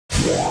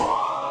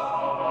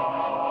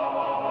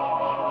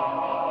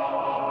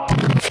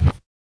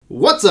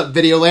What's up,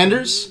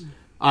 Videolanders?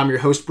 I'm your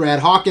host, Brad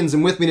Hawkins,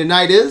 and with me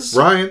tonight is...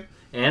 Ryan.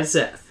 And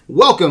Seth.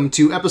 Welcome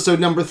to episode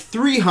number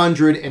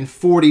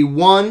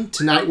 341.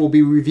 Tonight we'll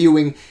be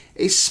reviewing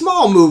a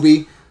small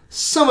movie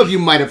some of you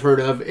might have heard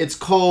of. It's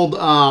called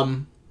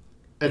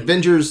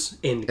Avengers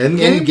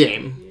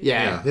Endgame.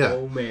 Yeah.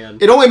 Oh, man.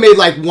 It only made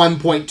like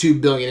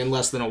 $1.2 billion in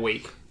less than a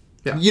week.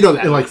 Yeah. You know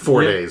that. In like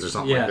 4 days or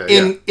something like that.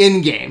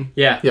 Endgame.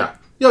 Yeah. Yeah.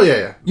 Oh,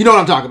 yeah. You know what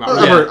I'm talking about,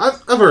 right?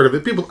 I've heard of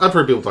it. I've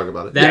heard people talk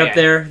about it. That up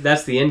there,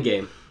 that's the end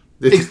game.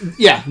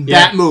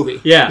 That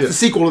movie. Yeah. It's the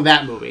sequel to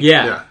that movie.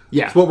 Yeah.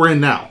 It's what we're in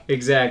now.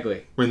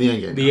 Exactly. We're in the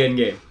end game. The end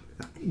game.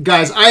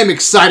 Guys, I am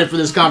excited for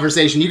this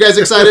conversation. You guys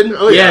excited?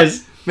 Oh, yeah.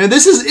 Yes. Man,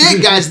 this is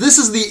it, guys. This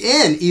is the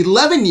end.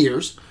 11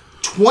 years,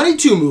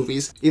 22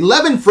 movies,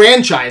 11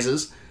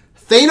 franchises,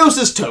 Thanos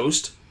is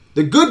toast,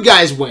 the good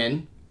guys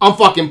win. I'm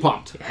fucking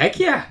pumped. Heck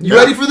yeah. You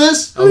ready for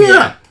this? Oh,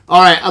 yeah. All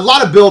right, a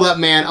lot of build-up,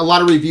 man. A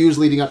lot of reviews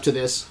leading up to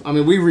this. I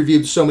mean, we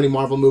reviewed so many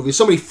Marvel movies,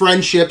 so many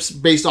friendships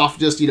based off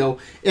just,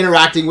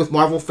 interacting with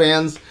Marvel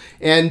fans.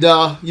 And,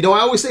 I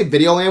always say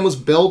Videoland was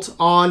built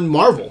on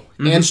Marvel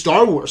and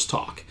Star Wars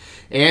talk.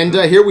 And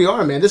here we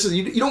are, man. This is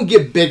you don't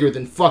get bigger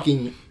than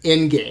fucking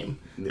Endgame.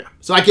 Yeah.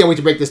 So I can't wait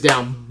to break this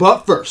down.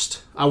 But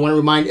first, I want to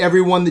remind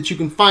everyone that you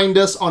can find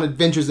us on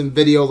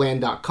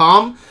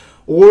adventuresinvideoland.com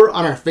or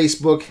on our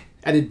Facebook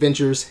at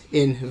Adventures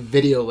in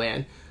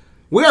Videoland.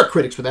 We are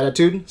critics with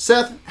attitude.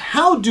 Seth,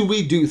 how do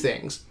we do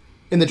things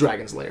in the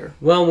Dragon's Lair?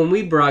 Well, when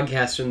we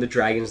broadcast from the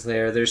Dragon's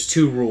Lair, there's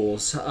two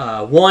rules.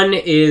 One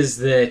is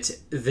that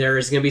there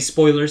is going to be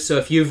spoilers, so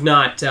if you've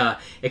not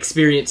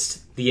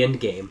experienced the end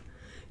game,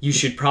 you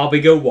should probably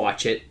go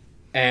watch it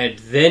and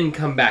then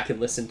come back and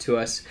listen to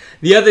us.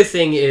 The other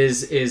thing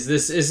is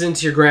this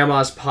isn't your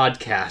grandma's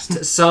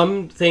podcast.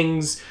 Some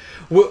things,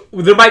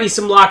 there might be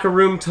some locker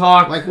room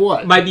talk. Like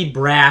what? Might be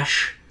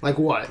brash. Like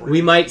what?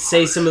 We might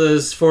say some of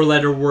those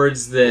four-letter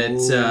words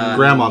that...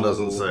 Grandma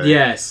doesn't say.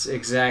 Yes,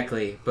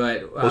 exactly.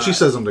 But Well, she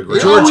says them to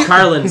Grandma. George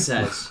Carlin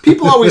says.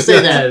 People always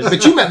say that,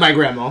 but you met my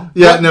grandma.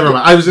 Yeah, never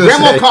mind. I was going to say...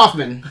 Grandma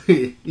Kaufman.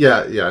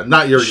 Yeah.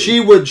 Not your... She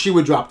would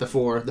drop the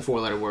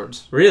four-letter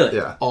words. Really?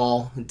 Yeah.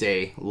 All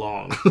day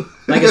long.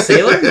 Like a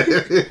sailor?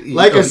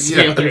 Like a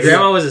sailor. Your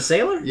grandma was a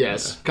sailor?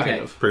 Yes,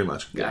 kind of. Pretty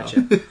much.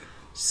 Gotcha.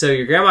 So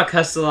your grandma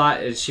cussed a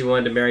lot and she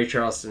wanted to marry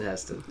Charleston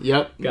Heston.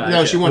 Yep. Gotcha.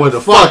 No, she wanted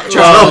to fuck fuck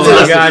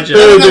Charleston Charleston.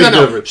 Gotcha.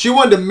 No. She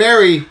wanted to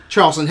marry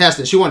Charleston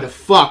Heston. She wanted to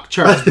fuck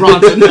Charles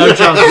Bronson. No,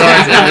 Charles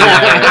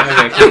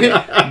Bronson. Okay.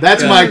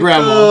 That's my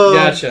grandma.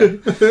 Gotcha.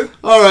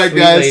 All right, Sweet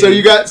guys.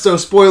 lady. So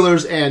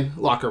spoilers and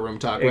locker room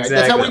talk, right?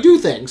 That's how Exactly. we do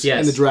things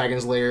Yes. in the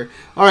Dragon's Lair.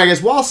 All right,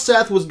 guys. While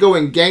Seth was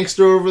going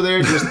gangster over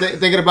there, just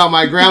thinking about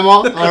my grandma,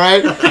 all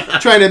right,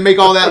 trying to make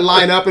all that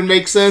line up and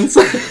make sense.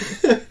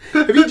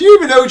 Do you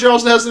even know who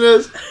Charleston Heston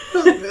is?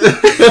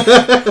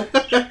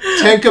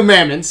 10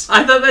 Commandments.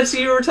 I thought that's who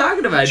you were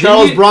talking about.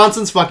 Charles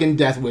Bronson's fucking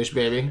Death Wish,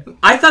 baby.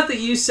 I thought that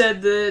you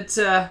said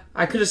that...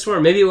 I could have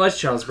sworn. Maybe it was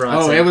Charles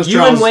Bronson. Oh, it was you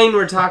Charles. and Wayne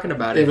were talking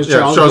about it. It was Yeah,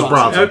 Charles Charles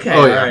Bronson. Bronson. Okay.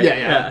 Oh, yeah. All right.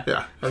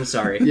 Yeah. I'm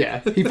sorry. Yeah,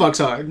 he fucks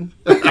hard.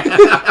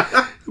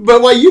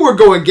 But while you were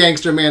going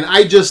gangster, man,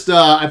 I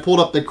pulled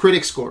up the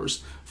critic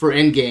scores for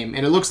Endgame,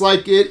 and it looks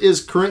like it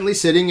is currently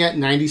sitting at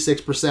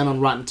 96%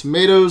 on Rotten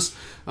Tomatoes.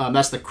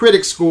 That's the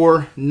critic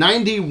score,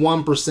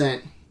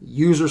 91%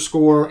 user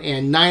score,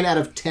 and 9 out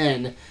of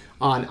 10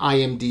 on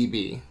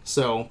IMDb.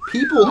 So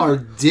people are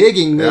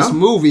digging this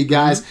movie,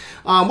 guys.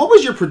 What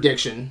was your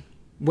prediction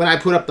when I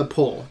put up the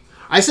poll?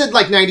 I said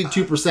like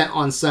 92%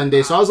 on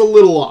Sunday, so I was a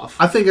little off.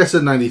 I think I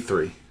said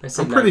 93. I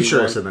said I'm pretty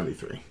sure I 91. said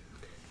 93.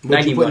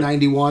 Would you put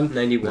 91?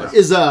 91.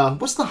 Is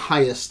what's the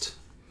highest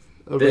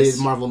rated This.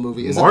 Marvel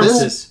movie? Is Marvel? it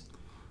this? This is...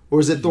 Or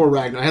is it Thor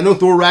Ragnarok? I know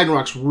Thor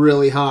Ragnarok's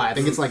really high. I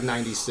think it's like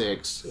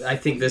 96. I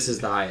think this is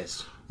the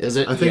highest. Is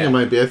it? I think it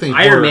might be. I think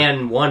Iron Thor,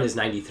 Man 1 is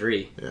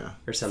 93. Yeah.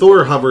 Or something.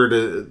 Thor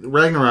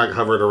Ragnarok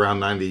hovered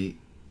around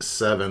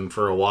 97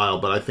 for a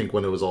while, but I think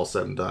when it was all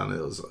said and done, it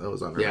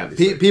was under Yeah,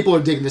 96. people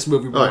are digging this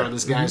movie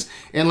regardless, guys.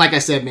 And like I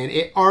said, man,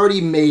 it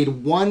already made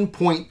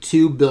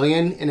 $1.2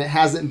 billion, and it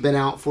hasn't been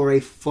out for a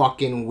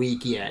fucking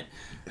week yet.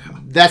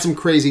 That's some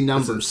crazy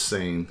That's numbers.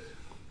 insane.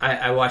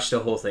 I watched a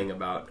whole thing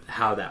about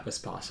how that was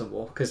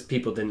possible because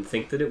people didn't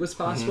think that it was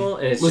possible,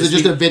 and it's Was it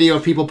just a video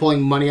of people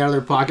pulling money out of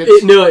their pockets?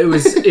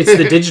 It's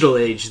the digital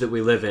age that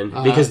we live in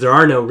because there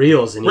are no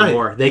reels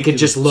anymore. Right. They You could can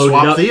just load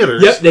swap it up.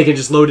 theaters. Yep, they can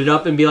just load it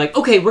up and be like,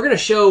 okay, we're gonna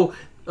show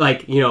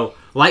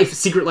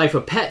Secret Life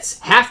of Pets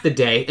half the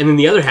day, and then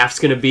the other half's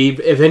gonna be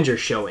Avengers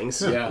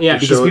showings. Yeah.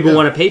 Because Show it, people yeah.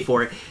 want to pay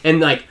for it,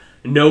 and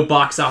no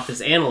box office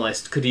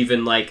analyst could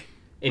even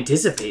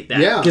anticipate that.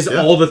 Yeah. Because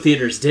all the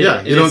theaters did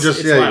Yeah, it. you don't It's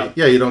just wild.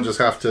 you don't just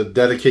have to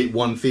dedicate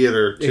one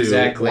theater to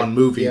Exactly. one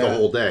movie Yeah. the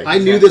whole day. I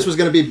knew this was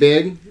going to be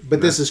big,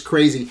 but this is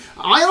crazy.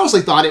 I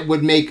honestly thought it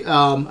would make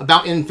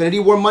about Infinity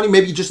War money,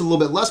 maybe just a little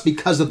bit less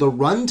because of the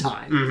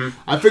runtime.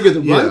 I figured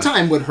the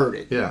runtime would hurt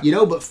it. Yeah.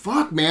 But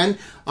fuck, man.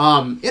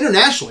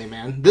 Internationally,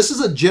 man, this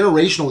is a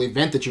generational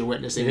event that you're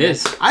witnessing. It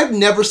is. I've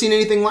never seen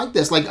anything like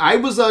this. Like, I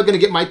was going to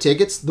get my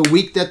tickets the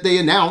week that they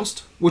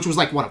announced which was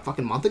like, what, a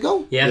fucking month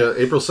ago? Yeah.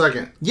 April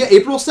 2nd. Yeah,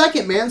 April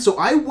 2nd, man. So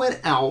I went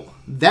out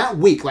that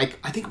week, like,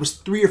 I think it was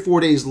 3 or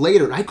 4 days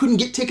later, and I couldn't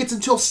get tickets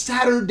until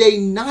Saturday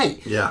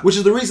night. Yeah. Which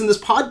is the reason this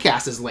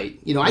podcast is late.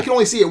 You know, I can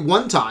only see it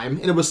one time,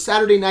 and it was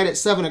Saturday night at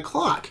 7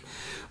 o'clock.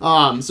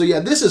 So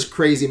yeah, this is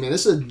crazy, man.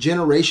 This is a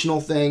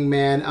generational thing,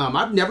 man.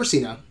 I've never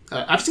seen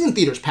I've seen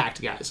theaters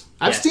packed, guys.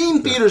 I've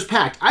seen theaters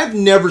packed. I've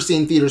never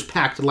seen theaters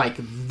packed like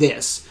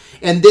this.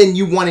 And then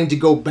you wanting to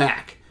go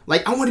back.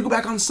 Like, I want to go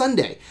back on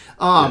Sunday.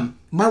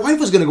 My wife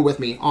was going to go with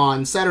me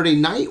on Saturday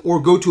night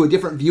or go to a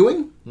different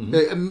viewing,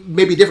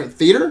 maybe a different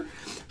theater.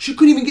 She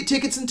couldn't even get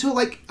tickets until,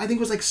 like, I think it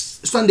was like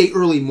Sunday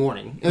early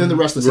morning. And then the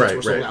rest of the seats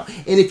were sold out.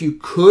 And if you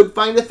could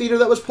find a theater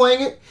that was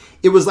playing it,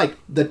 it was like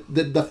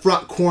the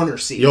front corner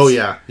seats. Oh,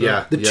 yeah.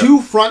 Yeah. The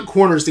two front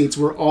corner seats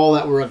were all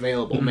that were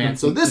available, man.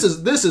 So this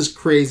is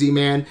crazy,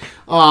 man.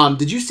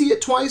 Did you see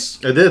it twice?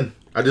 I did.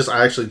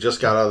 I actually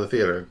just got out of the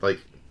theater, like,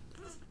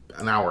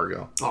 an hour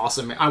ago.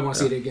 Awesome, man. I want to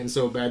see it again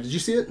so bad. Did you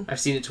see it? I've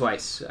seen it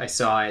twice. I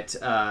saw it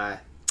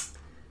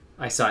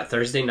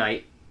Thursday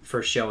night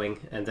for showing,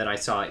 and then I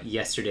saw it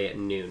yesterday at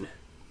noon.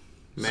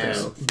 Man,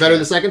 better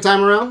the second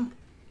time around?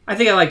 I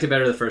think I liked it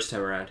better the first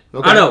time around.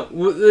 Okay. I don't know.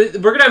 We're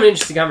going to have an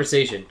interesting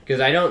conversation, because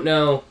I don't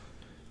know.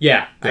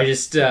 Yeah, I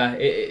just,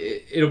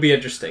 it'll be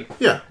interesting.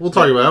 Yeah, we'll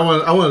talk about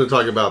it. I wanted to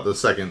talk about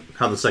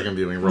how the second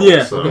viewing rolls.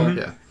 Yeah. So,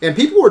 yeah. And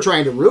people were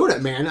trying to ruin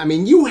it, man. I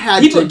mean, you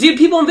had People in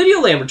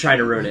Videoland were trying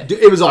to ruin it.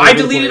 It was all I over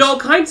the deleted place. all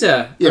kinds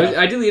of. Yeah.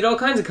 I deleted all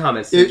kinds of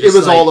comments. It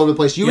was all over the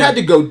place. You had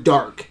to go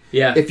dark.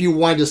 Yeah. If you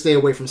wanted to stay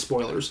away from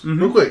spoilers.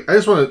 Real quick, I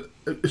just want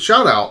to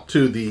shout out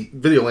to the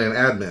Videoland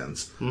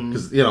admins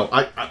because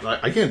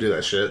I can't do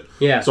that shit.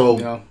 Yeah.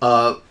 So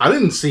I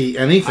didn't see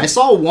anything. I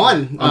saw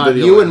one. on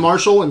You Videoland. and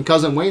Marshall and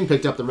Cousin Wayne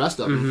picked up the rest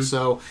of them.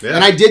 So, Yeah.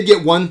 and I did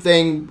get one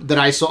thing that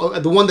I saw.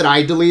 The one that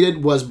I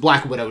deleted was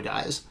Black Widow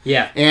dies.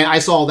 Yeah. And I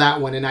saw that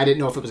one, and I didn't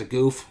know if it was a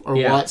goof or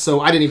what. So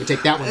I didn't even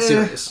take that one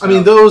serious. I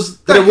mean, those.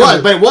 But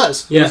it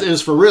was. Yeah. It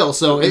was for real.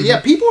 So yeah,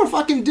 people are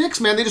fucking dicks,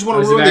 man. They just want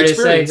I to was ruin about the to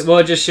experience. say, well,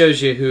 it just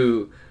shows you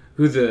who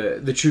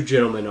the true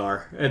gentlemen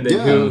are, and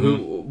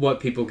then what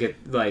people get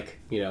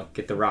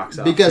get the rocks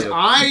off. Because too.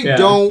 I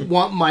don't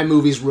want my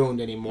movies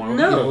ruined anymore.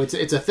 No. You know,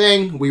 it's a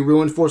thing. We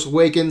ruined Force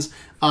Awakens.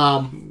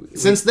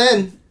 Since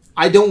then,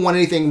 I don't want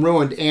anything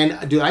ruined.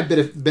 And dude, I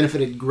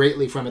benefited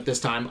greatly from it this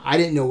time. I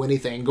didn't know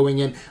anything going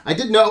in. I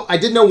did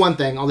know one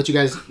thing. I'll let you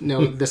guys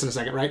know this in a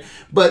second, right?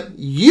 But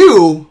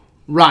you,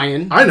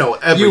 Ryan, I know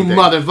everything. you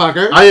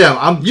motherfucker. I am.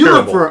 I'm You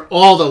terrible. look for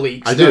all the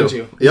leaks, I do. don't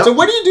you? Yep. So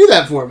what do you do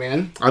that for,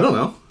 man? I don't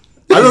know.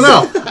 I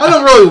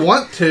don't really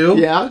want to.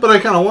 Yeah. But I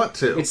kind of want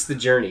to. It's the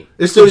journey.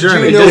 It's So the did you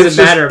journey. know- It It's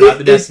doesn't matter about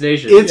the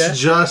destination.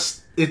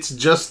 It's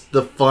just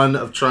the fun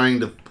of trying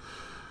to.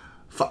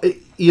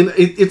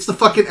 It's the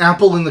fucking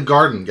apple in the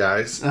garden,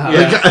 guys.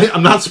 Yeah. Like,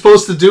 I'm not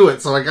supposed to do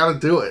it, so I got to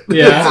do it.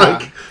 Yeah.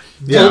 It's like,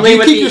 Do Only you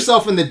with kick the-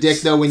 yourself in the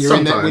dick though when you're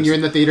Sometimes.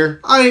 in the theater?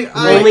 Only at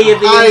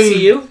the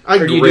MCU?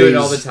 Or do you do it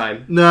all the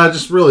time? Nah,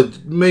 just really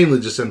mainly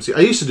just MCU. I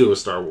used to do it with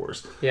Star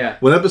Wars. Yeah.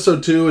 When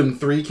episode 2 and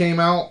 3 came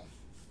out,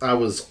 I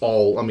was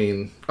all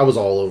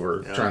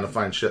over trying to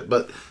find shit,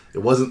 but it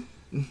wasn't.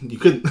 You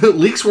couldn't.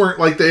 Leaks weren't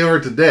like they are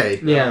today.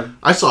 Yeah.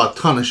 I saw a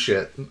ton of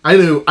shit. I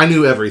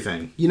knew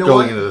everything. You know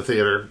going what? into the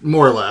theater,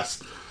 more or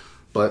less.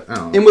 But I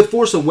don't know. And with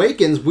Force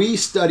Awakens, we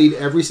studied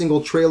every single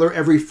trailer,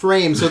 every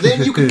frame. So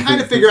then you can kind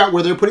of figure out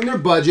where they're putting their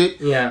budget.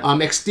 Yeah.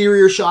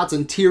 Exterior shots,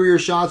 interior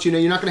shots. You know,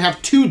 you're not going to have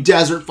 2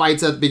 desert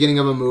fights at the beginning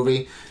of a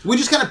movie. We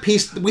just kind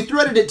of we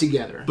threaded it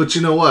together. But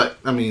you know what?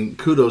 I mean,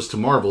 kudos to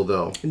Marvel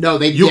though.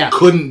 No, You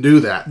couldn't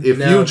do that if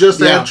No. you just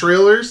Yeah. had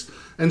trailers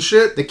and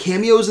shit. The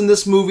cameos in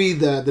this movie,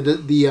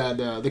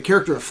 the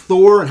character of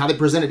Thor and how they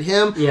presented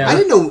him. Yeah. I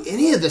didn't know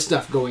any of this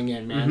stuff going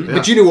in, man. Yeah.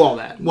 But you knew all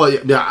that. Well,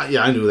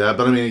 yeah, I knew that.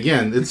 But I mean,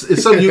 again,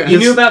 it's something You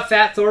knew about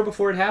Fat Thor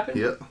before it happened?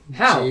 Yeah.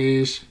 How?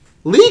 Sheesh.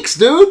 Leaks,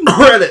 dude.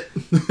 Reddit.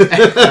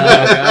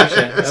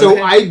 Gotcha. So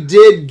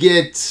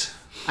Okay.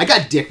 I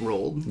got dick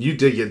rolled. You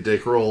did get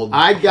dick rolled.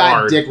 I got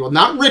hard. dick rolled.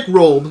 Not Rick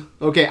rolled.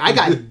 Okay, I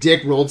got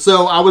dick rolled.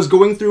 So I was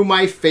going through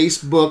my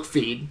Facebook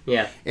feed,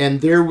 Yeah.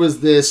 and there was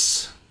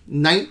this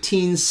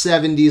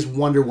 1970s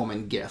Wonder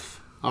Woman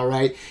gif. All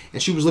right,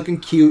 and she was looking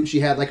cute. She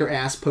had like her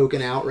ass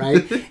poking out,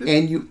 right?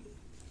 And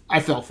I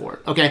fell for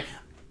it. Okay,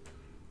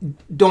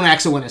 don't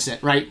act so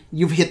innocent, right?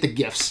 You've hit the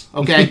gifs.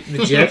 Okay,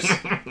 The GIFs?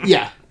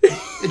 yeah,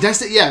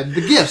 that's it. Yeah,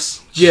 the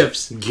gifs.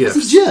 GIFs. Gifts.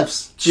 Some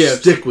gifs. GIFs.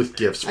 Stick with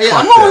gifts. Yeah, Fuck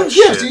I'm on that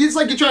gifs. shit. It's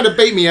like you're trying to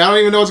bait me. I don't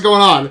even know what's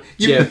going on.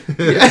 GIF.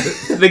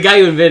 The guy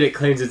who invented it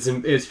claims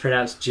it's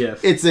pronounced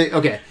GIF. It's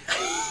okay.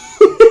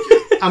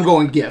 I'm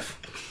going GIF.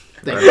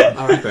 Thank you.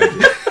 All right. Thank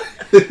you.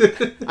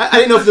 I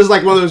didn't know if there's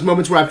like one of those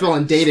moments where I feel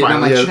undated. And I'm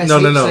like,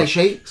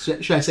 Finally,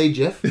 should I say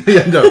GIF?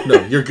 Yeah, no,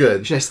 you're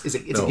good. It's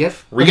No. a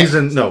GIF?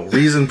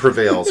 Reason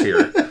prevails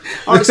here.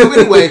 All right. So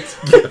anyway,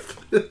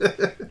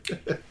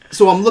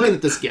 so I'm looking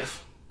at this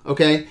GIF,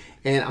 okay,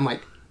 and I'm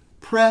like,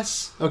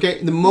 press, okay.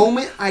 And the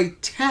moment I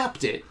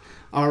tapped it,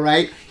 all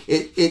right,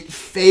 it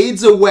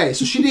fades away.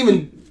 So she didn't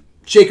even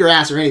shake her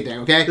ass or anything,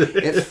 okay.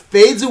 It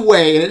fades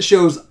away and it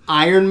shows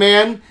Iron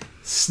Man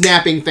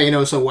snapping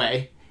Thanos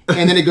away.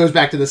 and then it goes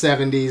back to the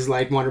 70s,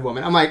 like Wonder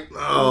Woman. I'm like,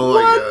 Oh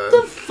what my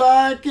God. the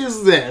fuck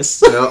is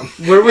this?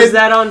 Yep. Where was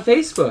that on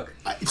Facebook?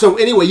 So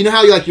anyway, you know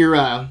how you like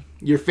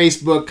your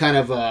Facebook kind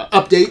of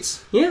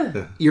updates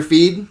Yeah. your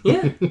feed?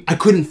 Yeah. I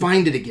couldn't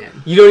find it again.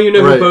 You don't even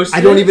know Right. who posted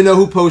I don't it? even know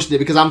who posted it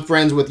because I'm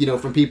friends with,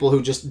 from people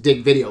who just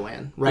dig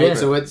Videoland, right? Yeah.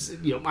 So it's,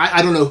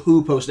 I don't know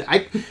who posted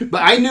it.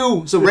 But I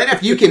knew, so right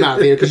after you came out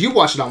of theater, because you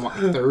watched it on what,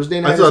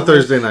 Thursday night? I saw it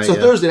Thursday night, So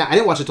yeah. Thursday night, I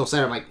didn't watch it till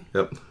Saturday. I'm like,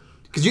 Yep.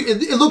 because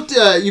it looked,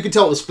 you could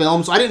tell it was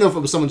filmed, so I didn't know if it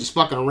was someone just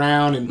fucking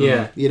around and,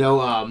 Yeah.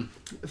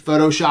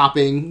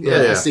 photoshopping Yeah.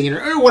 a scene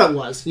or what it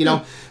was,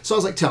 So I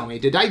was like, tell me,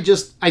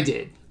 I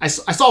did. I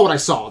saw what I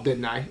saw,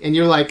 didn't I? And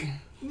you're like,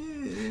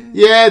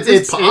 yeah,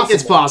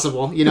 it's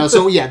possible,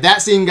 So yeah,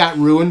 that scene got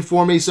ruined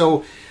for me.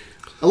 So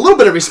a little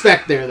bit of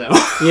respect there, though.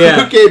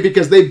 Yeah. Okay,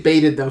 because they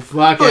baited the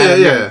fuck Oh, out of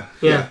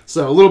me. Yeah.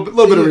 So a little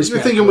bit of respect.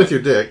 You're thinking with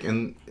your dick,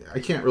 and I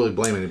can't really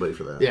blame anybody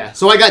for that. Yeah.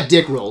 So I got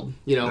dick rolled.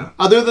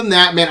 Other than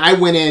that, man, I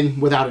went in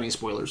without any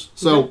spoilers.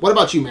 So what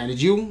about you, man?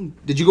 Did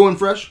you go in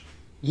fresh?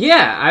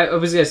 Yeah, I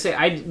was gonna say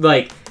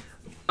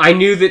I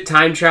knew that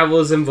time travel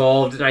was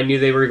involved, and I knew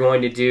they were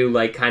going to do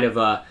like kind of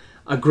a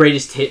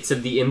greatest hits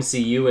of the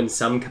MCU in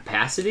some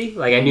capacity.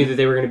 Like I knew that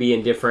they were going to be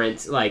in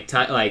different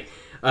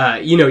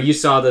you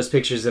saw those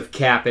pictures of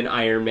Cap and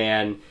Iron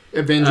Man.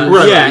 Avengers.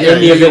 Right. Yeah, yeah, in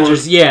the New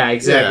Avengers. Yeah,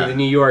 exactly. Yeah. The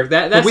New York.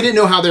 But That's we didn't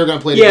know how they were going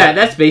to play yeah,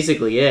 together. that's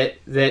basically it.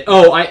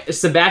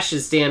 Sebastian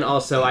Stan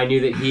also, I knew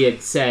that he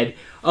had said,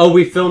 "Oh,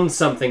 we filmed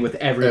something with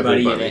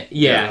everybody in it."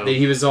 Yeah, Yeah. that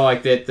he was all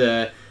like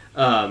that.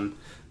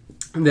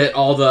 That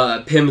all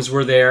the Pims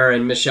were there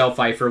and Michelle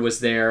Pfeiffer was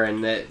there,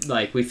 and that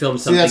like we filmed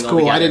See, something. that's all cool.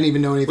 together. I didn't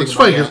even know anything Which is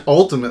about funny that. because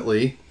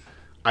ultimately,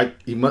 I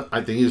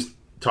think he's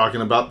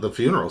talking about the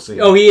funeral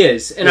scene. Oh, he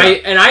is, and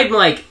Yeah. I'm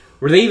like,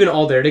 were they even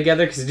all there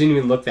together? Because it didn't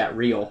even look that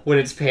real when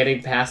it's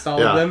panning past all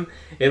of Yeah. them.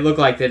 It looked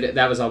like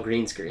that was all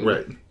green screen.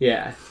 Right.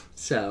 Yeah.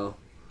 So.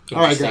 All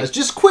right, interesting. guys,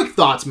 just quick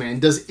thoughts, man.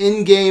 Does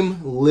Endgame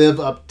live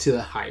up to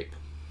the hype?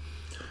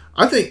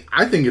 I think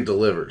it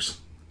delivers.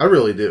 I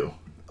really do.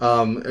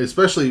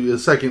 Especially the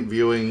second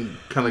viewing,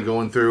 kind of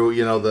going through,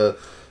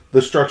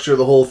 the structure of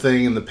the whole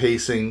thing and the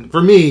pacing.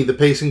 For me, the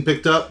pacing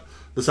picked up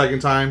the second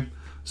time,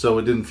 so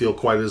it didn't feel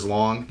quite as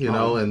long,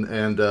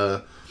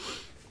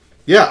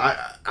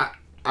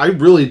 I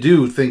really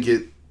do think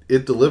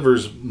it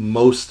delivers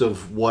most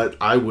of what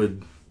I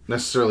would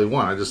necessarily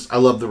want. I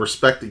love the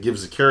respect it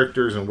gives the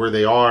characters and where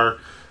they are,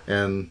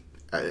 and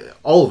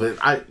all of it.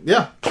 I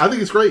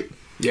think it's great.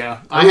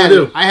 Yeah, I had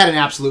an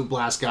absolute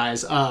blast,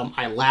 guys.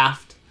 I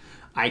laughed,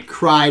 I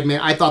cried, man.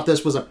 I thought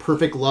this was a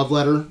perfect love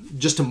letter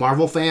just to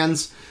Marvel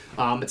fans.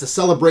 It's a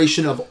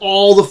celebration of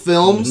all the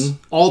films,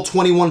 all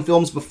 21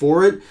 films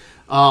before it.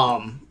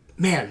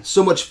 Man,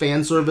 so much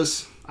fan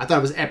service. I thought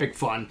it was epic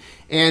fun.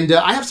 And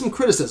I have some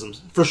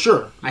criticisms, for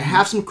sure. I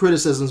have some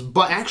criticisms,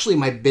 but actually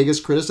my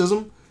biggest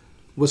criticism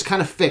was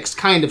kind of fixed,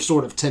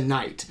 sort of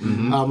tonight,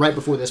 right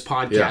before this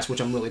podcast,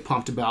 which I'm really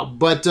pumped about.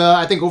 But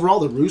I think overall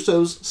the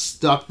Russos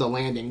stuck the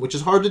landing, which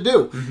is hard to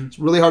do. It's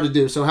really hard to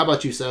do. So how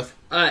about you, Seth?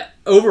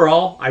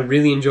 Overall, I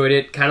really enjoyed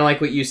it. Kind of like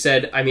what you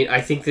said. I mean,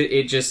 I think that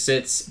it just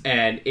sits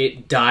and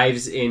it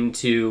dives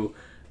into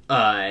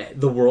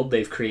the world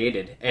they've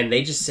created, and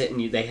they just sit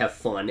and they have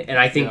fun. And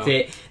I think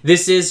that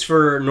this is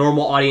for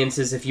normal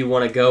audiences if you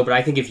want to go, but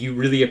I think if you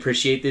really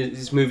appreciate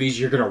these movies,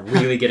 you're going to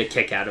really get a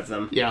kick out of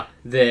them. Yeah.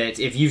 That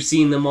if you've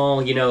seen them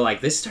all,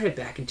 this started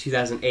back in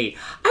 2008.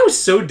 I was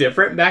so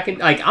different back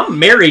in, I'm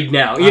married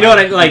now. You know what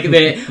I mean?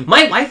 Like,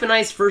 my wife and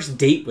I's first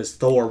date was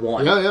Thor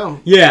 1.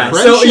 Yeah.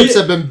 Friendships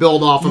have been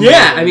built off of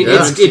I mean,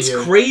 Marvel. it's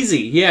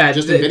crazy. Yeah.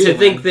 Just To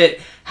think that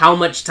how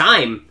much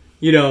time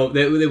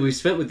that we've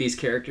spent with these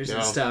characters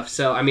and stuff.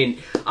 So I mean,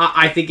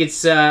 I think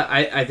it's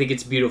I think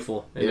it's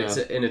beautiful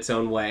in its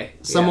own way.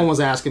 Someone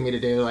was asking me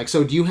today, like,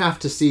 so do you have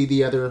to see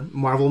the other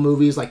Marvel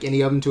movies, like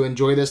any of them, to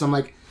enjoy this? I'm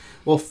like,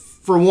 well,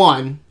 for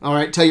one, all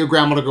right, tell your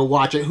grandma to go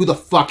watch it. Who the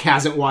fuck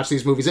hasn't watched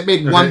these movies? It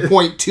made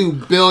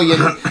 $1.2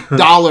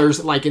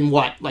 billion, like in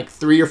what, like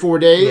 3 or 4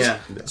 days? Yeah.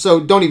 So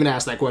don't even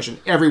ask that question.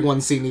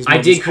 Everyone's seen these movies.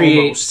 I did create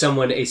almost.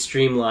 someone a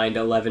streamlined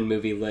 11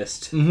 movie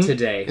list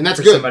today, And that's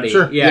for good. Somebody.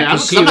 Sure. Yeah, I'm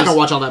 'cause not going to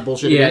watch all that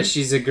bullshit Yeah, again.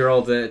 she's a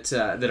girl that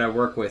I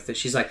work with. That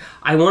she's like,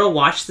 I want to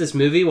watch this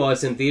movie while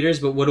it's in theaters,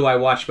 but what do I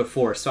watch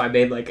before? So I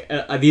made like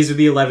these are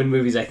the 11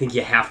 movies I think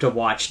you have to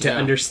watch to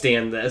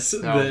understand this.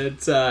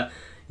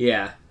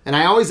 Yeah. And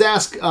I always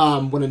ask,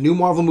 when a new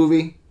Marvel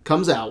movie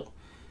comes out,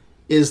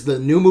 is the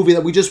new movie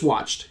that we just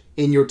watched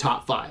in your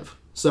top 5?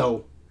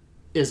 So,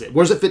 is it?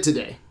 Where does it fit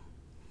today?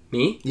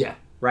 Me? Yeah.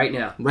 Right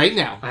now. Right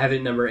now. I have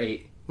it number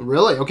 8.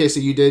 Really? Okay, so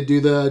you did do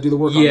the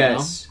work on that, huh?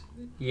 Yes.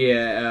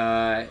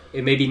 Yeah,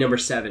 it may be number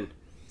 7.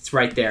 It's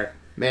right there.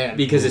 Man.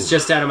 Because it's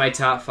just out of my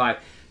top 5.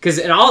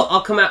 And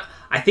I'll come out.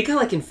 I think I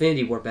like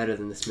Infinity War better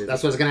than this movie.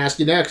 That's what I was going to ask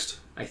you next.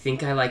 I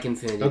think I like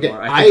Infinity Okay,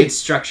 War. I think it's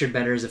structured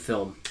better as a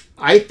film.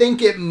 I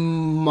think it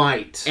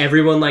might.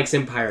 Everyone likes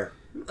Empire.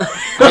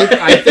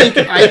 I think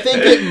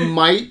it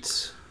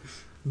might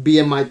be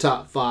in my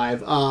top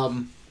 5.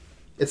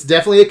 It's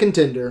definitely a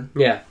contender.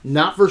 Yeah.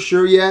 Not for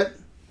sure yet.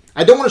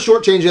 I don't want to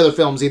shortchange the other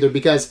films either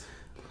because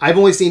I've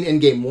only seen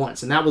Endgame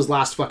once, and that was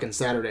last fucking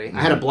Saturday.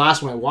 I had a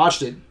blast when I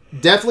watched it.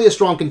 Definitely a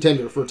strong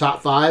contender for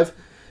top 5.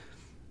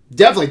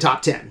 Definitely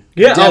top 10.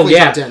 Yeah, definitely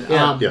yeah,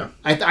 top 10. yeah.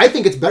 I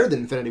think it's better than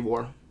Infinity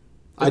War.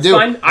 I It's do.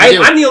 fine. I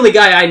do. I'm the only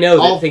guy I know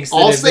that thinks that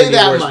I'll say Infinity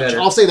that War is much. better.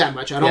 I'll say that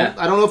much. I don't. Yeah.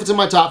 I don't know if it's in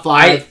my top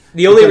 5.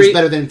 The only it's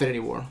better than Infinity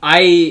War.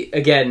 I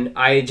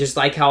just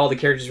like how all the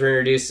characters were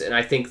introduced, and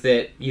I think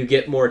that you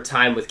get more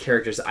time with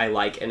characters I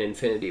like in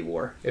Infinity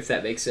War, if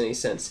that makes any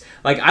sense.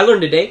 Like, I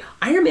learned today,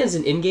 Iron Man's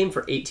in Endgame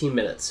for 18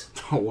 minutes.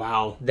 Oh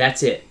wow.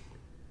 That's it.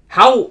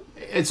 How...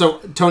 And so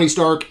Tony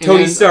Stark.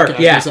 Tony Stark,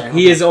 okay, yeah. say,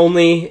 He is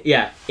only,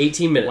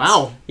 18 minutes.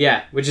 Wow.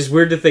 Yeah, which is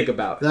weird to think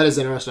about. That is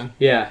interesting.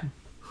 Yeah.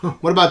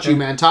 What about you,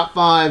 man? Top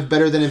 5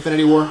 better than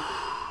Infinity War?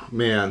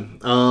 Man,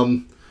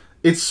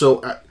 it's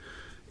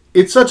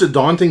such a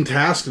daunting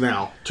task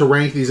now to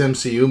rank these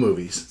MCU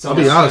movies. I'll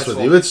be honest with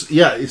you.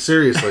 It's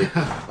seriously.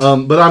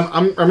 But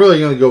I'm really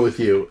going to go with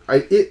you.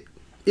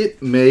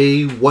 It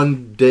may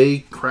one day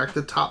crack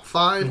the top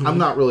 5. Mm-hmm. I'm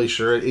not really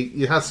sure.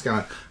 It has to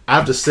kind of. I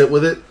have to sit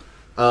with it.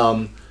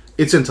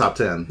 It's in top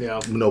 10. Yeah.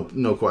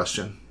 No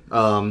question.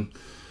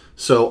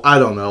 So I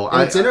don't know.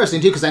 And it's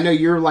interesting too because I know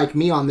you're like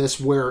me on this,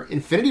 where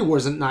Infinity War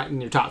isn't not in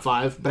your top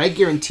 5, but I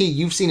guarantee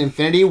you've seen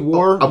Infinity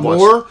War I've watched-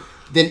 more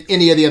than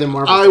any of the other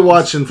Marvel. I films.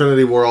 watch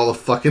Infinity War all the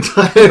fucking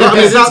time.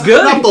 It's not,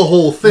 good. Not the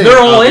whole thing. They're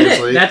all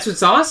obviously. in it. That's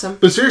what's awesome.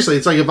 But seriously,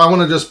 it's like if I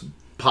want to just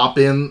pop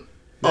in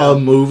a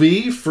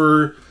movie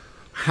for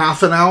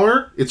half an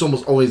hour, it's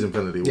almost always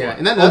Infinity War. Yeah,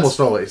 and that's almost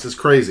always. It's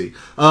crazy.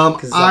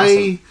 it's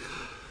awesome.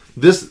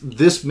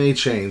 This may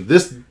change.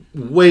 This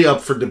way up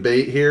for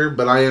debate here,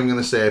 but I am going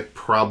to say I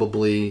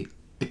probably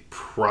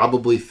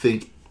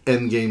think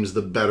Endgame's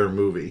the better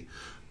movie.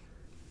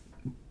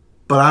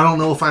 But I don't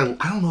know if I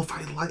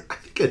like. I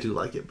think I do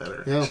like it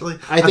better. Yeah. Actually,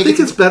 I think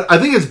it's better. I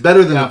think it's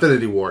better than Yeah.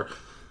 Infinity War.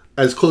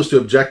 As close to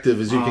objective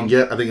as you can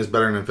get, I think it's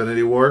better than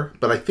Infinity War.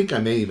 But I think I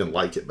may even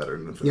like it better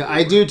than Infinity Yeah, War.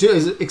 I do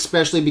too,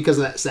 especially because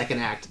of that second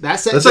act. The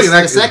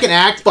second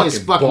act is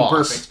fucking fucking boss,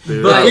 perfect.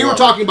 dude. But I we were love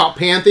talking about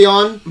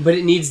Pantheon. But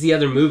it needs the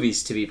other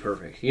movies to be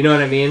perfect. You know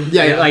what I mean?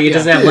 Yeah, Like, it yeah.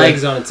 doesn't have Yeah.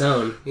 legs on its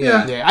own.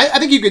 Yeah. Yeah, I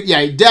think you could.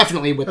 Yeah,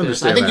 definitely with this.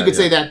 I Understand think you that, could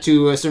say yeah. that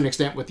to a certain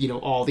extent with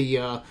all the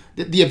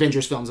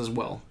Avengers films as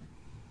well.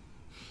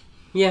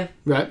 Yeah.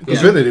 Right.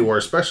 Infinity War,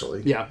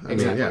 especially. Yeah,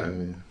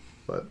 exactly.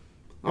 But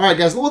All right,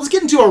 guys. Well, let's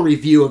get into our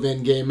review of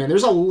Endgame, man.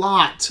 There's a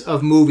lot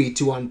of movie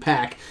to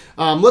unpack.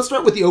 Let's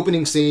start with the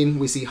opening scene.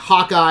 We see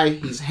Hawkeye.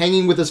 He's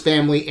hanging with his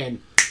family, and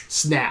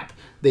snap.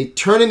 They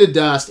turn into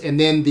dust, and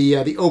then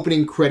the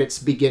opening credits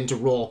begin to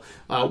roll.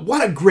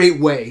 What a great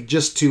way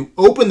just to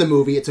open the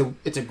movie. It's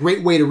a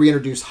great way to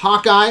reintroduce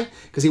Hawkeye,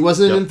 because he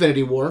wasn't in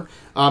Infinity War.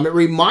 It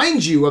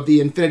reminds you of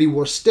the Infinity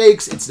War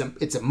stakes.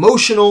 It's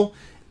emotional.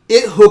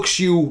 It hooks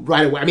you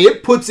right away. I mean,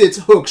 it puts its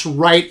hooks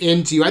right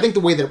into you. I think the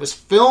way that it was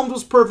filmed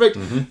was perfect.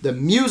 Mm-hmm. The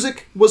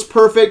music was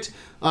perfect.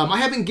 I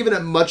haven't given it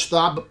much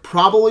thought, but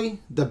probably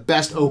the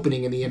best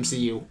opening in the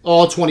MCU.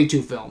 All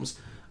 22 films.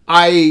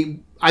 I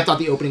thought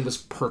the opening was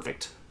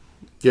perfect.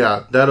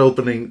 yeah, that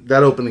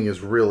opening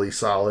is really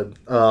solid.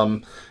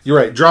 You're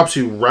right. Drops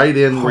you right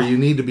in where you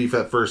need to be for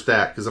that first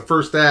act, because the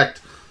first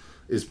act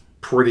is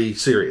pretty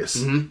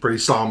serious, pretty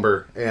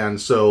somber, and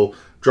so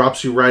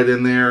drops you right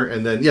in there.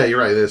 And then you're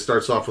right. It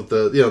starts off with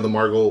the the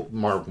Marvel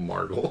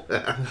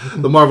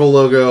the Marvel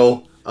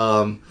logo.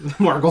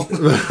 Marvel.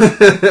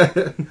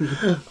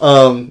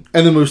 And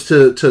then moves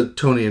to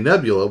Tony and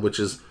Nebula, which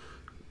is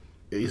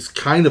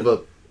kind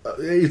of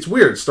it's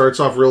weird. Starts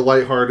off real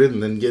lighthearted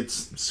and then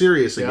gets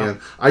serious again.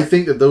 I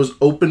think that those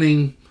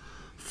opening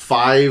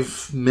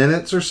 5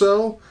 minutes or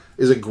so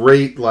is a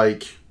great,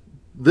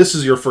 this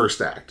is your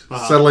first act.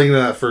 Settling into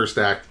that first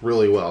act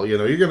really well.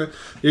 You're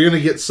gonna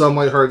get some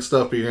lighthearted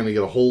stuff, but you're gonna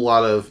get a whole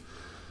lot of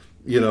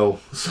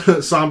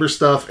somber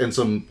stuff and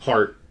some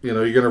heart.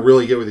 You're gonna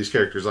really get where these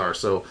characters are.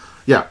 So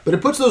yeah, But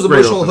it puts those Great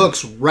emotional opening.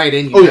 hooks right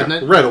in you, oh doesn't yeah,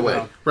 it? right away,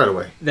 Yeah. right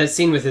away. That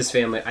scene with his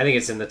family, I think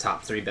it's in the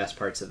top 3 best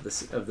parts of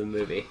the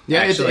movie. Yeah,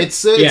 actually.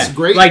 it's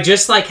great.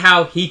 Just like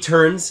how he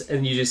turns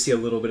and you just see a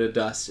little bit of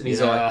dust, and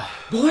he's all Yeah.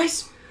 like,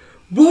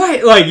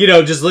 boy,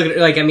 just looking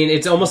at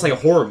it's almost like a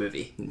horror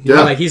movie.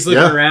 Yeah, Like he's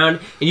looking yeah. around,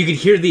 and you can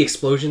hear the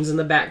explosions in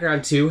the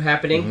background too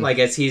happening. Mm-hmm. Like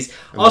as he's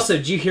also,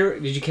 did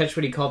you catch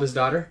what he called his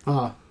daughter?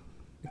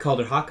 He called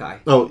her Hawkeye.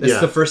 Oh, that's yeah,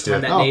 the first time yeah.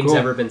 that Oh, name's cool.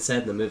 ever been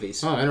said in the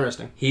movies. Oh,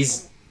 interesting.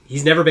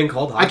 He's never been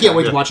called Hawkeye. I can't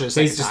wait to watch it a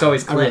second He's just time.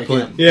 always I really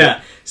Clint. can't.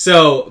 Yeah.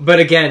 So, but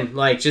again,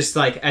 just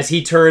as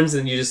he turns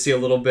and you just see a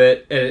little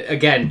bit,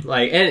 again,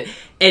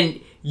 and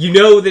you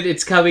know that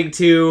it's coming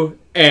to,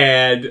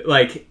 and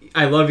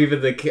I love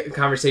even the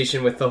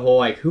conversation with the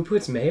whole who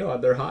puts mayo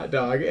on their hot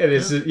dog, and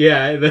it's just,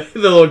 the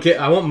little kid,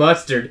 I want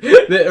mustard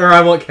or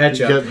I want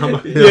ketchup.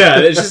 Yeah,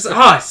 it's just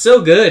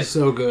so good,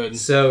 So good.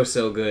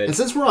 so good. And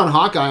since we're on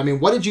Hawkeye, I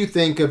mean, what did you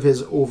think of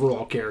his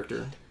overall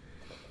character?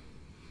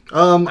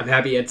 I'm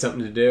happy he had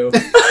something to do.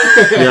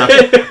 Yeah,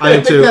 I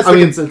am too. that's the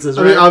consensus,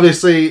 I mean, right?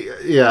 obviously,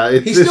 yeah.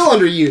 He's still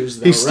underused,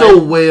 though, He's right?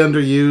 still way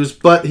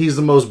underused, but he's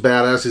the most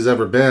badass he's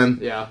ever been.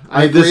 Yeah,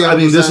 I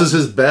mean, this is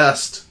his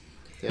best.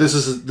 This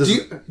is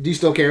Do you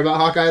still care about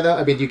Hawkeye though?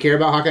 I mean, do you care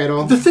about Hawkeye at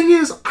all? the thing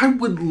is, I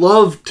would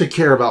love to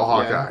care about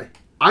Hawkeye.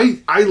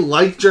 I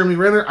like Jeremy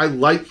Renner. I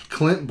like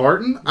Clint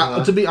Barton.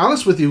 To be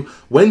honest with you,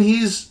 when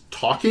he's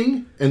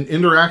talking and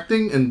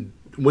interacting, and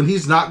when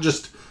he's not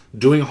just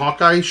doing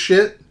Hawkeye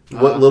shit,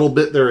 what little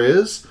bit there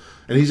is,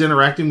 and he's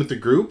interacting with the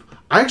group,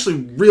 I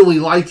actually really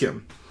like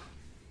him.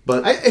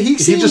 But he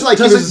seems just like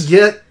doesn't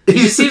get. He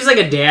just seems like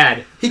a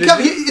dad.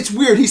 It's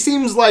weird. He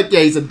seems like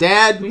he's a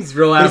dad. He's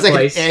real out of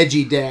place. Like an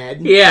edgy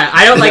dad. Yeah,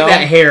 I don't like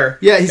that hair.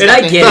 Yeah,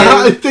 I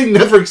get it. They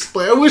never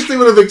explain. I wish they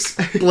would have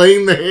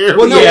explained the hair.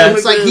 Well, no,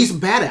 it's like he's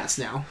badass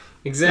now.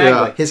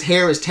 Exactly. Yeah. His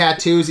hair is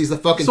tattoos. He's the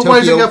fucking So Tokyo. why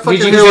has he got fucking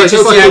Did you hair get like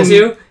his fucking...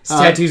 tattoo? His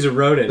tattoo's a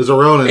Ronin. It's a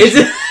Ronin. Is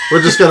it?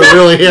 We're just going to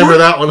really hammer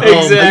that one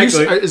home.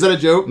 Exactly. Is that a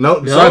joke? No,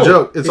 it's not a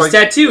joke. It's his like...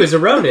 tattoo is a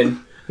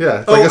Ronin. Yeah,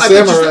 it's like a I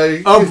think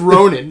samurai. just of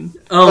Ronin.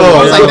 Oh,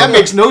 I was yeah. like, that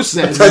makes no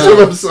sense. Tattoo of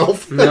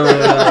himself. No.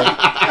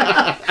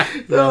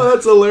 No,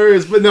 that's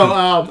hilarious. But no,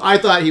 I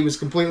thought he was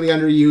completely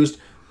underused.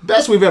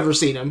 Best we've ever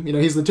seen him. You know,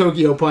 he's the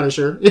Tokyo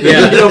Punisher.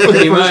 Yeah, for the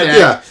pretty first much. act.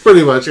 Yeah,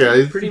 pretty much,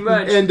 yeah. Pretty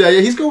much. And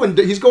he's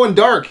going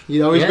dark.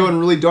 You know, he's Yeah. going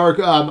really dark.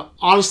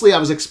 Honestly, I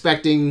was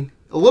expecting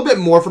a little bit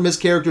more from his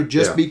character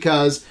just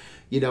because,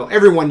 you know,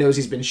 everyone knows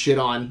he's been shit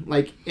on,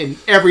 like, in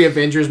every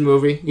Avengers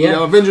movie. You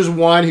know, Avengers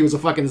 1, he was a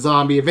fucking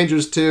zombie.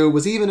 Avengers 2,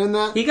 was he even in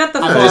that? He got the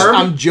farm.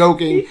 I'm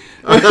joking. Dick.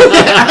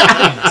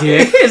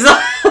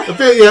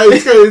 Yeah,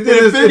 it's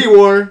Infinity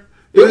War.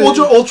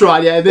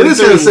 Ultron, yeah. It is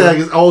kind of sad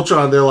because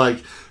Ultron, they're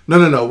like,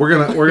 no, we're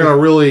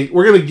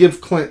gonna give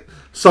Clint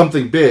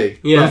something big.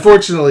 Yeah.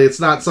 Unfortunately, it's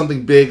not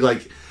something big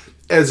like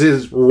as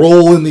his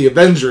role in the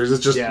Avengers.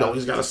 It's just no,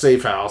 he's got a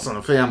safe house and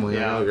a family.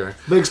 Yeah, okay.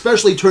 But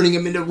especially turning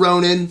him into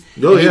Ronin.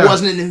 Oh, and yeah. He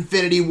wasn't in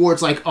Infinity War.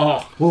 It's like,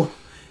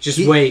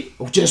 Just wait.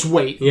 Just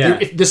wait. Yeah.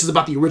 This is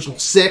about the original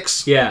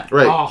 6. Yeah.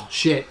 Right. Oh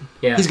shit.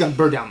 Yeah. He's gonna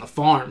burn down the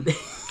farm.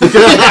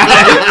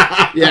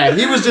 Yeah,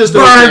 he was just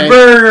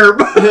Burner.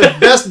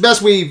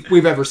 best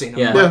we've ever seen him.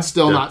 Yeah. But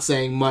still not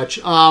saying much.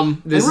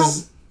 This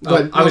is.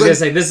 I was gonna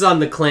say this is on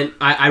the Clint.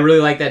 I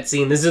really like that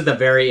scene. This is at the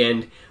very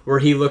end where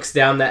he looks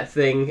down that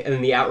thing and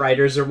then the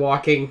Outriders are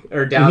walking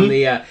or down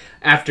the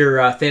after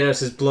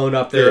Thanos is blown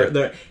up.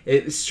 They're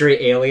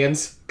straight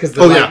aliens because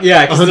they're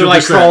because they're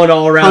like crawling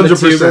all around the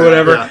tube or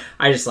whatever. Yeah.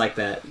 I just like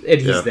that, and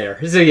he's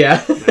there. So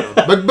yeah,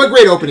 but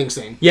great opening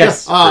scene.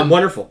 Yes,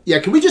 wonderful. Yeah,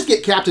 can we just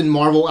get Captain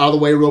Marvel out of the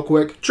way real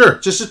quick? Sure.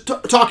 Just to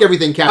talk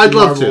everything Captain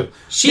Marvel. I'd love to.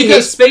 She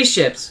hates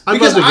spaceships.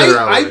 Because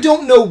I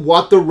don't know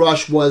what the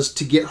rush was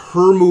to get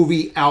her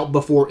movie out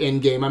before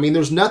Endgame. I mean,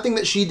 there's nothing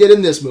that she did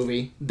in this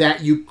movie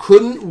that you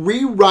couldn't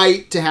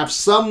rewrite to have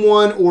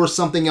someone or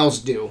something else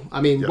do.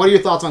 I mean, what are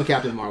your thoughts on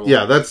Captain Marvel?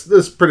 Yeah,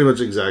 that's pretty much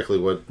exactly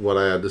what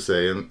I had to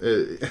say.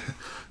 And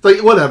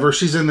like whatever,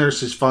 she's in there,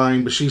 she's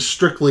fine, but she's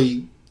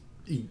strictly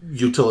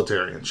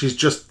utilitarian. She's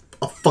just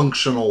a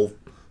functional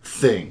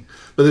thing.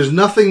 But there's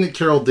nothing that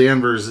Carol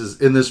Danvers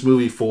is in this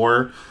movie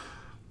for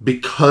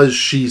because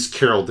she's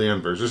Carol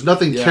Danvers. There's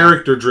nothing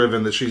character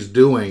driven that she's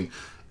doing.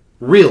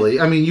 Really,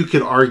 I mean, you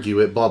could argue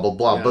it, blah blah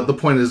blah. But the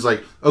point is,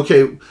 like,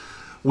 okay,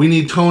 we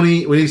need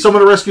Tony. We need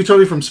someone to rescue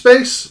Tony from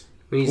space.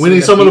 We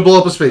need someone to blow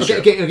up a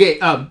spaceship. Okay.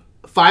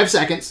 5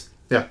 seconds.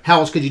 Yeah.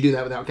 How else could you do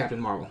that without Captain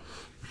Marvel?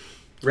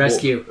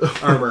 Rescue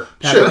armor.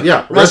 Shit,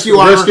 yeah. Rescue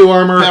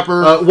armor.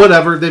 Pepper.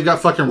 Whatever. They've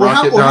got fucking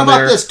Rocket down there. How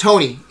about this,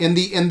 Tony? In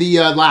the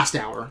last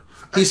hour,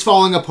 he's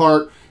falling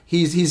apart.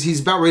 He's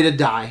about ready to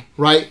die,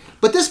 right?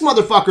 But this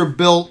motherfucker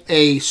built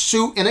a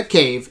suit in a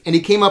cave, and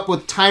he came up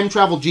with time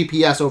travel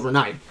GPS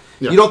overnight.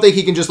 Yeah. You don't think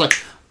he can just like,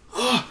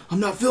 I'm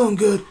not feeling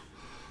good.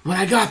 When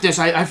I got this,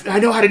 I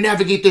know how to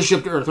navigate this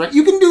ship to Earth, right?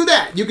 You can do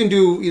that. You can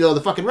do,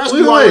 the fucking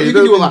rescue armor. You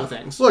can do a lot of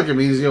things. Look, I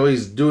mean,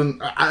 he's doing.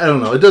 I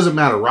don't know. It doesn't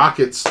matter.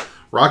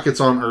 Rocket's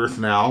on Earth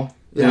now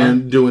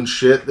and doing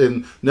shit.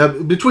 And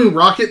between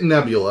Rocket and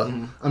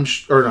Nebula, I'm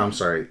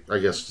sorry. I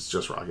guess it's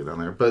just Rocket down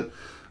there. But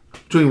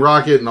between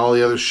Rocket and all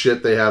the other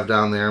shit they have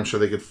down there, I'm sure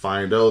they could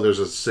find. There's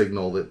a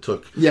signal that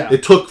took. Yeah.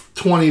 It took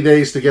 20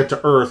 days to get to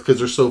Earth because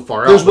they're so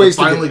far out. There's ways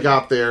to finally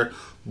got there.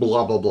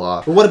 Blah blah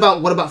blah. But what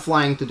about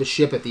flying through the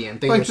ship at the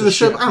end? Flying through the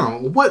ship? I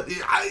don't know what.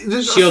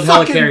 Shield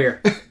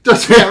helicarrier.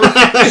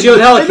 Shield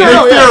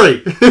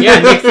helicarrier. Nick Fury. Yeah,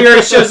 Nick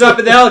Fury shows up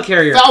in the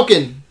helicarrier.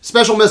 Falcon.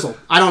 Special missile.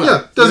 I don't know.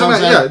 Yeah, doesn't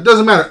matter. Yeah, it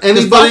doesn't matter.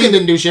 Falcon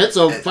didn't do shit,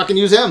 so fucking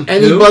use him.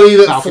 Anybody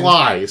that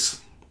flies,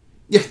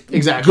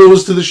 exactly,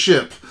 goes to the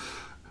ship.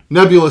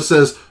 Nebula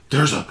says,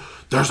 "There's a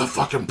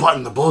fucking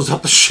button that blows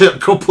up the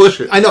ship. Go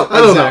push it." I know. I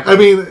don't know. I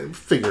mean,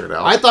 figure it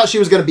out. I thought she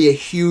was going to be a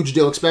huge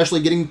deal,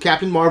 especially getting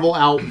Captain Marvel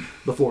out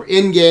before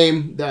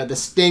Endgame, the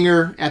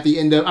stinger at the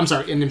end of... I'm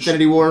sorry, in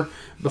Infinity War,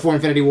 before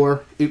Infinity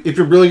War. If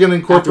you're really going to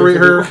incorporate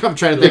her... I'm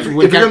trying to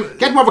think.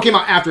 Captain Marvel came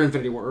out after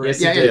Infinity War, right?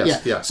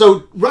 Yes, yeah.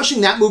 So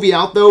rushing that movie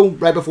out, though,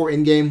 right before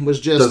Endgame was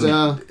just...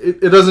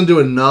 It doesn't do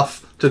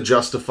enough to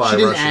justify rushing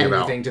it out. She didn't add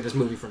anything to this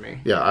movie for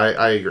me. Yeah,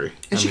 I agree.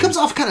 And she comes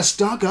off kind of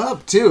stuck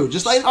up, too.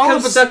 Just like...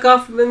 Comes stuck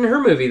off in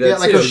her movie, though,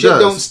 like her shit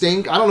don't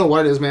stink. I don't know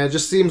what it is, man. It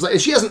just seems like...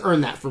 She hasn't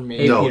earned that from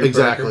me. No,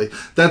 exactly.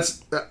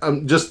 That's...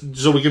 just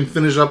so we can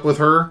finish up with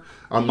her,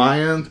 on my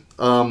end,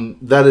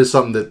 that is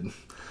something that...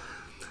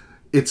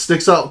 it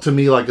sticks out to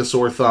me like a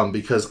sore thumb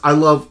because I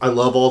love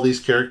all these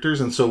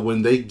characters, and so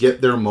when they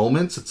get their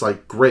moments, it's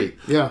like great.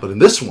 Yeah. But in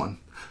this one,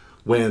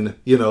 when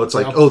it's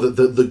like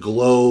the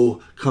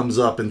glow comes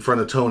up in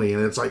front of Tony,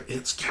 and it's like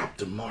it's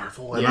Captain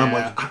Marvel, and I'm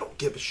like I don't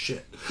give a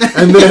shit.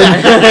 And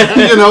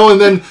then and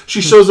then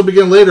she shows up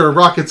again later, and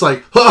Rocket's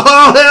like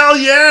oh hell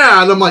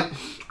yeah, and I'm like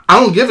I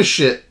don't give a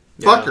shit.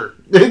 Fuck her.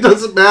 It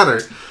doesn't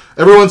matter.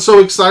 Everyone's so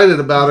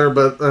excited about her,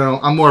 but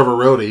I'm more of a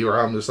roadie, where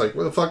I'm just like,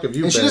 "Where the fuck have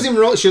you been?" She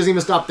doesn't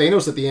even stop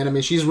Thanos at the end. I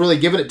mean, she's really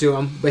giving it to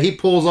him, but he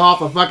pulls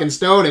off a fucking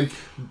stone and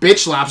bitch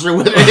slaps her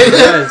with it. He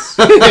does.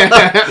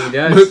 He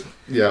does.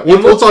 Yeah,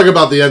 we'll talk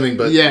about the ending,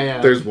 but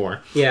there's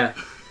more. Yeah.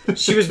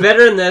 She was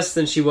better in this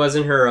than she was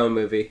in her own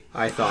movie,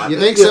 I thought. You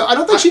think so? I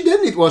don't think she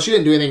did. Well, she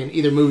didn't do anything in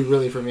either movie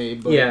really for me.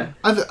 But Yeah.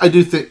 I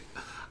do think.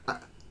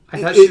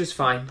 I thought she was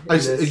fine.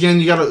 Again,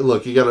 you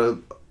gotta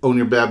own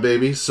your bad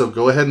baby, so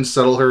go ahead and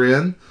settle her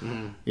in.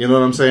 You know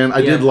what I'm saying?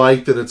 I did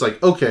like that it's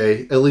like,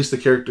 okay, at least the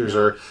characters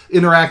are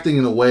interacting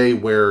in a way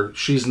where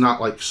she's not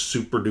like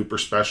super duper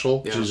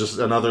special. She's just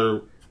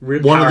another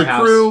one of the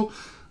crew.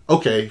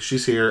 Okay,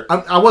 she's here.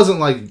 I wasn't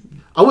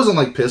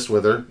like pissed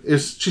with her.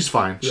 She's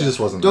fine. She just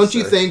wasn't. Don't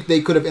you think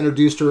they could have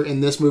introduced her in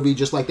this movie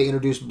just like they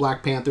introduced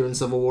Black Panther in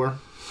Civil War?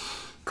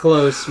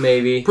 Close,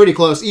 maybe. Pretty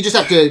close. You just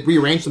have to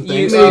rearrange some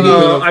things.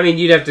 I mean,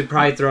 you'd have to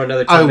probably throw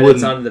another 10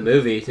 minutes onto the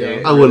movie.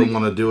 I wouldn't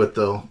want to do it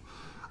though.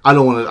 I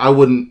don't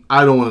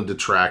want to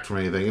detract from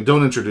anything. And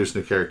don't introduce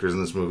new characters in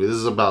this movie. This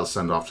is about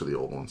send off to the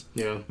old ones.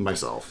 Yeah.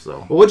 Myself. So.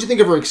 Well, what'd you think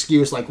of her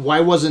excuse? Like,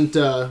 why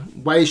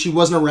she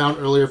wasn't around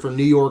earlier for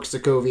New York,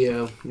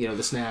 Sokovia,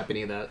 the snap,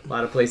 any of that? A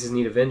lot of places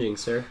need avenging,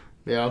 sir.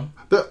 Yeah.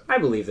 I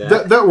believe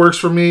that. That works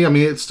for me. I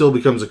mean, it still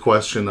becomes a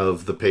question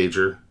of the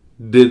pager.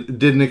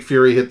 Did Nick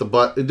Fury hit the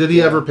button? Did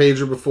he ever page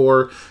her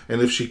before?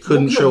 And if she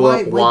couldn't show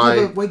up,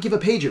 why? Why give a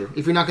pager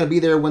if you're not going to be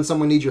there when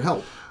someone needs your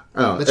help?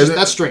 Oh,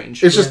 that's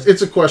strange.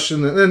 It's a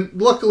question, and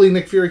luckily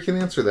Nick Fury can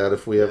answer that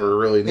if we ever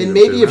really need. And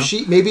maybe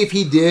if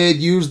he did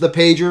use the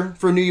pager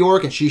for New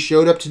York and she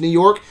showed up to New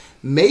York,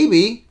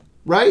 maybe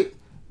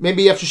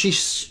after she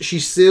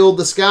sealed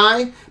the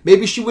sky,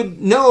 maybe she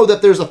would know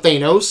that there's a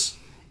Thanos,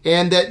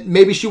 and that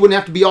maybe she wouldn't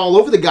have to be all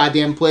over the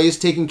goddamn place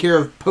taking care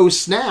of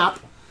post snap.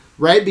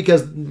 Right?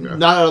 Because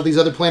not all these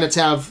other planets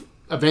have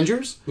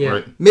Avengers. Yeah.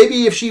 Right.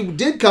 Maybe if she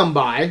did come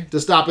by to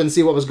stop and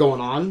see what was going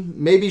on,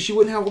 maybe she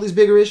wouldn't have all these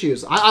bigger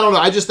issues. I don't know.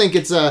 I just think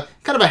it's a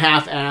kind of a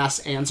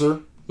half-ass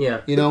answer.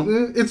 Yeah.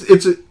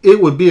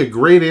 It would be a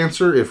great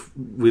answer if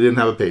we didn't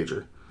have a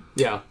pager.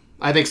 Yeah.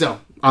 I think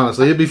so.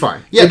 Honestly, it'd be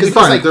fine. Yeah, because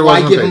like,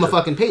 why give him a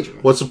fucking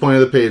pager? What's the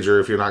point of the pager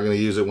if you're not going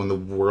to use it when the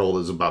world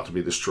is about to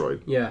be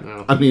destroyed? Yeah.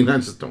 No. I mean, I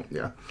just don't.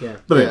 Yeah.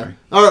 But anyway.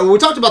 All right. Well, we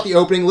talked about the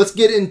opening. Let's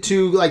get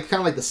into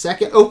kind of the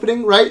second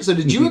opening, right? So,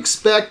 did you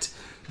expect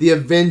the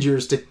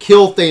Avengers to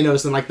kill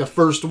Thanos in the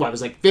first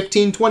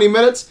 15, 20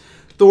 minutes?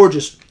 Thor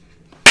just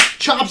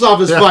chops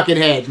off his fucking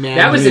head, man.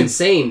 That was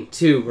insane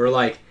too.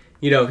 We're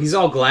he's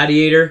all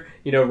gladiator,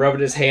 rubbing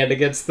his hand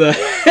against the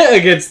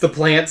against the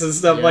plants and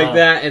stuff like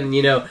that, and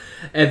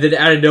and then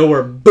out of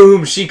nowhere,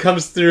 boom, she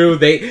comes through.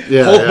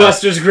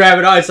 Hulkbuster's grab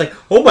it on. It's like,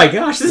 oh my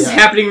gosh, this is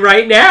happening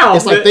right now.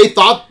 It's like they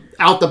thought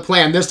out the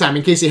plan this time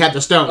in case he had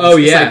the stones. Oh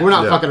it's we're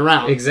not fucking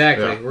around.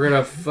 Exactly, we're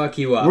gonna fuck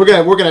you up.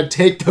 We're gonna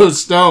take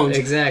those stones.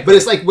 Exactly. But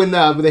it's like when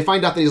they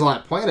find out that he's on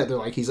that planet, they're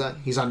like he's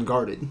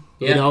unguarded.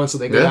 And so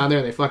they go down there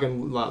and they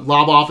fucking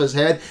lob off his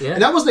head. Yeah.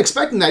 And I wasn't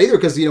expecting that either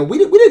because we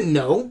didn't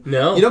know.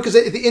 No. Because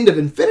at the end of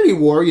Infinity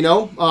War,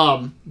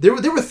 there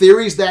were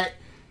theories that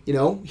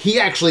he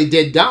actually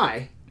did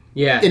die.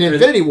 Yeah, in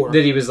Infinity War,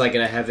 that he was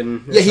in a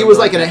heaven. Yeah, he was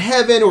in a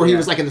heaven, or he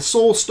was in the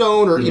Soul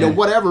Stone, or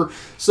whatever.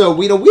 So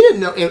we didn't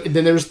know. And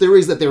then there's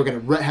theories that they were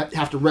going to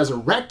have to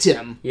resurrect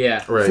him. Yeah,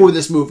 for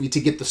this movie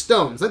to get the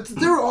stones.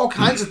 There were all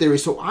kinds of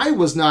theories. So I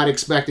was not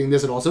expecting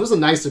this at all. So it was a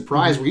nice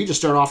surprise where you just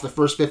start off the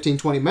first 15,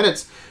 20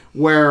 minutes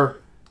where.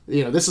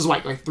 This is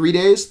like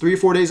 3 or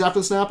 4 days after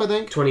the snap, I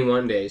think.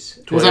 21 days.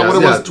 Was that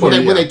what it was?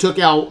 When they took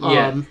out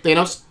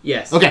Thanos?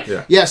 Yes.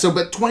 Okay. Yeah. So,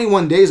 but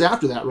 21 days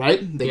after that,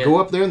 right? They go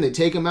up there and they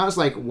take him out. It's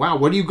like, wow,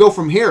 where do you go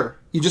from here?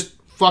 You just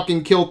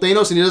fucking kill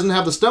Thanos and he doesn't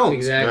have the stones.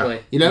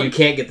 Exactly. Yeah. You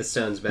can't get the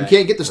stones back. You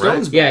can't get the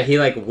stones back. Yeah,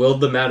 he willed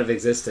them out of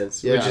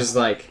existence, which is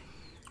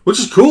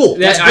cool.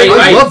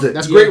 I loved it.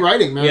 That's great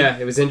writing, man. Yeah,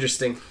 it was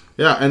interesting.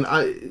 Yeah, and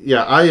I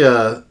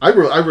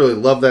really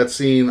love that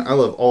scene. I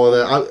love all of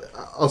that.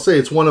 I'll say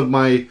it's one of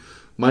my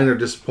minor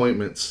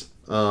disappointments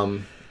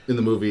in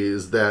the movie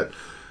is that,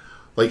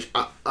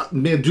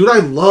 man, dude, I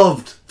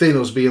loved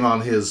Thanos being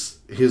on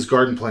his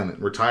garden planet,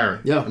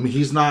 retiring. Yeah, I mean,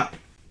 he's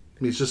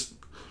just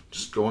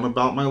going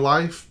about my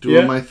life,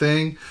 doing my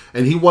thing,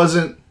 and he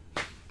wasn't.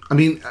 I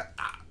mean,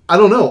 I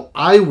don't know.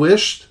 I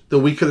wished that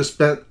we could have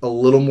spent a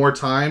little more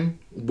time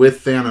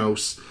with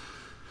Thanos.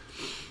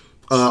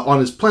 On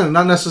his planet,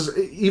 not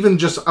necessarily, even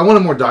just, I wanted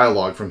more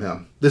dialogue from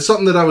him. There's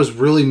something that I was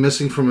really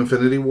missing from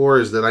Infinity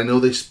War is that I know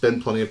they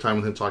spend plenty of time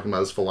with him talking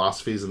about his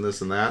philosophies and this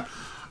and that.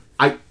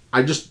 I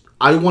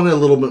wanted a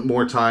little bit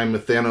more time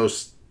with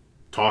Thanos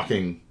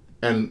talking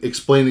and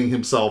explaining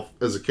himself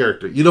as a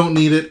character. You don't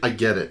need it, I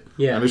get it.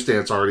 Yeah. I understand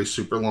it's already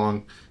super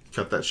long.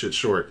 cut that shit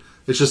short.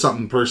 It's just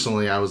something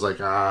personally I was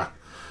like, I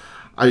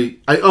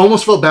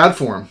almost felt bad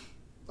for him.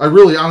 I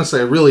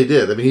really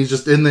did. I mean, he's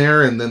just in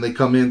there, and then they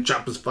come in,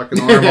 chop his fucking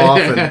arm off,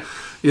 and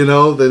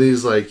then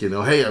he's like,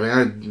 hey, I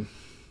mean,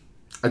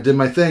 I did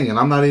my thing, and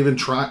I'm not even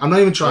trying.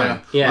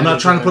 Yeah, I'm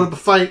not trying to put up a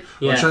fight. I'm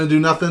Yeah. not trying to do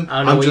nothing. I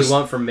don't know I'm what just you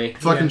want from me.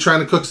 fucking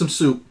trying to cook some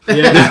soup.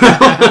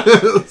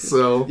 Yeah.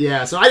 So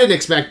Yeah, so I didn't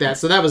expect that,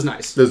 so that was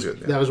nice. that was good.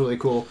 Yeah. That was really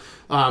cool.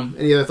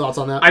 Any other thoughts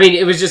on that? I mean,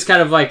 it was just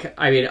kind of like,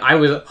 I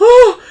was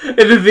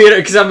in the theater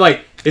because I'm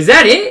like, is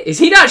that it? Is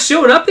he not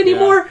showing up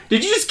anymore?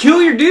 Did you just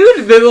kill your dude?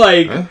 And then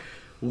like, Huh?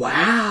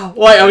 wow.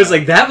 Like, I was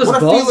like, that was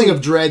what a ballsy. feeling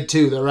of dread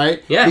too, though,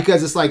 right? Yeah.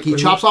 Because it's like he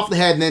chops off the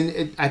head, and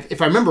then if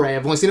I remember right,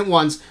 I've only seen it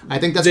once. I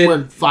think that's The-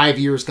 when 5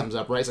 years comes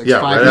up, right? It's like Yeah,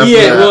 5 right years.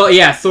 after Yeah, that. well,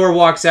 yeah. Thor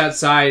walks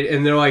outside,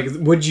 and they're like,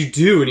 "What'd you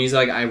do?" And he's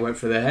like, "I went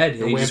for the head."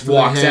 And he went just for the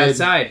walks head.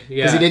 outside.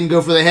 Yeah, Because he didn't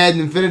go for the head in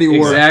Infinity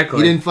War.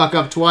 Exactly. He didn't fuck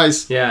up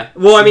twice. Yeah.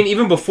 Well, I mean,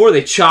 even before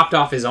they chopped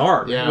off his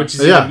arm, Yeah. which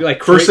is Yeah. even,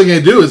 like First thing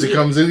they do is he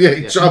comes in. Yeah,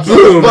 he chops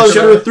Boom. off.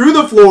 Through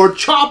the floor,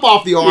 chop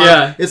off the arm.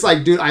 Yeah. It's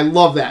like, dude, I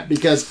love that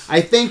because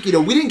I think we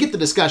didn't get the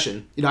discussion.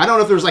 I don't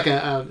know if there was like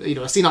a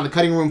scene on the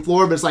cutting room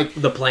floor, but it's like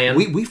the plan.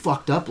 we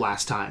fucked up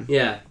last time.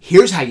 Yeah.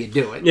 Here's how you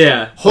do it.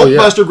 Yeah.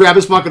 Hulkbuster, grab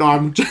his fucking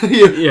arm.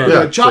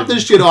 Yeah. Chop It's like-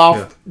 this shit off.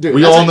 yeah. Dude,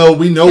 We that's all know.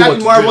 We know Captain what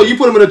to Marvel, do. you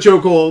put him in a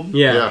chokehold.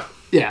 Yeah. Yeah.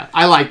 Yeah,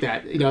 I like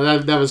that.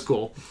 That was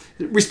cool.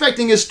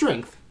 Respecting his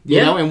strength,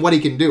 Yeah. and what he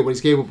can do, what he's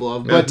capable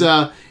of. But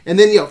and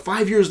then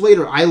 5 years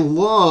later, I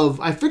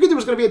figured there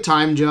was going to be a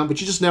time jump,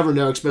 but you just never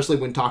know, especially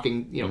when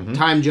talking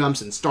time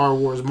jumps and Star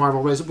Wars,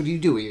 Marvel. What do you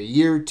do? A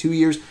year, 2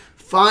 years,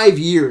 5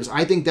 years?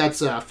 I think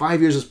that's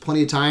 5 years is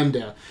plenty of time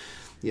to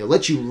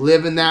let you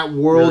live in that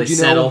world. Really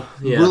settle.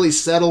 Yeah. Really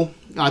settle.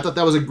 I thought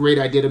that was a great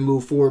idea to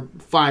move forward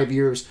 5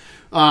 years.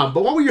 But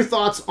what were your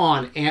thoughts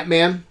on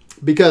Ant-Man?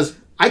 Because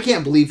I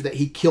can't believe that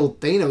he killed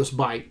Thanos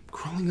by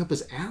crawling up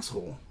his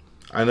asshole.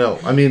 I know.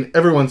 I mean,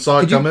 everyone saw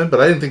it coming, but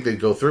I didn't think they'd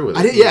go through with it.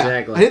 I didn't. Yeah,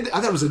 Exactly. I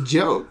thought it was a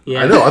joke.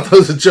 Yeah. I know. I thought it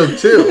was a joke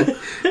too.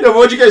 No,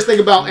 what did you guys think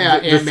about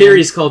Ant-Man? The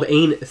theory's called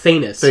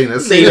Thanos.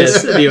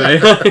 Thanos. Anyway.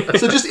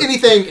 So just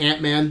anything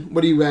Ant-Man.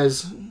 What do you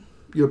guys?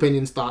 Your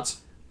opinions, thoughts?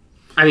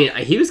 I mean,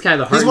 he was kind of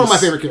the heart. He's one of my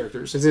and favorite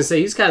characters. I was gonna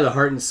say he's kind of the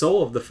heart and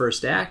soul of the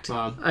first act.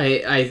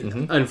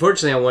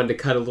 Unfortunately, I wanted to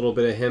cut a little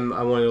bit of him.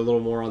 I wanted a little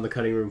more on the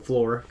cutting room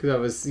floor because I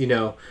was,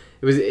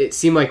 it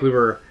seemed like we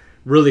were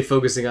really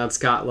focusing on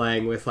Scott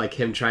Lang with like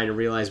him trying to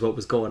realize what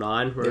was going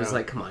on. Where it was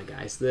like, come on,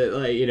 guys,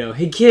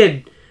 hey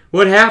kid,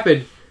 what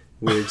happened?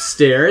 Weird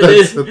stare.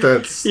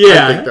 That's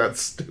Yeah. I think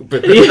that's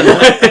stupid.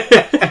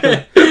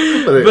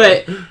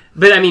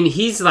 But I mean,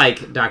 he's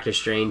like Doctor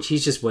Strange.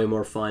 He's just way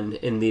more fun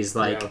in these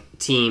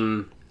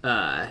team.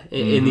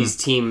 In these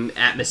team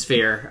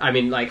atmosphere. I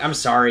mean, like, I'm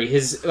sorry,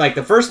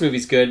 the first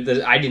movie's good.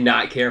 I did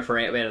not care for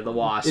Ant-Man and the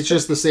Wasp. It's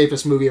just the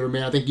safest movie ever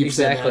made. I think you've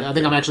said Exactly. that. I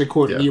think I'm actually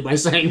quoting you by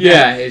saying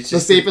Yeah, that. it's the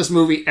just safest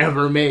movie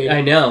ever made.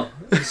 I know.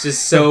 It's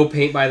just so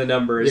paint by the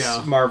numbers.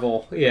 Yeah.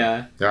 Marvel.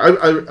 Yeah. Yeah,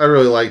 I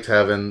really liked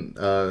having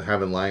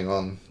Lang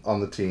on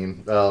the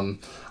team.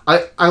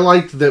 I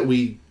liked that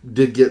we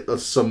did get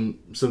some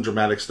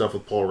dramatic stuff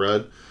with Paul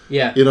Rudd.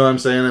 Yeah. You know what I'm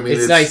saying? I mean,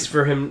 It's nice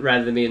for him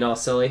rather than being all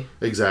silly.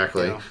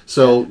 Exactly. Yeah.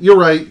 So you're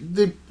right.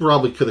 They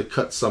probably could have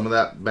cut some of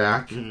that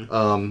back.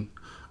 Mm-hmm.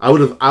 I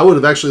would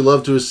have actually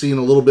loved to have seen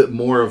a little bit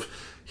more of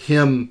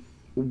him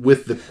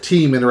with the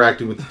team,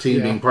 interacting with the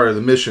team, being part of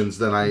the missions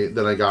than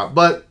I got.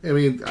 But I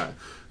mean, it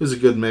was a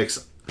good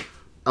mix.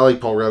 I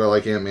like Paul Rudd. I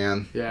like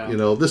Ant-Man. Yeah.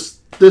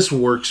 This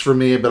works for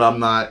me, but I'm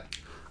not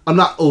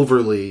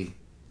overly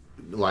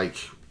like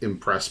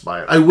impressed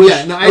by it. I wish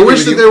I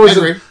wish that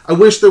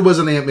there was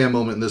an Ant-Man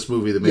moment in this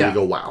movie that made me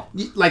go wow,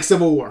 Like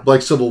Civil War.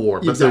 like Civil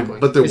War, but Exactly.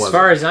 there As wasn't.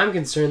 far as I'm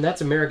concerned,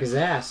 that's America's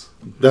ass.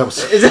 That was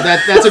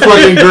That's a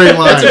fucking great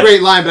line. That's a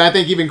great line, but I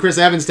think even Chris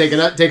Evans takes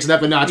it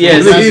up a notch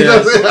Yes, when he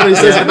does. when he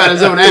says it about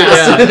his own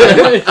ass.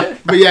 Yeah.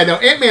 But yeah, no,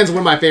 Ant-Man's one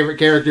of my favorite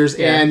characters,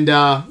 and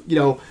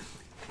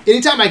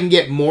anytime I can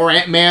get more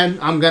Ant-Man,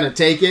 I'm gonna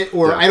take it.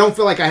 Or I don't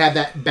feel like I had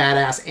that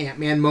badass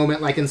Ant-Man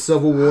moment like in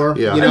Civil War.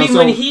 Yeah. You I know, mean,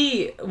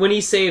 so- when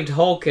he saved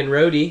Hulk and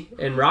Rhodey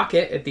and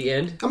Rocket at the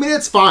end. I mean,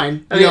 it's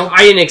fine. I mean,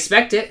 I didn't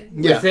expect it.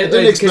 Yeah, With I it, didn't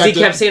because he expect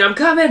kept it. saying, I'm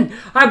coming!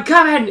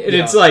 And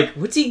it's like,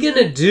 what's he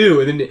gonna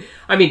do? And then,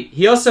 I mean,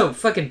 he also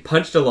fucking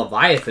punched a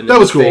Leviathan That in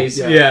was his cool. face.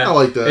 Yeah. I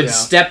like that. And Yeah.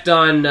 stepped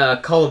on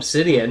Cull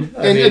Obsidian.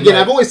 And again,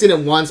 I've only seen it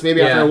once.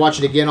 Maybe after Yeah. I watch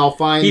it again, I'll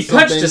find He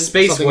punched a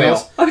space something whale.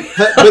 else.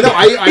 But no,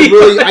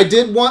 I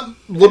did want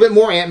a little bit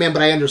more Ant-Man,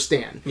 but I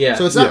understand. Yeah.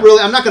 So it's not Yeah.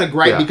 really. I'm not going to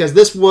gripe Yeah. because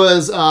this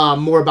was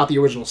more about the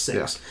original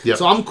six. Yeah. Yeah.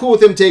 So I'm cool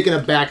with him taking a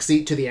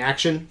backseat to the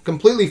action.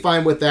 Completely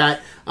fine with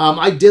that.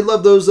 I did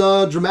love those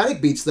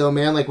dramatic beats, though,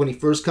 man. Like when he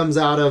first comes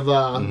out of,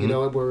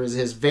 where is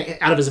his van,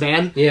 out of his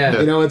van. Yeah.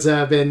 You know, it's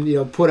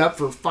been, put up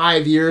for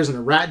 5 years and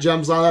a rat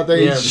jumps on that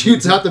thing. Yeah. He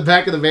shoots out the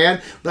back of the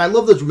van. But I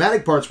love the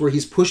dramatic parts where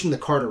he's pushing the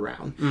cart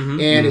around.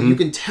 And you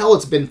can tell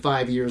it's been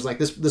 5 years. Like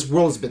this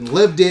world has been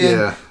lived in.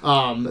 Yeah.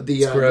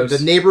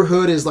 The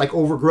neighborhood is like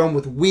overgrown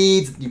with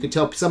weeds. You can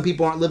tell some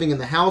people aren't living in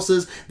the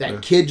houses.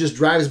 That kid just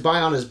drives by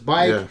on his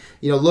bike,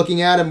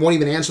 looking at him, won't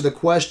even answer the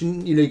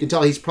question. You can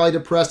tell he's probably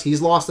depressed.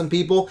 He's lost some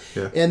people.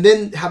 Yeah. And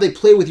then how they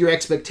play with your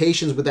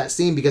expectations with that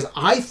scene, because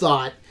I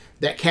thought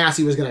that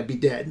Cassie was going to be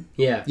dead.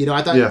 Yeah.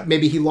 I thought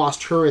maybe he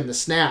lost her in the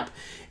snap.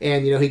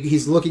 And,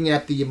 he's looking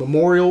at the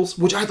memorials,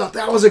 which I thought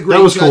that was a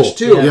great touch, cool.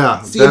 too.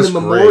 Yeah, seeing that's the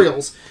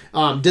memorials.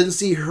 Doesn't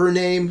see her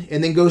name,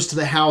 and then goes to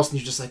the house, and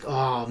you're just like,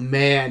 oh,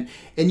 man.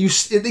 And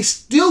they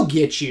still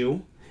get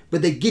you,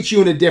 but they get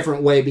you in a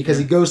different way, because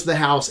he goes to the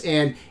house,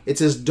 and it's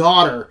his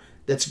daughter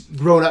that's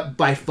grown up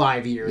by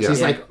 5 years. Yeah.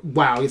 He's like,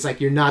 wow, it's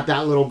like, you're not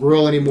that little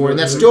girl anymore. And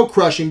that's still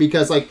crushing,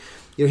 because, like,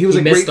 he was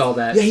missed all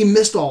that. Yeah, he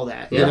missed all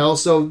that. Yeah.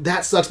 So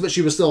that sucks, but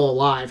she was still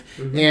alive.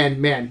 And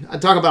man, I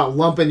talk about a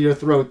lump in your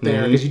throat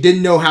there, because you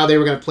didn't know how they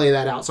were going to play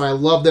that out. So I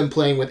love them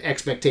playing with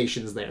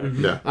expectations there.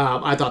 Yeah.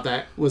 I thought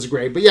that was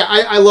great. But yeah,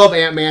 I love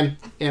Ant-Man,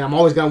 and I'm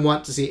always going to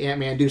want to see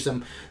Ant-Man do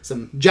some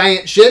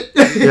giant shit,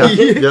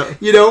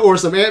 or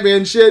some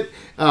Ant-Man shit.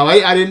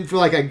 I didn't feel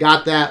like I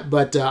got that,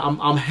 but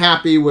I'm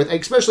happy with,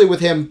 especially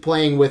with him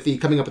playing with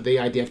coming up with the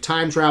idea of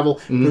time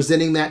travel,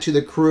 presenting that to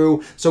the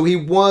crew. So he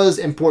was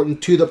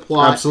important to the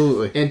plot,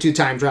 absolutely, and to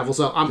time travel.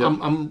 So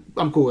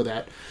I'm cool with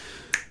that.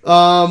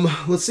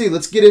 Let's see.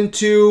 Let's get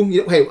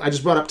into. Hey, I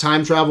just brought up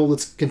time travel.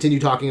 Let's continue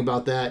talking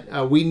about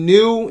that. We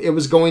knew it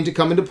was going to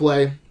come into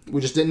play. We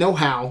just didn't know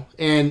how,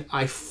 and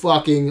I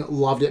fucking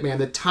loved it, man.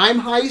 The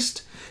time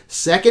heist,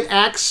 second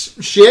act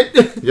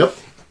shit. Yep.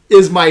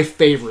 Is my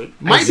favorite.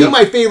 Might be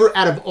my favorite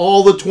out of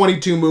all the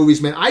 22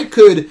 movies, man. I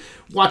could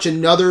watch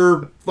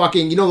another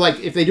fucking, like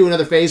if they do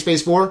another phase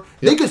 4,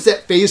 they could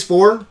set phase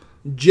 4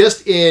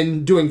 just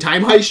in doing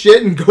time heist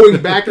shit and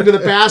going back into the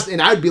past,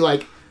 and I'd be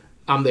like,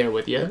 I'm there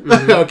with you.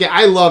 Okay,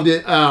 I loved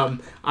it.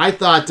 I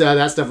thought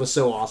that stuff was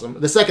so awesome.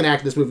 The second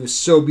act of this movie was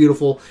so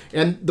beautiful,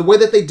 and the way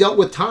that they dealt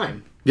with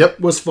time.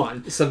 Was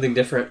fun. Something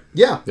different.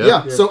 Yeah.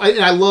 So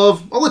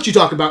I'll let you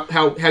talk about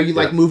how you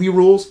like movie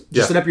rules.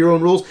 Just set up your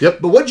own rules. Yep.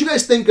 But what did you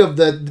guys think of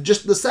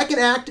the second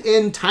act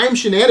and time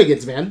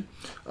shenanigans, man?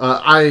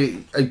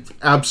 I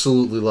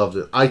absolutely loved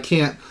it.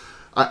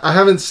 I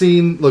haven't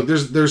seen. Look,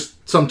 there's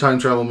some time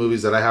travel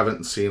movies that I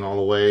haven't seen all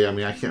the way. I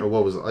mean, I can't.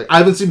 What was it? Like, I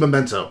haven't seen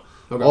Memento.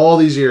 Okay. All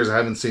these years, I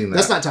haven't seen that.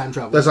 That's not time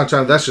travel. That's not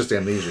time. That's just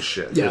amnesia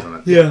shit,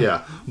 isn't it?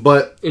 Yeah.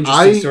 But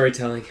interesting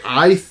storytelling.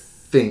 I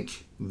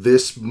think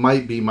this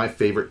might be my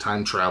favorite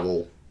time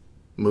travel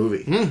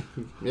movie.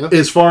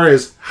 As far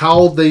as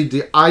how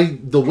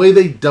the way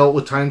they dealt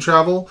with time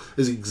travel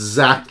is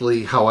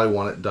exactly how I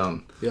want it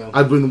done. Yeah.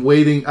 I've been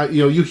waiting.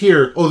 You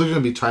hear, there's going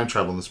to be time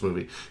travel in this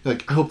movie. You're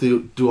like, I hope they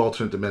do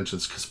alternate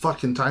dimensions, because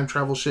fucking time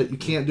travel shit, you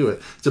can't do it.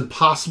 It's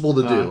impossible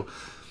to do.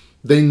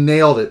 They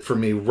nailed it for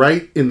me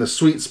right in the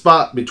sweet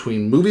spot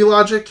between movie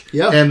logic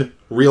and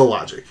real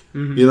logic.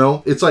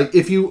 It's like,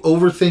 if you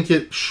overthink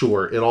it,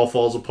 sure, it all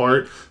falls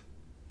apart.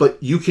 But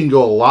you can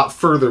go a lot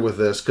further with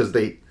this, because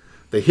they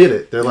hit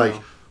it. They're like,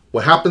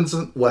 what happens.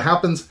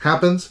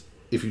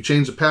 If you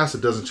change the past,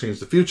 it doesn't change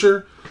the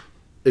future.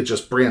 It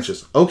just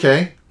branches.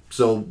 Okay,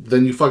 so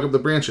then you fuck up the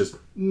branches.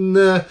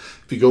 Nah.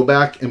 If you go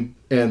back and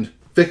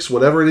fix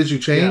whatever it is you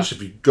changed,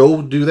 if you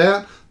go do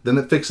that, then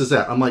it fixes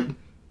that. I'm like,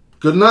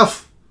 good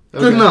enough.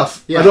 Good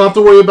enough. I don't have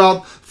to worry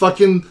about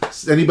fucking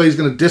anybody's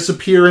going to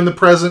disappear in the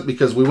present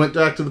because we went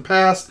back to the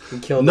past.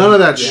 None of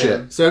that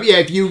shit. So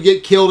if you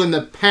get killed in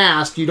the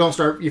past, your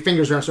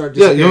fingers don't start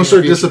disappearing. You don't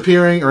start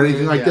disappearing or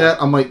anything like that.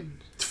 I'm like,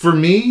 for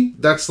me,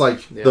 that's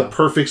like the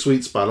perfect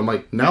sweet spot. I'm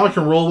like, now I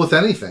can roll with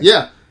anything.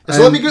 Yeah.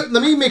 So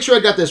let me make sure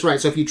I got this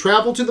right. So if you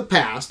travel to the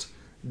past,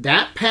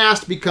 that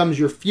past becomes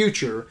your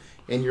future,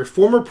 and your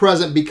former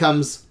present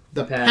becomes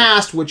the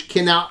past, which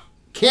can't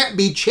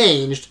be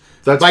changed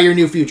by your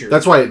new future.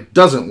 That's why it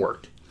doesn't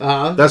work.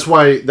 That's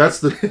why that's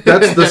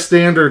the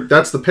standard.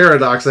 That's the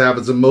paradox that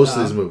happens in most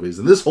of these movies.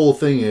 And this whole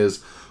thing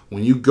is,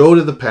 when you go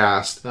to the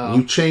past, and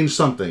you change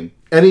something,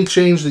 any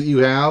change that you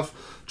have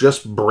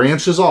just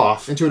branches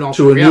off into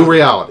a new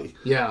reality.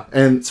 Yeah,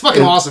 and it's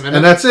fucking awesome.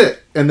 And that's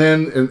it. And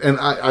then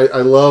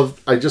I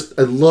loved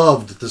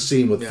the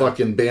scene with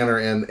fucking Banner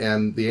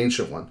and the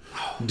Ancient One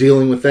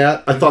dealing with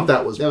that. I thought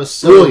that was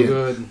so brilliant.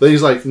 Good. But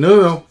he's like,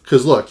 no,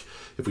 because look,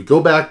 if we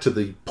go back to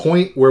the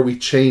point where we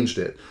changed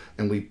it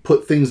and we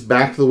put things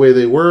back the way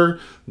they were,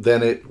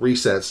 then it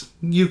resets.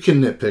 You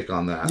can nitpick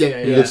on that.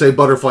 You could say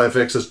Butterfly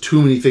Effect says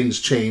too many things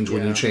change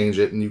when you change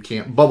it, and you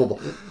can't blah.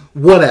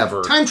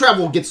 Whatever. Time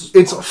travel gets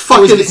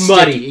fucking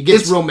muddy. It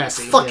gets real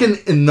messy. Fucking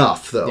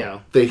enough though. Yeah.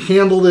 They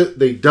handled it.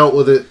 They dealt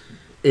with it.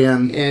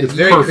 and And it's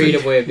very perfect.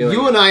 creative way of doing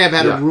You it. and I have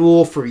had Yeah. a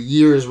rule for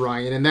years,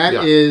 Ryan, and that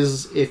Yeah.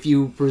 is if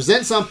you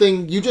present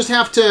something, you just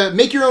have to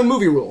make your own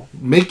movie rule.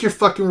 Make your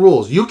fucking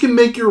rules. You can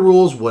make your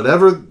rules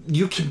whatever.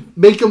 You can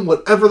make them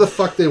whatever the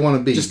fuck they want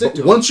to be. Just stick But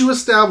to 'em. once you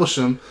establish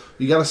them,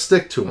 you got to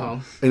stick to them. Oh.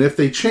 And if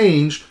they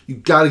change, you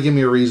got to give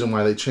me a reason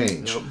why they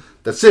change. Yep.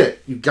 That's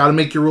it. You got to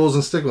make your rules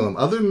and stick with them.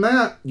 Other than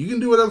that, you can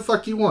do whatever the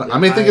fuck you want. Yeah, I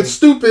may think I- it's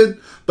stupid,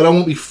 but I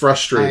won't be I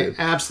frustrated.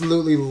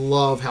 absolutely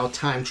love how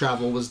time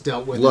travel was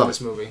dealt with Love in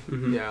this movie.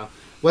 Yeah.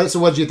 So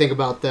what did you think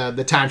about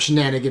the time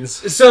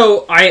shenanigans?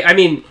 So I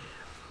mean,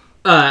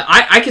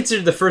 I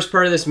considered the first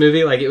part of this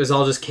movie like it was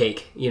all just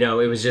cake. You know,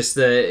 it was just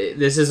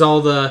this is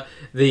all the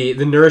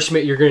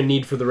nourishment you're going to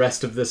need for the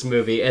rest of this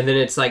movie, and then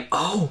it's like,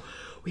 oh,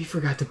 we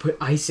forgot to put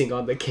icing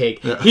on the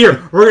cake.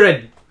 Here, we're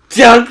gonna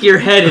dunk your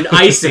head in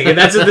icing, and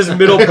that's what this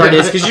middle part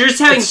is because you're just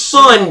having It's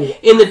fun so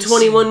in the icing.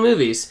 21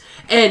 movies,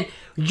 and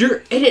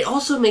it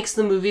also makes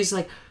the movies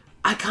like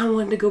I kind of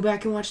wanted to go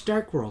back and watch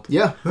Dark World.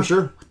 Yeah, for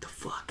sure. The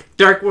fuck,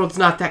 Dark World's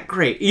not that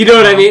great, you know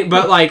what I mean?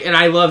 But like, and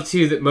I love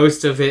too that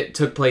most of it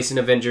took place in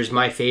Avengers,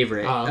 my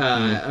favorite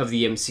of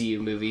the MCU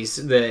movies.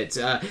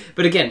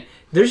 But again,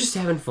 they're just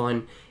having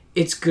fun.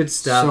 It's good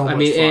stuff. So I much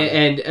mean, fun.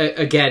 and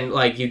again,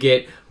 like you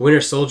get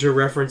Winter Soldier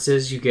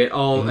references. You get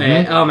all.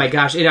 Oh my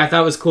gosh! And I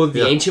thought it was cool that the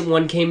Yeah. Ancient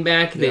One came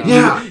back. That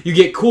Yeah. you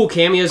get cool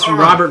cameos from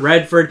Robert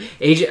Redford,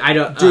 Agent. I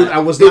don't. Dude, I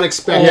was not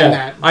expecting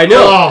that. I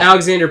know Oh.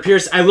 Alexander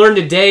Pierce. I learned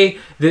today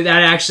that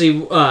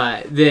actually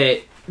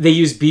that they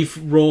used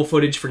B-roll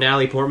footage for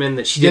Natalie Portman.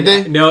 That she Did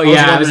didn't. they? No, I was yeah, I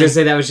was wondering. gonna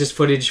say that was just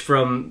footage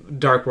from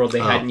Dark World they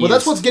hadn't used. Well,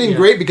 that's what's getting Yeah.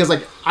 great because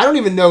like I don't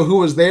even know who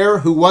was there,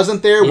 who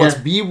wasn't there, what's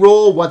Yeah.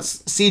 B-roll,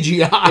 what's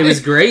CGI. It was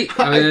great.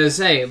 I was gonna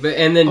say, but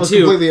and then I was too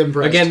completely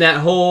impressed. again that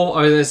whole.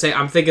 I was gonna say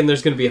I'm thinking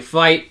there's gonna be a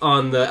fight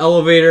on the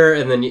elevator,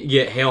 and then you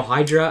get Hail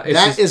Hydra. It's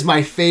That just, is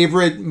my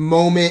favorite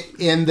moment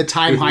in the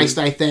time heist,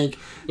 I think.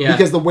 Yeah.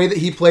 Because the way that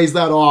he plays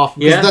that off,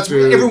 because Yeah. that's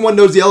Dude. everyone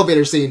knows the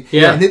elevator scene.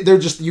 Yeah. and they're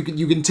just you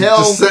can tell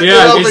Just set Yeah, the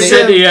you elevator.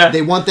 said- yeah.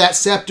 they want that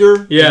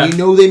scepter. Yeah. and you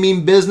know they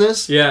mean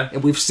business. Yeah.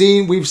 and we've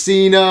seen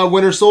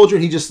Winter Soldier,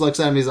 and he just looks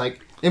at him. He's like,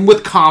 and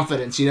with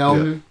confidence, you know,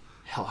 Yeah.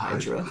 Hell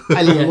Hydra.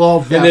 I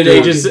love that. And then they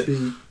fucking just-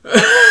 beat.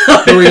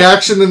 The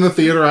reaction in the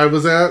theater I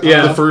was at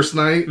Yeah. the first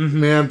night,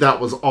 man, that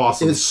was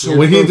awesome. It's so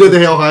when he did the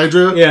Hail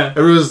Hydra, Yeah.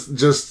 everyone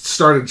just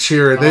started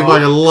cheering. They Oh.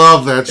 fucking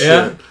love that shit.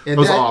 Yeah. It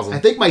was that- awesome. I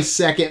think my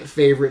second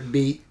favorite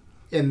beat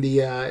in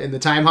the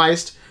time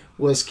heist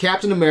was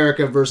Captain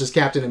America versus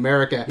Captain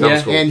America. That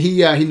was cool. And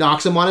he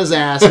knocks him on his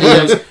ass. And he,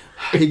 goes,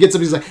 he gets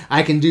him. He's like,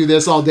 I can do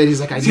this all day. He's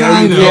like, I know Yeah,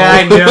 I you know.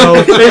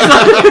 can. Yeah,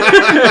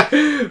 I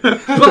know.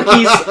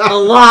 Bucky's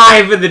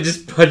alive, and then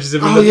just punches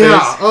him in Oh the yeah!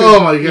 face. Oh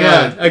my god!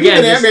 Yeah, Even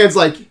again, just- Ant-Man's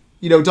like,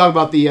 talk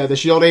about the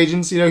Shield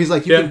agents. He's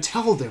like, you Yeah. can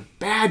tell they're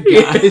bad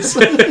guys.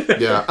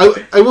 Yeah,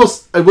 I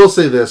will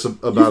say this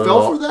about You it fell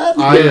all. for that?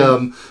 I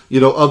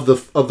Yeah. of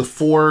the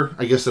four,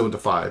 I guess I went to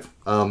five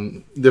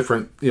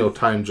different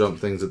time jump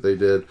things that they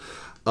did.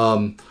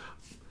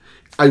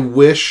 I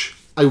wish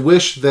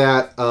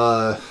that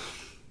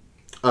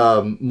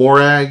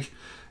Morag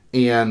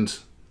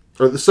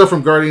or the stuff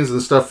from Guardians and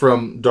the stuff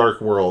from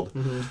Dark World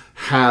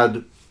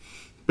had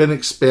been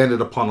expanded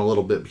upon a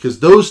little bit, because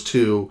those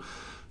two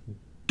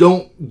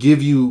don't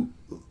give you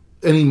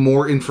any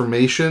more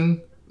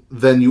information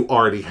than you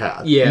already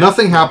had. Yeah.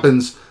 Nothing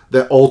happens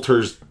that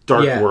alters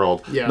Dark Yeah.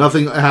 World. Yeah.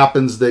 Nothing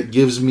happens that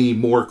gives me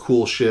more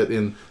cool shit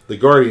in the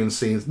Guardian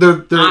scenes.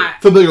 They're I-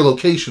 familiar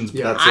locations,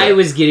 but that's I it.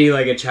 was giddy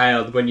like a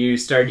child when you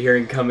started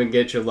hearing "Come and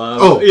Get Your Love."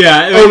 Oh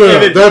yeah, Oh no,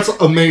 and it- that's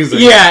amazing.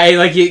 yeah, and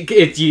like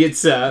it's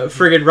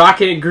friggin'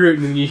 Rocket and Groot,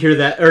 and then you hear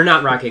that, or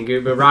not Rocket and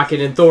Groot, but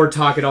Rocket and Thor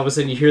talking. All of a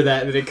sudden, you hear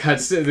that, and then it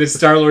cuts to the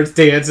Star Lord's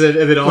dancing,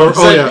 and then all of a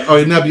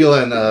sudden,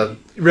 Nebula and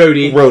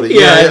Rhodey. Rhodey, Yeah,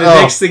 yeah, and the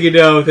oh. next thing you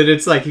know, then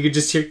it's like you could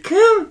just hear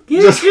 "Come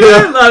Get Just-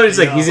 Your Love." It's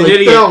like he's an like,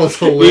 idiot. that was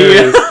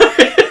hilarious.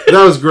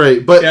 That was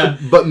great, but Yeah.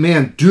 but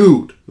man,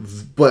 dude,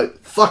 but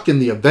fucking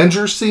the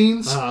Avengers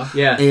scenes.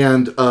 Yeah.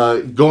 And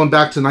going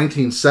back to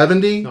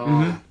 1970,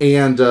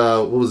 and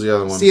what was the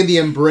other one? Seeing the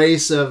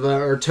embrace of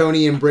or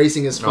Tony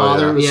embracing his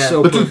father yeah. was Yeah.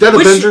 so But cool. dude, that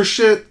Which- Avengers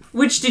shit.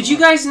 Which did you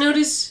guys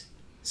notice?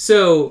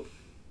 So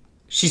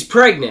she's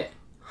pregnant,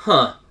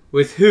 huh?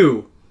 With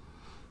who?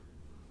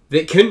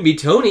 That couldn't be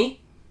Tony.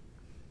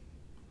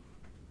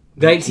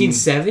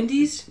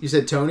 1970s? You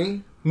said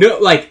Tony? No,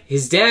 like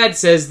his dad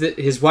says that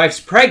his wife's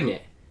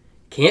pregnant.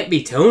 Can't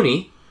be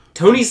Tony.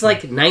 Tony's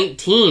like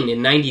 19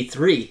 in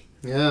 93.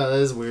 Yeah, that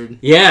is weird.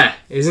 Yeah,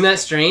 isn't that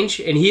strange?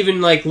 And he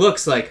even like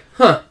looks like,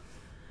 huh?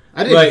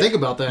 I didn't Like, even think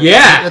about that.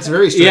 Yeah, That's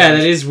very strange. Yeah,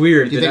 that is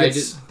weird. Do you that think I it's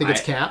just think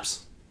it's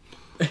Caps?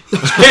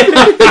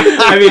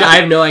 I mean, I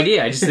have no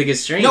idea. I just think it's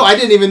strange. No, I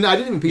didn't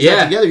even piece Yeah.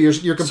 that together. You're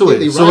So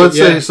completely wait, right. so let's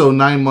yeah. say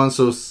 9 months.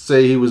 So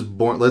say he was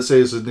born. Let's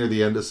say this is near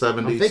the end of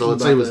 70. I'm thinking So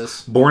let's say he about was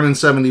this. born in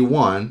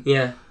 71.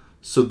 Yeah.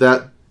 So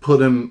that put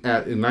him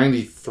in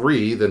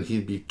 93, then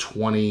he'd be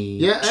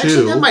 22. Yeah,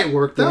 actually, that might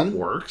work then. That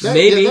works.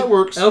 Maybe. Yeah, that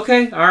works.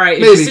 Okay, all right.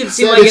 Maybe. It just didn't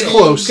seem Yeah, like it's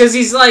close. because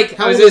he's like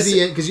How old is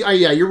he? Because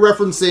you're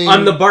referencing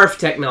on the barf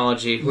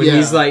technology when Yeah.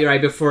 he's like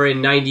right before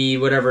in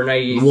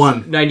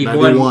 91.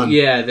 91.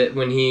 Yeah, that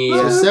when he.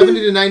 70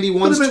 to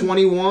 91 is Could've been-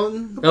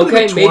 21. Okay,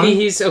 Could've been maybe 20.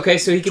 he's okay.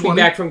 So he could 20.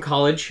 be back from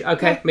college.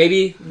 Okay,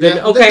 maybe then.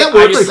 Yeah, Okay, that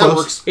works. I just, That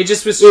works. it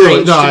just was Yeah,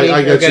 strange. no, to me.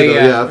 I got okay, you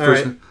though. Yeah, all for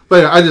right. sure.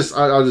 But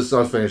yeah,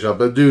 I'll finish up.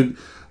 But dude,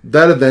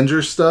 that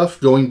Avengers stuff,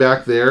 going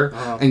back there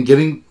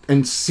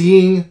and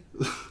seeing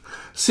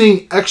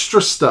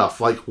extra stuff,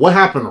 like what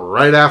happened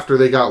right after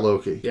they got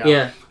Loki.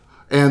 Yeah.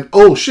 And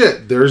oh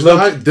shit, there's the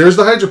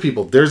Hydra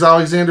people. There's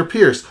Alexander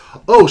Pierce.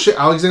 Oh shit,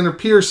 Alexander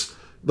Pierce,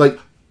 like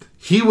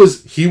he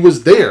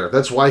was there.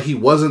 That's why he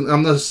wasn't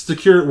on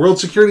the World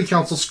Security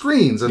Council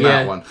screens in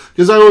that one.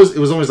 Because it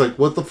was always like,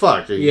 what the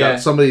fuck? You got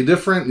somebody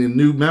different and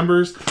new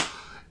members.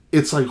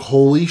 It's like,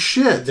 holy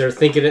shit. They're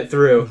thinking it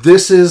through.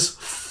 This is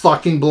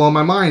fucking blowing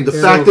my mind. The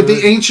fact that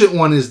the Ancient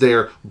One is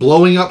there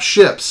blowing up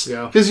ships.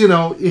 Because, you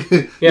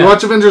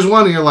watch Avengers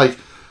 1 and you're like,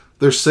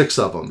 there's 6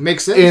 of them.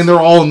 Makes sense. And they're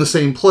all in the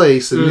same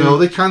place.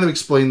 And, they kind of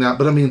explain that.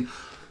 But, I mean,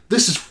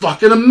 this is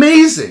fucking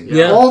amazing.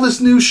 Yeah. All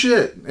this new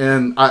shit.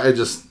 And I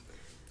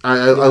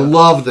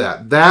love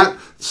that. That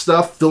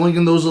stuff, filling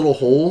in those little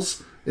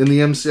holes in the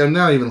MCU,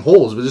 not even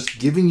holes, but just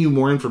giving you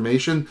more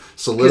information,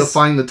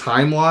 solidifying the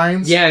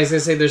timelines. Yeah, I was gonna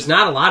say there's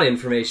not a lot of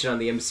information on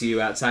the MCU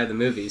outside the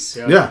movies.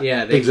 Yeah,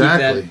 they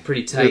exactly. keep that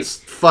pretty tight. It's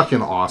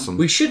fucking awesome.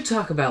 We should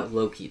talk about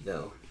Loki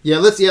though.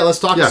 Let's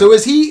talk. Yeah. So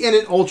is he in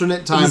an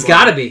alternate timeline? He's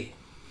got to be.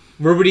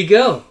 Where would he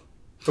go?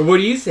 Or what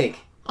do you think?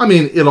 I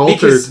mean, it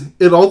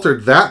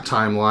altered that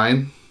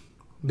timeline,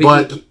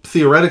 but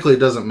theoretically it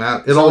doesn't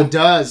matter. It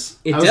does.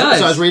 It So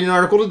I was reading an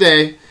article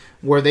today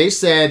where they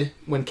said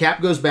when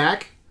Cap goes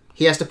back,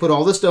 he has to put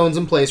all the stones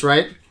in place,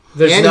 right?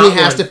 There's and not he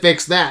has one. to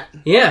fix that.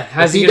 Yeah,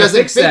 how's If he gonna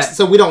doesn't fix that?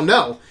 So we don't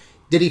know.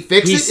 Did he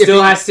fix He it?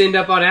 still has to end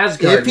up on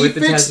Asgard with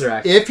the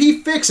Tesseract. If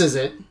he fixes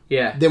it,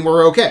 Yeah, then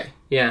we're okay.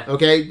 yeah.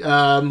 Okay,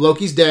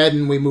 Loki's dead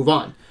and we move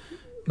on.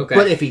 Okay.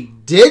 But if he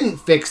didn't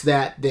fix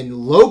that,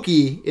 then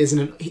Loki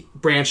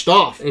branched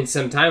off, in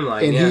some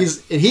timeline,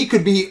 and he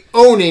could be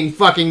owning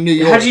fucking New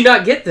York. How'd you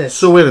not get this?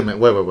 So wait a minute.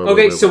 Wait. Okay,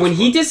 wait, so wait, when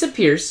he wait.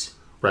 disappears,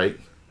 Right.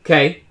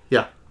 okay,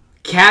 Yeah.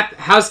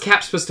 how's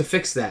Cap supposed to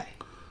fix that?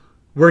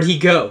 Where'd he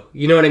go?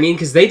 You know what I mean?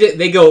 Because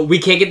they go, we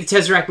can't get the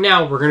Tesseract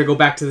now. We're gonna go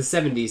back to the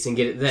 70s and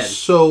get it then.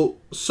 So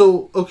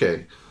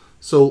okay.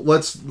 So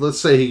let's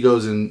say he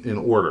goes in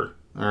order.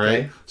 All right.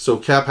 Okay. So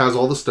Cap has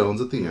all the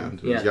stones at the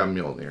end. Yeah. He's got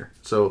Mjolnir.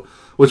 So,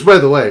 which by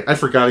the way, I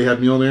forgot he had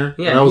Mjolnir.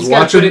 Yeah, and I was he's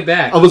gotta watching put it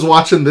back. I was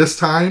watching this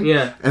time.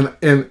 Yeah. And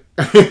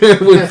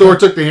when Thor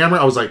took the hammer,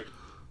 I was like,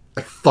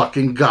 I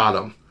fucking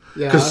got him.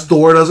 Yeah. Because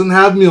Thor doesn't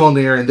have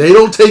Mjolnir, and they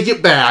don't take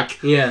it back.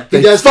 Yeah,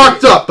 They does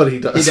fucked up, but he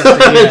does. He does.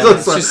 yeah.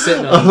 It's just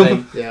sitting on the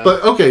thing. Yeah.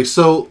 But okay,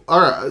 so all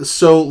right,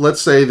 so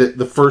let's say that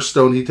the first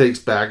stone he takes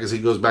back is he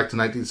goes back to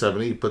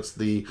 1970. He puts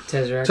the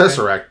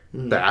Tesseract.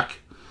 back.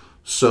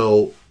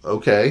 So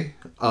okay,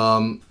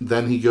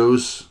 then he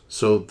goes.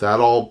 So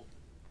that all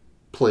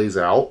plays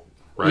out,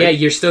 right? Yeah,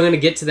 you're still gonna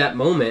get to that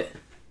moment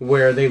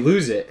where they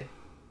lose it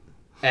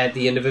at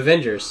the end of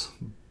Avengers.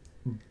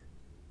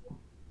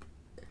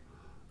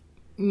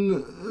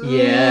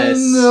 Yes.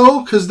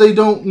 No, because they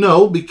don't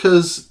know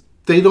because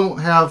they don't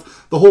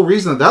have the whole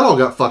reason that all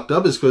got fucked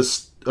up is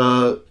because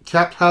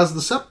Cap has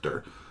the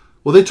scepter.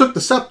 Well, they took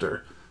the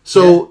scepter.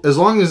 So as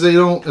long as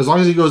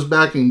he goes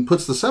back and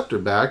puts the scepter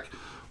back,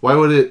 why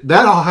would it?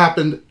 That all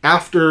happened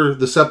after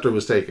the scepter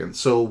was taken.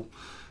 So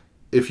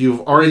if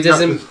you've already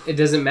It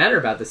doesn't matter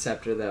about the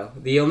scepter though.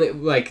 The only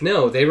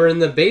no, they were in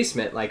the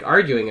basement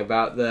arguing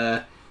about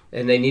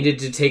and they needed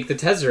to take the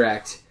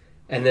Tesseract,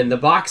 and then the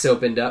box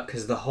opened up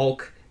because the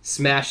Hulk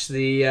smashed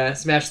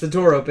the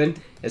door open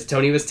as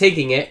Tony was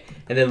taking it,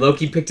 and then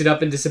Loki picked it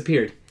up and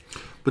disappeared.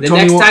 but The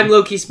Tony next won't- time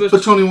Loki's supposed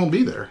but Tony won't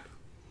be there.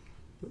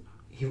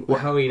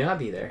 how would he not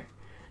be there?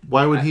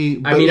 Why would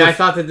he? I mean, I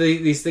thought that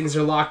these things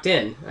are locked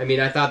in. I mean,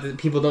 I thought that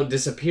people don't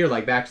disappear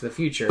like Back to the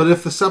Future. But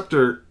if the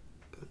scepter,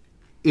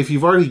 if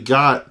you've already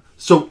got,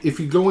 so if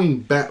you're going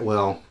back,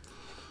 well,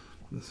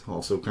 this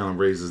also kind of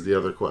raises the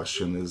other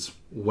question: is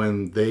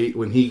when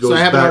he goes. So I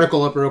have back, an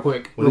article up real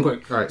quick. All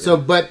right, So,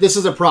 but this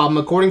is a problem.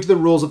 According to the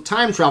rules of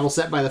time travel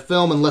set by the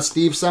film, unless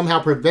Steve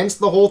somehow prevents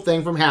the whole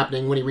thing from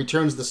happening when he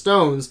returns the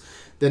stones,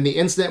 then the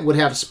incident would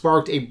have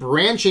sparked a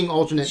branching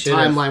alternate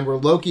timeline where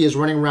Loki is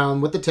running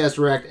around with the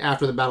Tesseract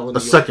after the Battle of New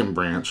a York. second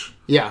branch.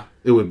 Yeah.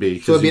 It would be.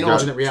 So it'd be an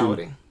alternate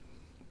reality.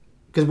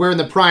 Because we're in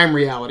the prime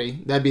reality.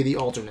 That'd be the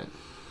alternate.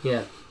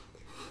 yeah.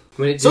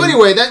 So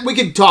anyway, that we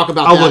could talk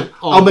about that.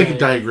 I'll make a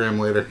diagram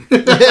later.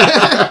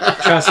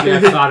 Trust me,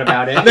 I've thought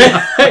about it.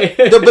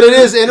 But it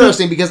is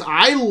interesting because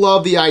I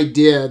love the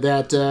idea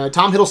that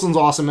Tom Hiddleston's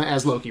awesome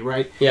as Loki,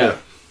 right? Yeah.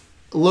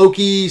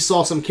 Loki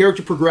saw some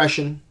character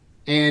progression,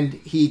 and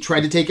he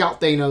tried to take out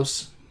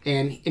Thanos,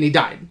 and he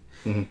died.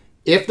 Mm-hmm.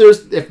 If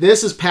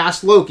this is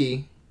past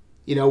Loki,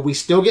 we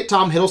still get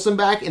Tom Hiddleston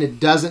back, and it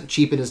doesn't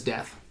cheapen his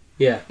death.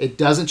 Yeah. It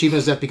doesn't cheapen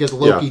his death because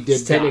Loki did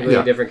It's technically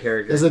die. a different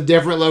character. It's a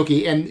different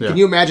Loki. And can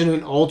you imagine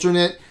an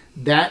alternate,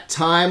 that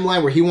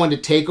timeline where he wanted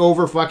to take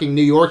over fucking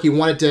New York? He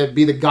wanted to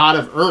be the god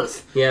of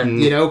Earth. Yeah.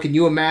 You know, can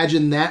you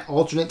imagine that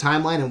alternate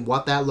timeline and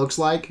what that looks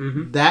like?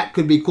 That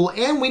could be cool.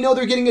 And we know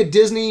they're getting a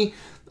Disney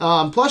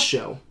Plus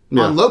show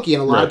on Loki,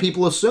 and a lot of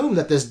people assume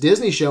that this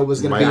Disney show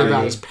was going to be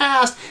about his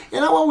past,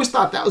 and I always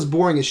thought that was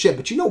boring as shit.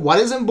 But you know what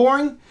isn't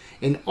boring?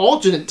 An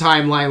alternate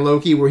timeline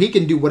Loki where he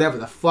can do whatever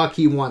the fuck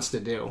he wants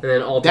to do. And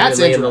then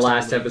ultimately in the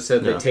last episode,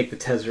 they take the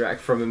Tesseract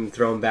from him and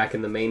throw him back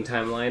in the main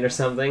timeline or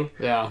something.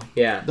 Yeah.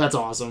 Yeah. That's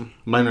awesome.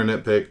 Minor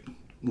nitpick.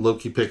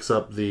 Loki picks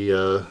up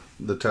the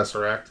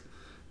Tesseract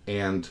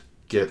and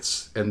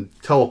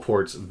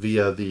teleports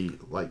via the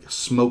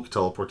smoke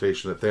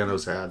teleportation that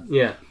Thanos had.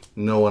 Yeah.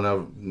 No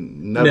one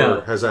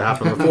never has that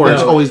happened before.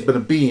 It's always been a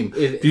beam.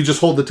 If you just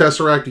hold the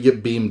Tesseract, you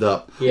get beamed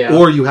up. Yeah.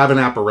 Or you have an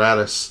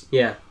apparatus.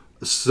 Yeah.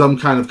 Some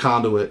kind of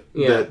conduit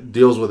that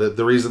deals with it.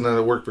 The reason that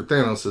it worked for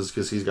Thanos is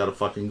because he's got a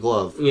fucking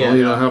glove. Yeah. Well,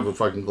 you don't have a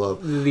fucking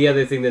glove. The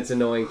other thing that's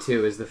annoying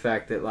too is the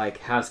fact that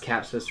how's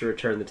Cap supposed to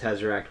return the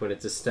Tesseract when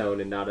it's a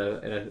stone and not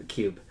a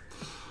cube?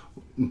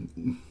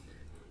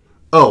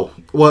 Oh,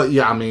 well,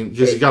 yeah, I mean,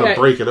 because you got to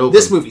break it open.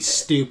 This movie's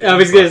stupid. I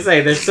was gonna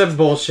say there's some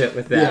bullshit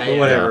with that, but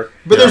whatever. Yeah.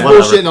 But there's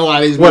bullshit in a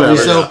lot of these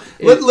movies. So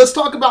Yeah. let's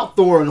talk about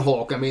Thor and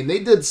Hulk. I mean, they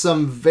did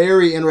some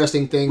very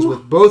interesting things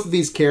with both of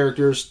these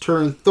characters.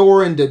 Turned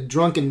Thor into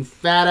drunken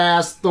fat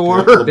ass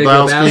Thor. Big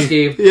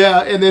Lebowski. Lebowski.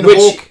 Yeah, and then Which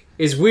Hulk.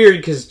 is weird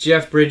because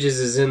Jeff Bridges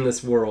is in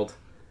this world.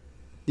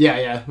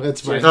 Yeah,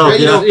 that's right. Oh, But,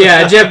 you know,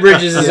 Yeah, Jeff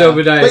Bridges is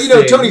Obadiah but you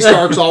know, Stane. Tony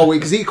Stark's all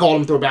weak because he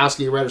called him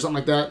Thorowski, right, or something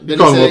like that. You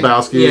call him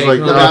Lebowski. Yeah, He's like,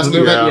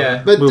 Lebowski,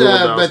 yeah. But Move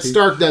Lebowski. but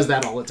Stark does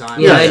that all the time.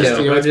 Yeah, I It's know.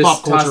 just, you know, I it's just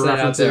pop culture tossed that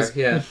out there. references.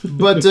 Yeah.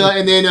 But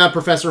and then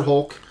Professor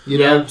Hulk, you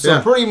know, Yeah.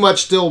 so pretty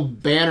much still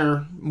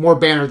more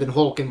Banner than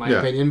Hulk in my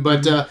opinion.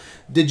 But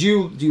do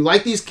you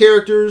like these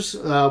characters?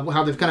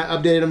 How they've kind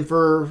of updated them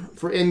for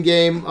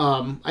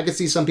Endgame? I could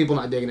see some people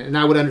not digging it, and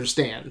I would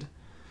understand.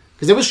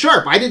 Because it was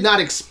sharp. I did not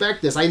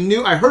expect this. I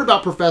heard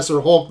about Professor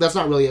Hulk. That's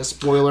not really a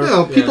spoiler.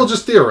 No, people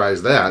just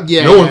theorize that.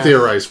 Yeah, no one yeah.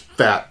 theorized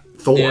fat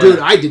Thor. Yeah. Dude,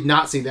 I did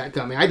not see that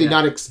coming. I did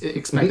not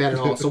expect that at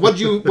all. So what'd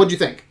you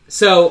think?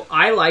 So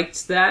I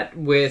liked that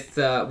with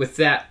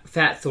that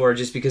Fat Thor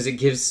just because it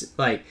gives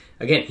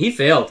again, he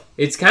failed.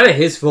 It's kind of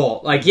his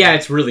fault.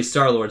 It's really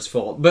Star-Lord's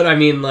fault, but I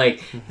mean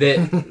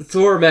that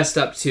Thor messed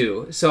up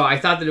too. So I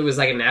thought that it was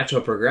a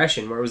natural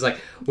progression where it was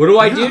what do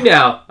I do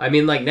now? I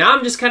mean now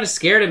I'm just kind of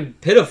scared and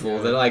pitiful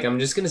that I'm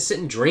just gonna sit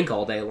and drink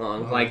all day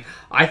long.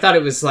 I thought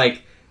it was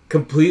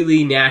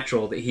completely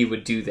natural that he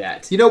would do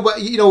that.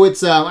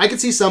 It's I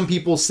could see some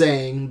people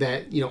saying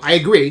that, I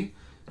agree.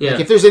 Yeah.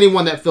 If there's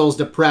anyone that feels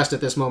depressed at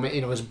this moment,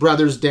 his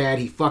brother's dead,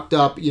 he fucked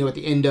up, at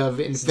the end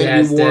of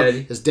Infinity War.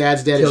 Dead. His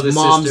dad's dead, Killed his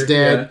his mom's sister,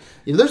 dead.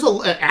 There's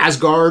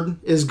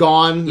Asgard is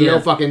gone,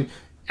 fucking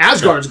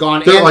Asgard's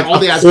gone, They're and all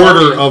the a Asgardians.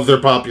 quarter of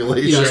their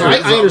population. So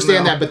I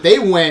understand that, but they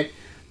went,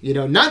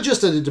 not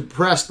just a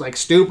depressed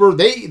stupor,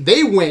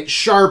 they went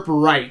sharp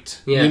right.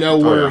 Yeah.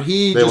 Where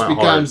he They just went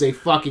becomes hard. a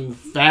fucking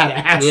fat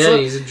ass. Yeah,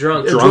 he's a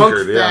drunk. A drunk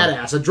Drunkard, fat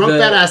yeah. ass. A drunk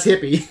fat ass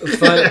hippie.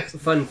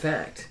 Fun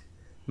fact.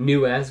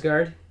 New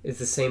Asgard is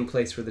the same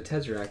place where the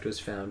Tesseract was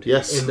found.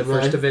 Yes. In the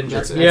first Avenger.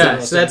 That's So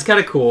interesting. that's kind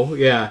of cool.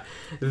 Yeah.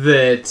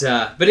 But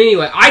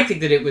anyway, I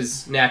think that it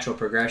was natural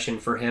progression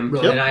for him.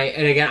 Really?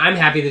 And again, I'm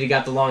happy that he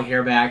got the long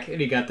hair back and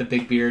he got the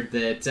big beard.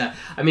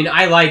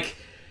 I like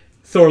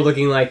Thor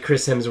looking like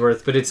Chris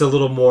Hemsworth, but it's a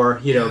little more,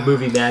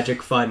 movie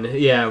magic fun.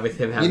 Yeah, with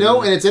him having.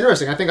 And it's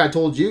interesting. I think I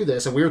told you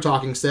this, and we were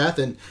talking, Seth,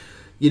 and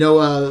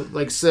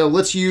so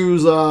let's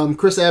use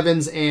Chris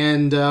Evans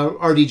and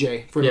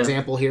RDJ for an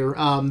example here.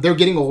 They're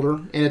getting older,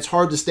 and it's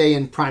hard to stay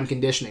in prime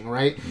conditioning,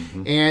 right?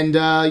 Mm-hmm.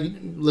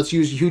 And let's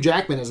use Hugh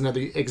Jackman as another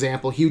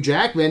example. Hugh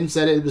Jackman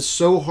said it was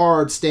so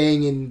hard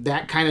staying in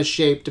that kind of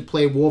shape to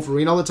play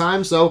Wolverine all the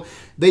time, so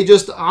they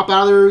just opt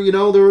out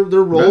of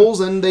their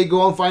roles and they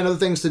go and find other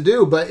things to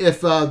do. But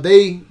if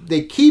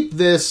they keep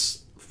this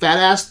fat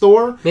ass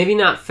Thor, maybe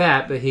not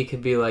fat, but he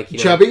could be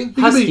chubby,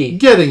 husky,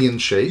 getting in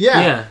shape.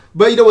 Yeah.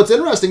 But what's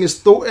interesting is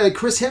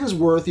Chris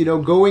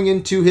Hemsworth, going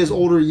into his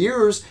older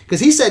years, because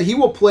he said he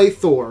will play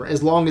Thor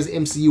as long as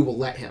MCU will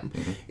let him.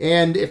 Mm-hmm.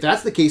 And if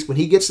that's the case, when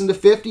he gets into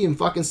 50 and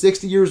fucking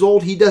 60 years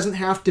old, he doesn't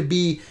have to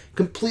be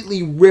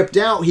completely ripped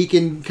out. He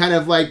can kind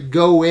of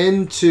go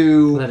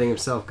into letting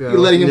himself go,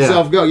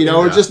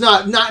 or just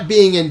not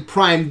being in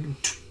prime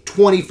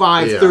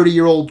 25,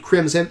 30-year-old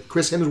Chris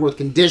Hemsworth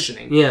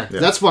conditioning. Yeah.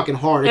 That's fucking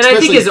hard. And I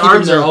think his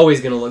arms are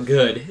always going to look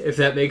good, if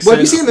that makes sense. Well,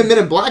 if you see him in Men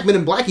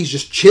in Black, he's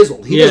just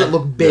chiseled. He doesn't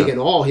look big at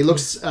all. He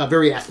looks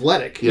very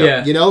athletic.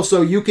 Yeah.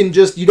 So you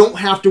don't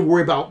have to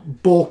worry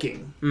about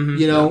bulking.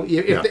 Mm-hmm.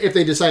 If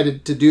they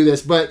decided to do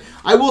this. But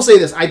I will say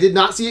this: I did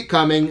not see it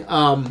coming.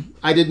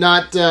 I did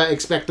not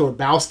expect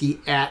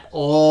Thorowski at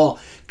all.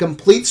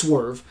 Complete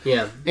swerve.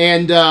 Yeah.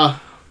 And I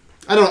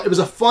don't know. It was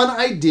a fun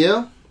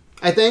idea,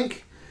 I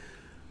think.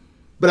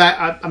 but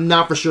I'm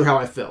not for sure how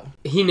I feel.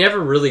 He never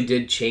really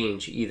did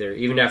change either.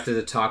 Even after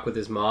the talk with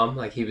his mom,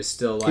 like he was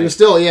still like He was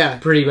still, yeah.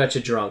 pretty much a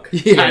drunk.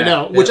 Yeah, I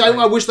know. Which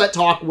I wish that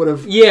talk would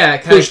have kind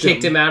of pushed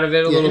kicked him out of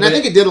it a little and bit. I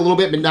think it did a little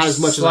bit, but not as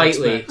much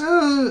Slightly. as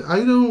I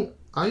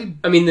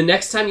expect. I mean, the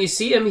next time you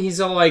see him,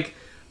 he's all like,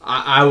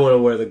 I want to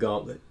wear the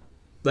gauntlet.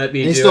 Let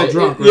me He's do still it.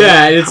 drunk, right?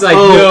 Yeah, and it's like,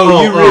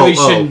 you really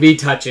shouldn't be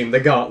touching the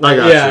gauntlet. I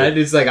got yeah, you. and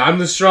it's like, I'm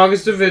the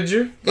strongest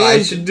Avenger. I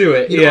And, should do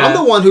it. You know, I'm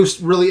the one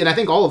who's really, and I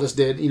think all of us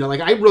did, you know, like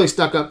I really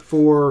stuck up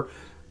for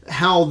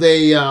how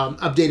they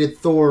updated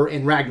Thor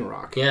in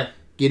Ragnarok. Yeah.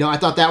 You know, I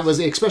thought that was,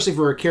 especially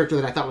for a character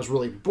that I thought was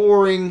really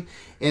boring,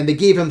 and they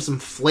gave him some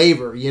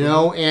flavor, you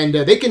know, and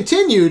they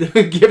continued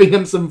giving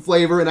him some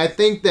flavor, and I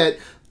think that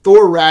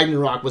Thor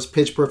Ragnarok was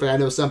pitch perfect. I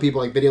know some people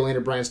like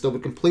Videolander Brian still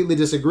would completely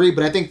disagree,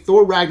 but I think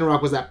Thor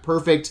Ragnarok was that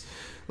perfect,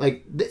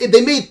 like,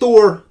 they made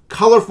Thor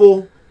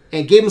colorful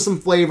and gave him some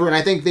flavor, and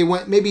I think they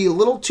went maybe a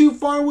little too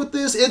far with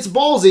this. It's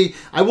ballsy.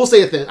 I will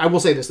say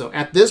this though.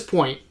 At this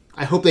point,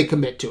 I hope they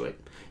commit to it.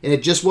 And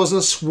it just wasn't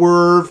a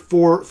swerve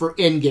for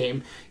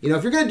Endgame. You know,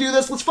 if you're gonna do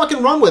this, let's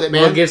fucking run with it,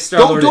 man. Well, give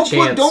Star-Lord a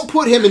chance. Don't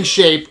put him in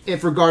shape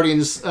for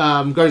Guardians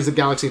of the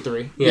Galaxy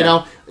 3. Yeah. You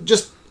know,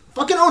 just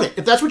fucking own it.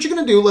 If that's what you're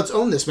gonna do, let's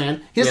own this,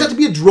 man. He doesn't Yeah. have to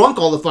be a drunk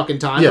all the fucking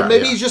time. Yeah, Or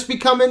maybe yeah. he's just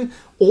becoming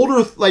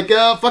older, like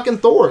fucking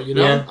Thor. You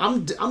know, Yeah.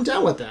 I'm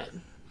down with that.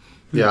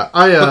 Yeah,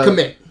 But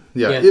commit.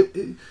 Yeah, Yeah.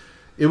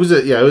 It was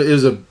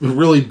a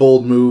really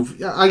bold move.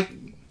 Yeah, I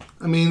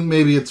mean,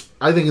 maybe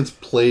I think it's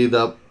played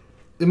up.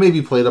 It may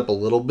be played up a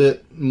little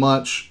bit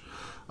much.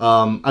 We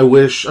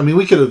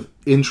could have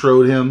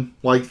introed him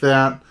like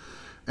that,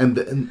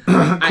 and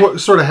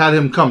sort of had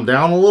him come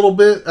down a little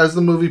bit as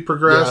the movie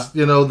progressed.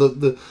 Yeah. You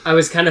know, I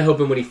was kind of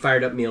hoping when he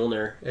fired up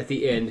Mjolnir at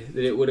the end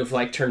that it would have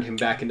like turned him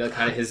back into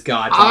kind of his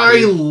god I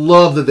body.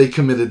 love that they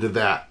committed to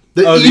that.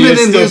 That Oh, even he is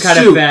in still his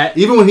kinda suit, fat.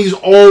 even when he's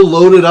all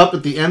loaded up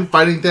at the end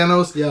fighting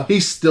Thanos, Yeah.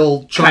 he's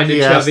still chunky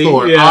Kinda ass chubby,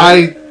 Thor.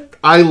 yeah.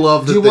 I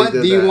love that Do they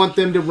did you that. want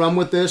them to run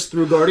with this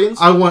through Guardians?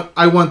 I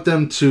want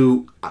them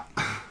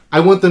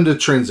to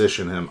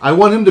transition him. I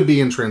want him to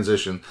be in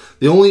transition.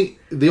 The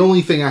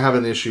only thing I have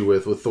an issue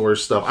with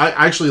Thor's stuff, I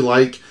actually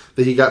like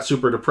that he got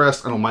super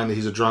depressed. I don't mind that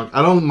he's a drunk.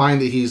 I don't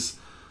mind that he's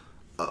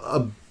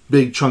a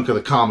big chunk of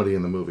the comedy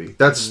in the movie.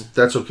 That's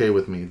okay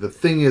with me. The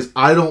thing is,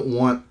 I don't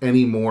want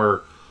any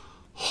more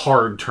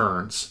hard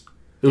turns.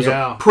 It was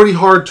Yeah. a pretty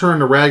hard turn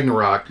to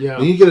Ragnarok. Yeah.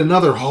 And you get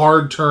another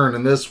hard turn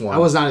in this one. I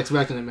was not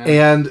expecting it, man.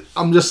 And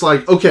I'm just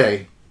like,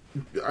 okay.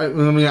 I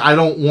mean, I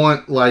don't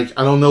want I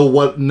don't know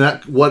what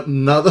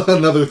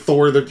another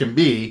Thor there can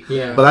be.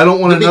 Yeah. But I don't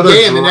want Maybe another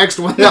gay in the next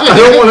one. Yeah, I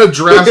don't want a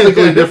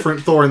drastically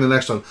different Thor in the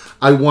next one.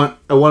 I want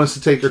us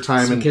to take our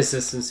time Some and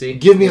consistency.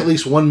 give me at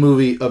least one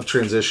movie of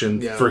transition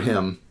Yeah. for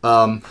him.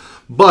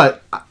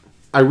 But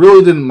I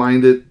really didn't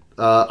mind it.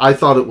 I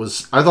thought it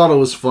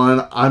was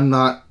fun. I'm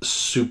not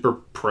super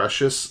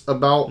precious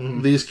about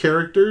these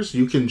characters.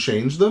 You can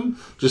change them.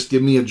 Just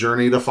give me a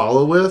journey to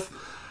follow with.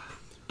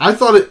 I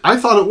thought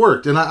it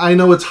worked, and I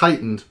know it's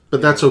heightened,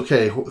 but that's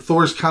okay.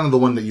 Thor's kind of the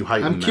one that you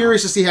heighten. I'm now.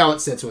 curious to see how it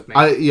sits with me.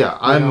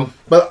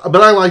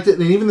 But I liked it,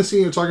 and even the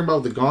scene you're talking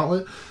about with the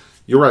gauntlet.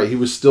 You're right. He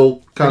was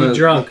still kind of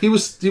drunk. He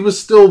was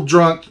still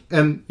drunk,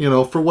 and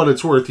for what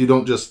it's worth, you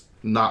don't just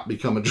not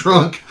become a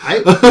drunk.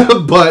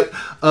 But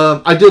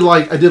I did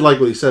like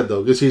what he said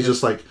though, because he's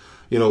just like,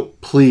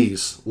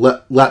 please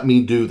let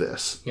me do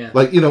this. Yeah.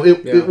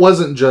 It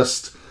wasn't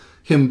just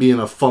him being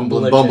a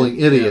bumbling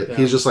idiot. Yeah.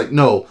 He's just like,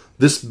 no,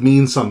 this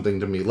means something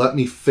to me. Let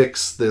me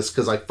fix this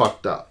because I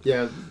fucked up.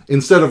 Yeah.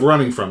 Instead of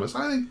running from it.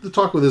 I think the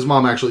talk with his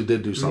mom actually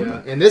did do something.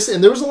 Yeah. And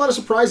there was a lot of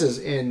surprises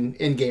in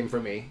Endgame for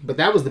me, but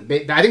that was I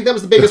think that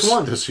was the biggest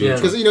one. That's huge. Yeah.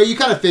 Because you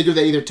kind of figured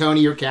that either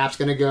Tony or Cap's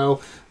going to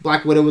go.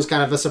 Black Widow was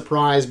kind of a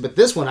surprise, but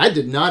this one I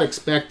did not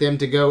expect them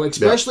to go,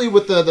 especially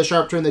with the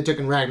sharp turn they took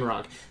in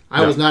Ragnarok.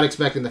 I was not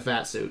expecting the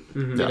fat suit.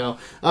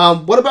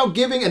 What about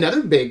giving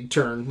another big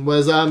turn?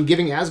 Was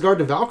giving Asgard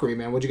to Valkyrie,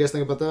 man? What'd you guys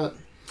think about that?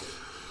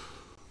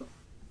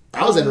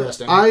 That was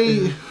interesting.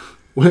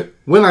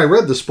 When I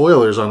read the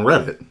spoilers on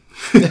Reddit,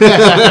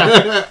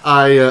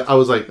 I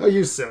was like, oh,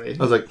 you silly.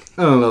 I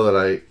don't know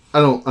that I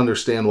don't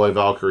understand why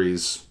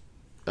Valkyrie's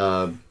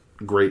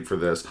great for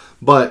this.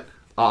 But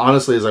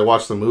honestly, as I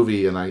watched the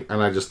movie and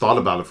I just thought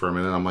about it for a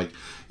minute, I'm like,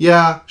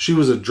 yeah, she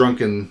was a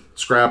drunken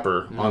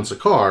scrapper on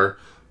Sakaar,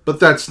 but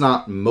that's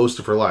not most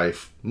of her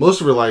life. Most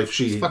of her life,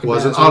 she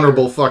was an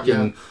honorable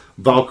fucking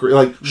Valkyrie.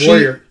 Like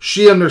Warrior.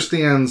 she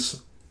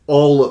understands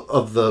all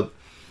of the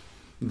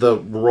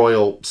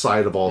royal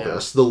side of all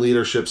this, the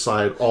leadership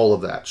side, all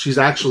of that. She's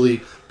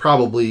actually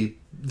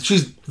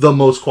she's the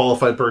most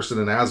qualified person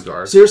in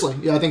Asgard. Seriously,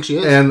 yeah, I think she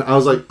is. And I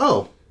was like,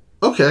 oh,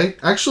 okay,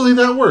 actually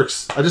that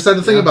works. I just had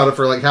to think about it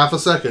for like half a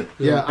second.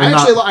 Yeah, And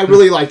I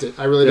really liked it.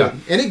 I really Yeah. did.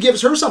 And it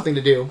gives her something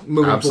to do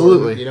moving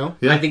Absolutely. forward,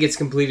 Yeah. I think it's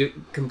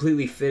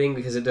completely fitting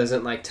because it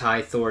doesn't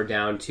tie Thor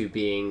down to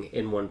being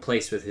in one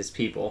place with his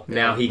people.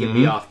 Now he can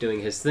be off doing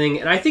his thing,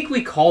 and I think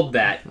we called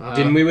that,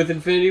 didn't we, with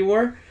Infinity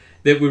War?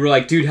 That we were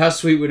like, dude, how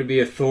sweet would it be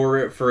if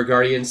Thor for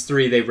Guardians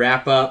 3 they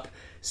wrap up,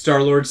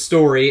 Star-Lord's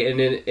story, and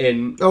then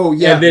and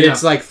then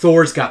it's like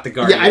Thor's got the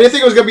Guardians. Yeah, I didn't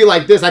think it was gonna be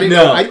like this. I didn't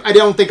know. I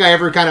don't think I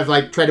ever kind of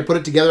like tried to put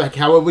it together like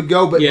how it would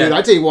go. But dude,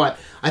 I tell you what,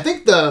 I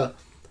think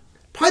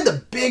probably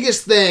the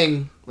biggest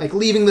thing, like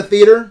leaving the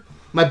theater,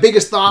 my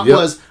biggest thought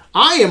was,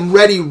 I am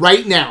ready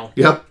right now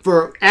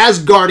for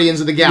as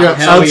Guardians of the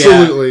Galaxy.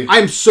 Absolutely.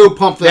 I'm so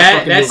pumped for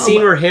that that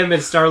scene where him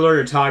and Star-Lord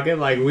are talking,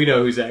 like, we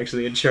know who's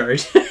actually in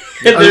charge.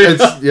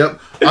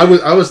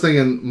 I was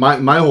thinking,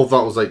 my whole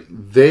thought was like,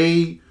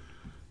 they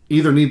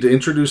either need to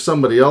introduce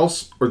somebody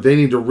else or they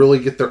need to really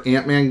get their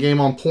Ant-Man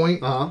game on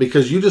point,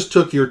 because you just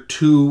took your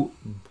two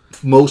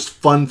most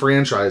fun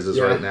franchises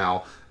right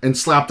now and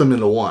slapped them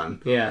into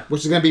one. Yeah.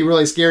 Which is going to be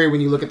really scary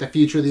when you look at the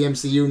future of the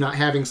MCU not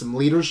having some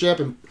leadership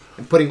and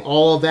putting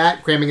all of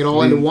that, cramming it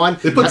all into one.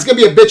 That's going to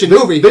be a bitchin'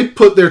 movie. They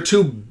put their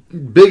two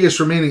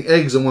biggest remaining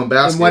eggs in one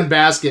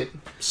basket.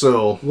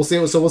 So we'll see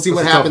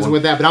what happens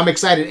with that. But I'm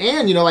excited.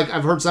 And, like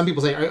I've heard some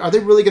people say, are they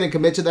really going to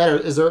commit to that? Or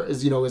is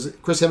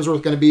Chris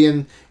Hemsworth going to be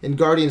in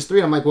Guardians 3?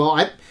 And I'm like, well,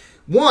 I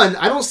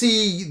don't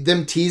see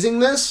them teasing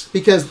this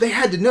because they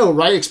had to know,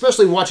 right?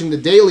 Especially watching the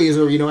dailies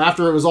or,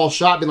 after it was all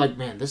shot, being like,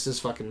 man, this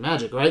is fucking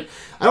magic, right?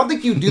 I don't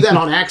think you do that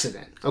on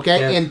accident, okay?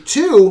 Yeah. And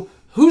two,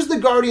 who's the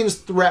Guardians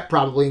threat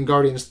probably in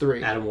Guardians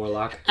 3? Adam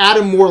Warlock. How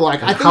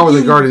are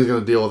the Guardians going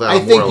to deal with that? I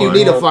think you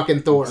need a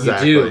fucking Thor.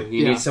 Exactly. You do.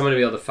 You need someone to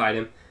be able to fight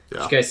him.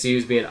 Yeah. Did you guys see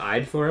who's being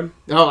eyed for him?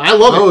 Oh, I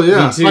love it. Oh,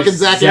 yeah. Fucking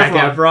Zac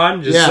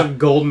Efron. Just some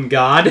golden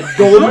god.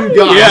 Golden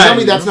god. Yeah. Tell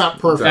me that's not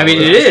perfect. I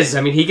mean, it is. I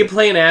mean, he can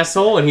play an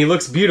asshole, and he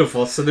looks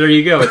beautiful, so there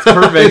you go. It's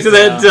perfect.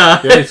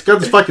 He's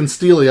got his fucking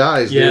steely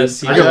eyes, dude.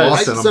 Yes, I got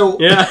lost in him. So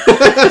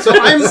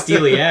I'm...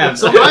 Steely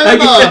abs. So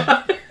I'm,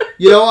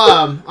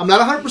 I'm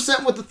not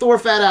 100% with the Thor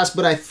fat ass,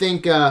 but I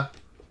think I'll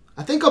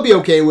be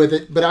okay with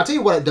it. But I'll tell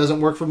you what, it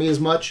doesn't work for me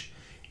as much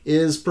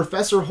is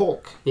Professor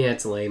Hulk. Yeah,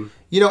 it's lame.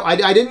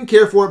 I didn't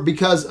care for it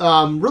because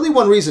really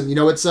one reason.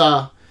 It's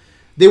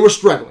they were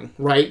struggling,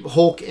 right?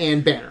 Hulk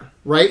and Banner,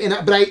 right?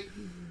 But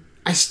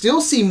I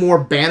still see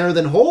more Banner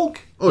than Hulk.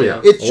 Oh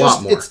yeah, it's a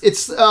lot more. It's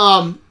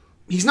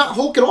he's not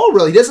Hulk at all.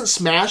 Really, he doesn't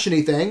smash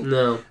anything.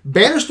 No,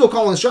 Banner's still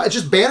calling the shot. It's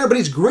just Banner, but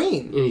he's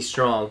green and he's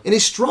strong. But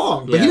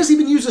he doesn't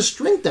even use his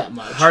strength that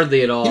much.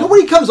 Hardly at all. You know what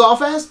he comes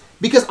off as?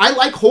 Because I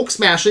like Hulk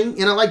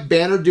smashing and I like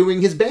Banner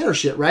doing his Banner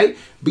shit, right?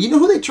 But you know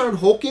who they turned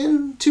Hulk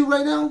into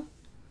right now?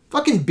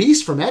 Fucking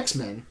Beast from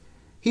X-Men.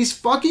 He's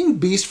fucking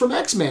Beast from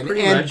X-Men.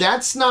 Pretty and much.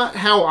 That's not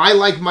how I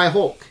like my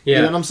Hulk. Yeah.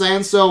 You know what I'm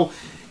saying? So,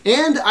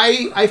 and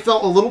I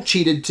felt a little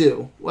cheated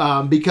too.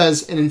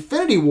 Because in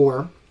Infinity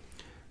War,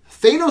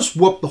 Thanos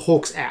whooped the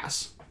Hulk's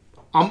ass.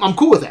 I'm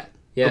cool with that.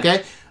 Yeah.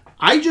 Okay?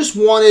 I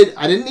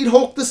didn't need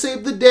Hulk to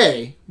save the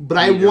day, but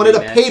I wanted a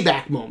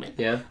payback moment.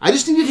 Yeah. I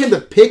just needed him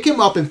to pick him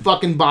up and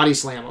fucking body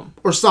slam him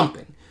or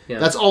something. Yeah.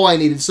 That's all I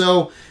needed.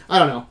 So, I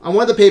don't know. I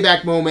wanted the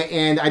payback moment,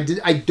 and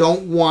I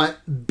don't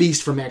want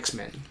Beast from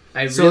X-Men.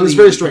 So it was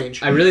very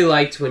strange. I really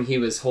liked when he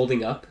was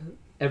holding up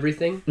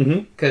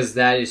everything, because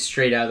that is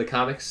straight out of the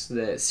comics,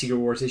 the Secret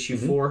Wars issue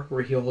 4,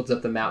 where he holds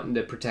up the mountain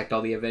to protect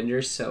all the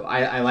Avengers. So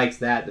I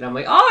liked that. And I'm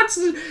like, oh, it's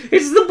the book!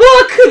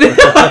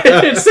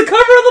 It's the cover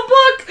of the book!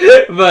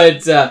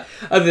 But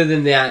other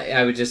than that,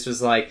 I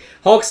was like,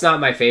 Hulk's not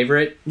my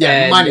favorite.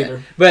 Yeah, mine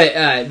either.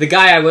 But the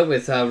guy I went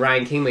with,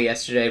 Ryan Kingley,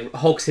 yesterday,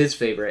 Hulk's his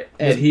favorite.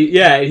 And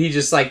he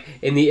just like,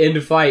 in the end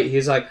of fight,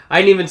 he's like,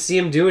 I didn't even see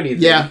him do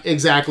anything. Yeah,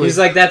 exactly. He's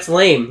like, that's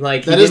lame.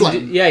 Like, that is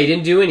lame. He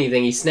didn't do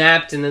anything. He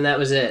snapped, and then that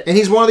was it. And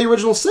he's one of the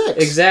original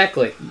 6.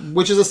 Exactly.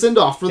 Which is a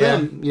send-off for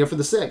them, for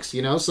the 6,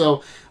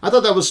 So I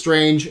thought that was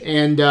strange.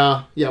 And,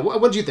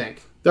 what did you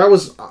think? That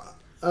was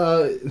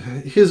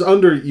his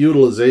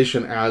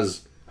underutilization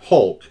as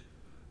Hulk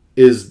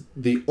is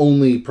the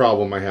only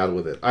problem I had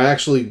with it. I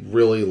actually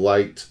really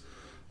liked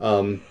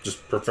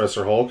just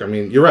Professor Hulk. I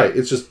mean, you're right.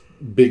 It's just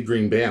Big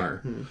Green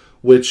Banner,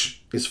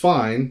 which is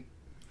fine.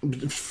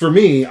 For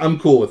me, I'm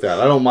cool with that.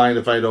 I don't mind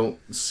if I don't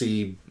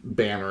see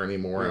Banner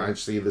anymore and I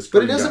see this.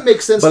 But it doesn't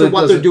make sense to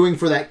what they're doing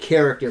for that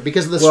character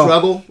because of the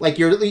struggle. Like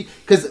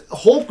because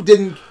Hulk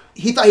didn't.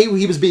 He thought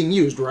he was being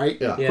used, right?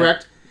 Yeah.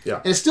 Correct. Yeah.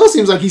 And it still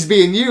seems like he's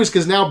being used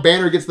because now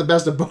Banner gets the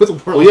best of both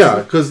worlds. Well,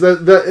 yeah, because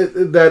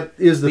that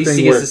is the thing. At least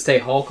he gets to stay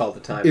Hulk all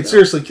the time. It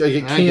seriously,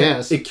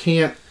 it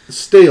can't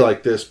stay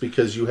like this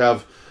because you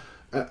have.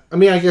 I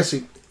mean, I guess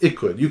it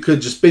could. You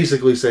could just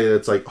basically say that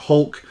it's like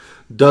Hulk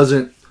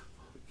doesn't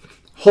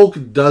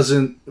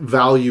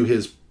value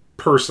his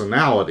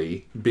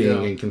personality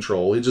being in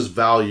control. He just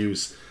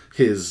values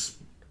his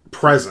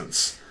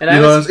presence. And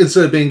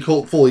instead of being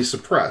fully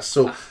suppressed.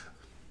 So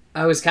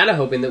I was kind of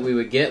hoping that we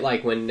would get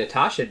like when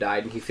Natasha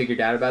died and he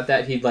figured out about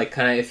that, he'd like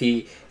kind of if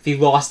he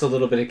lost a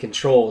little bit of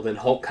control, then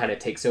Hulk kind of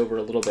takes over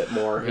a little bit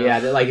more. Yeah,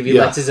 like if he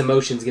lets his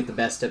emotions get the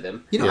best of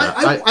him.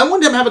 I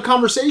wanted him to have a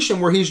conversation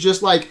where he's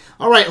just like,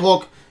 all right,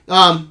 Hulk,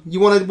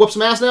 you want to whoop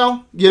some ass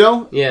now?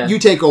 Yeah. You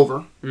take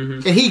over.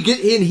 And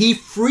he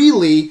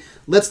freely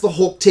lets the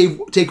Hulk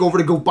take over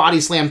to go body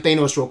slam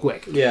Thanos real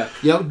quick. Yeah.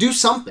 Do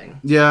something.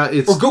 Yeah,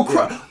 it's or go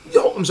cry.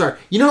 I'm sorry.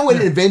 You know how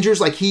in Avengers,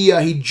 like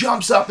he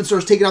jumps up and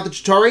starts taking out the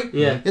Chitauri?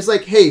 Yeah. It's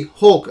like, hey,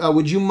 Hulk,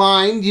 would you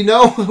mind,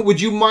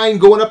 would you mind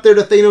going up there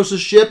to Thanos'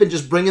 ship and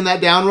just bringing that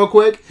down real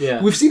quick?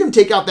 Yeah. We've seen him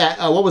take out that,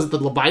 what was it, the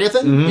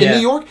Leviathan in Yeah.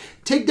 New York?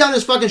 Take down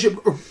his fucking ship,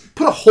 or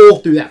put a hole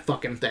through that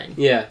fucking thing.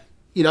 Yeah.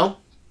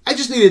 I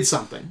just needed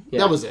something. Yeah.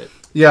 That was it.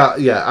 Yeah.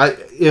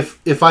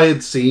 If I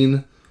had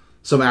seen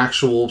some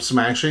actual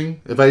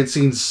smashing, if I had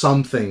seen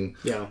something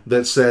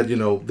that said,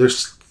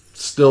 there's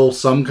still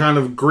some kind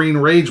of green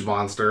rage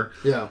monster.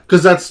 Yeah.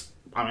 Because that's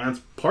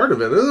part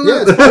of it, isn't it?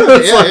 Yeah, it's part of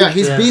it. It's Yeah.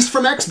 He's Beast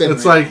from X-Men.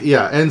 It's like,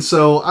 and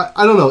so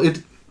I don't know.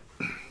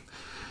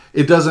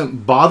 It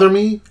doesn't bother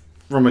me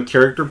from a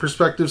character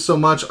perspective so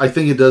much. I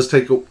think it does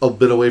take a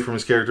bit away from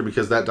his character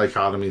because that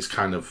dichotomy is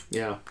kind of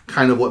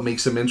what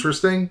makes him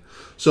interesting.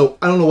 So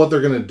I don't know what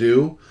they're gonna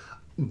do,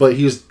 but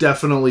he's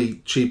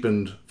definitely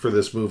cheapened for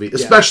this movie,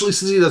 especially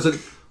since he doesn't.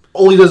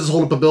 All he does is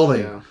hold up a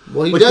building. Yeah.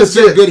 Well, he does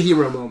get a good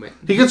hero moment.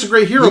 He gets a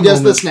great hero moment. He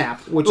does the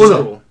snap, which is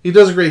cool. He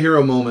does a great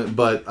hero moment,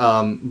 but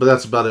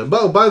that's about it.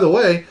 But by the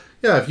way,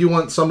 if you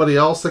want somebody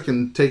else that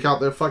can take out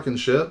their fucking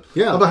ship,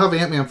 how about have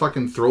Ant-Man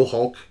fucking throw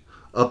Hulk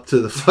up to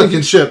the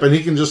fucking ship and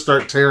he can just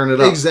start tearing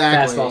it up.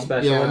 Exactly. Fastball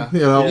special.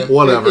 Yeah.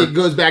 Whatever. It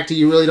goes back to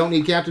you really don't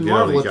need Captain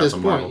Marvel at this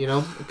Captain point,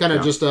 Marvel. It kind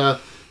of just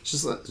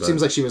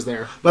seems like she was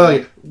there.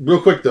 But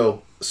real quick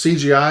though,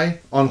 CGI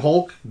on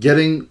Hulk,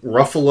 getting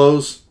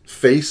Ruffalo's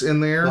face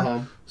in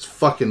there is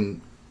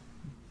fucking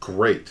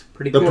great.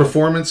 Pretty the cool.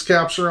 performance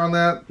capture on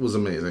that was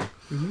amazing.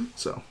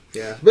 So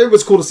yeah, but it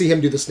was cool to see him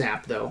do the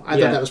snap though. I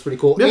thought that was pretty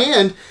cool. Yeah.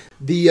 And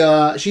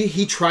the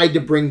he tried to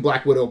bring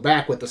Black Widow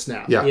back with the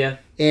snap. Yeah.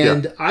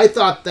 And I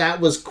thought that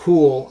was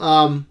cool.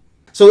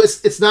 So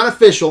it's not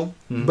official,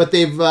 but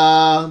they've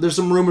there's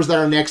some rumors that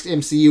our next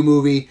MCU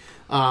movie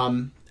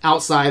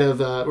outside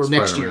of or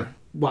next year,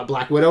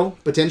 Black Widow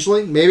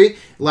potentially, maybe.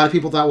 A lot of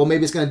people thought, well,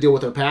 maybe it's going to deal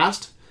with her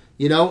past,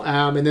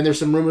 and then there's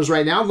some rumors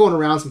right now going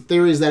around, some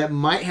theories that it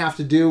might have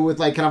to do with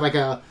like kind of like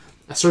a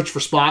search for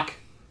Spock.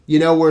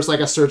 Where it's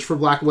like a search for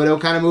Black Widow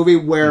kind of movie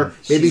where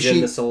maybe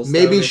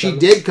she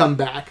did come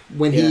back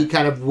when he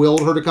kind of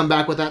willed her to come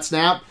back with that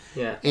snap.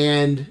 Yeah.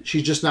 And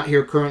she's just not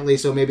here currently,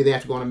 so maybe they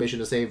have to go on a mission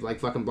to save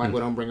like fucking Black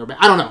Widow and bring her back.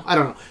 I don't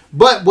know.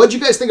 But what'd you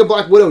guys think of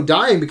Black Widow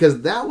dying?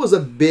 Because that was a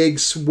big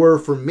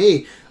swerve for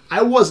me.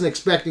 I wasn't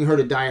expecting her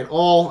to die at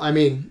all. I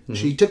mean,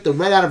 she took the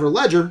red out of her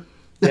ledger,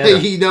 but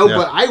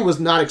I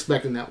was not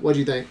expecting that. What'd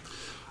you think?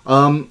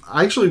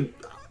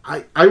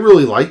 I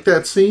really like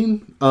that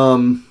scene.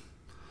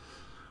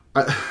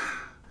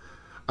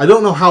 I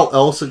don't know how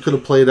else it could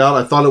have played out.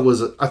 I thought it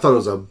was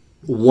a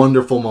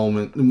wonderful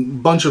moment, a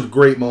bunch of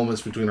great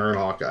moments between her and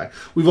Hawkeye.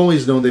 We've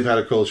always known they've had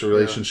a closer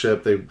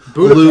relationship. They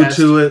allude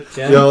to it.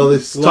 Yeah.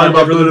 They talk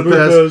about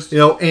Budapest.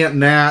 Aunt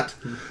Nat.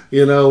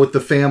 With the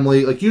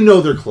family. Like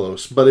they're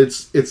close, but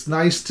it's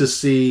nice to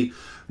see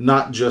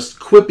not just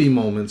quippy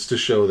moments to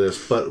show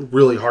this, but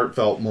really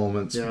heartfelt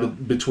moments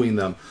between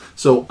them.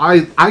 So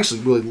I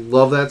actually really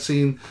love that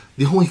scene.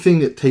 The only thing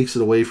that takes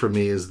it away from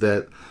me is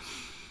that,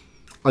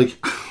 like,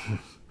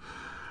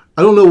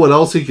 I don't know what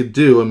else he could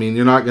do. I mean,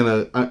 you're not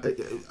gonna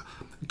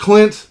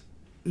Clint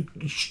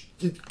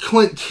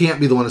can't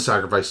be the one to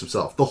sacrifice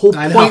himself. The whole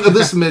point of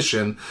this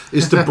mission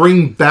is to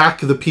bring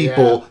back the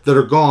people that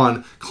are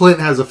gone. Clint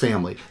has a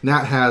family.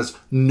 Nat has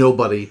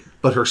nobody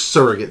but her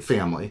surrogate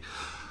family.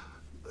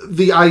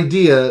 The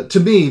idea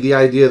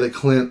that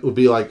Clint would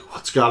be like, well,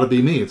 it's got to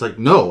be me. It's like,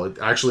 no,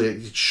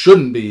 it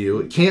shouldn't be you.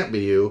 It can't be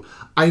you.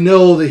 I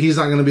know that he's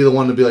not going to be the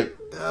one to be like,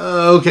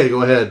 okay,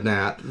 go ahead,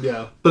 Nat.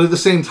 Yeah. But at the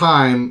same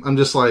time, I'm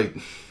just like...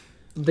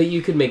 But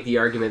you could make the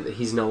argument that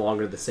he's no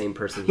longer the same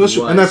person he was.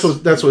 And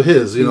that's what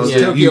his,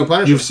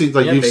 you've seen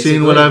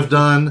what I've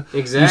done.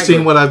 Exactly. You've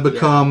seen what I've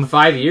become.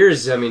 5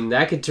 years, I mean,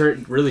 that could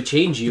really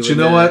change you. But you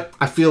know what?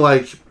 I feel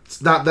like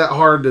it's not that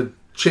hard to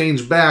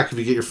change back if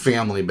you get your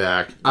family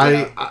back.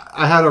 Yeah.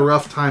 I had a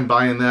rough time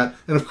buying that.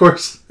 And of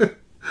course...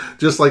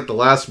 Just like the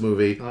last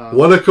movie,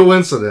 what a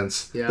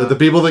coincidence that the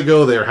people that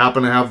go there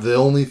happen to have the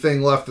only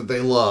thing left that they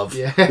love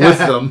with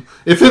them.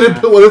 If it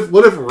had, what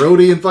if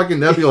Rhodey and fucking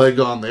Nebula had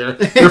gone there?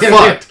 They're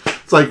fucked.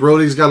 It's like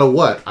Rhodey's got to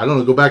what? I don't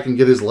know. Go back and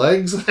get his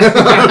legs.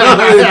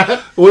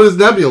 What does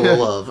Nebula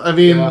love? I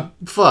mean,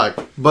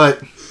 fuck.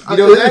 But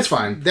it's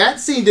fine. That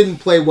scene didn't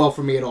play well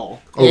for me at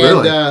all. Oh,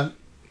 really?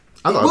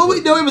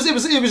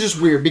 It was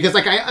just weird because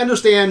like I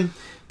understand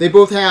they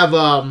both have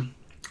what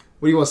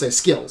do you want to say,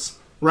 skills,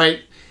 right?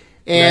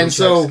 And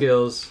so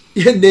skills,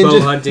 ninja,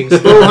 bow hunting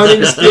skills,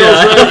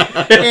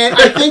 right? And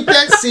I think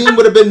that scene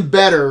would have been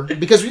better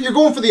because you're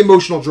going for the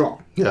emotional draw,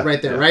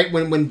 right there, right?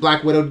 When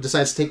Black Widow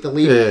decides to take the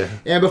leap,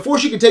 and before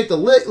she can take the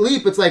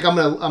leap, it's like I'm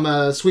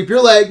gonna sweep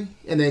your leg,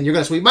 and then you're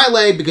gonna sweep my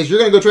leg because you're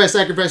gonna go try to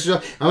sacrifice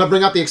yourself. I'm gonna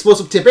bring out the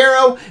explosive tip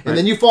arrow, and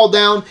then you fall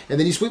down, and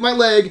then you sweep my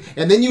leg,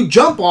 and then you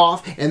jump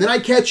off, and then I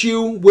catch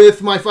you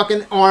with my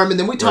fucking arm, and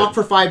then we talk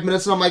for 5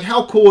 minutes, and I'm like,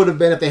 how cool would it have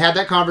been if they had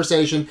that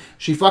conversation?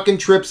 She fucking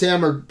trips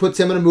him or puts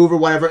him in a move or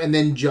whatever, and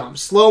then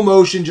jumps slow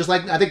motion, just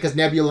like I think because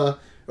Nebula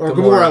Or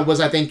Gamora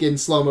was, I think, in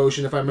slow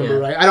motion, if I remember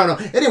right. I don't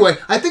know. Anyway,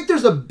 I think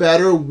there's a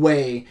better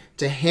way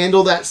to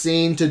handle that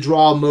scene to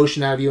draw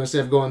emotion out of you instead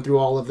of going through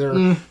all of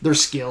their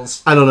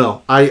skills. I don't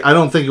know. I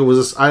don't think it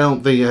was. I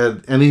don't think it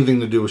had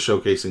anything to do with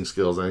showcasing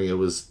skills. I think it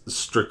was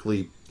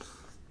strictly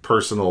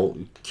personal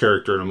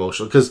character and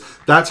emotional, because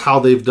that's how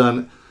they've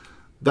done.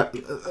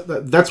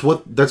 That's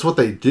what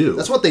they do.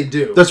 That's what they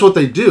do. That's what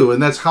they do,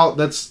 and that's how.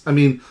 I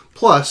mean,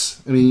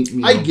 plus,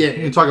 I get it.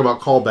 You talk about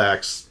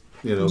callbacks.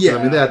 You know, yeah.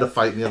 I mean, they had to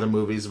fight in the other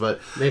movies,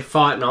 but they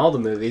fought in all the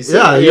movies.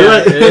 Yeah, you're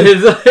right.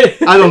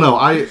 I don't know.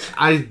 I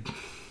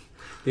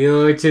the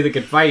only two that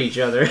could fight each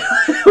other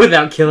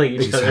without killing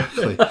each other.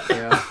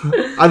 Yeah.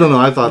 I don't know.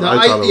 I thought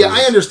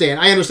I understand.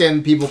 I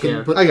understand people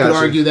can could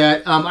argue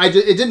that.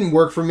 It didn't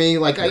work for me.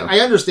 Like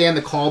I understand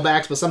the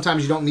callbacks, but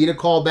sometimes you don't need a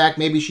callback.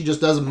 Maybe she just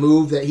does a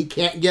move that he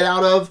can't get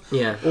out of,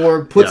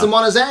 or puts him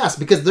on his ass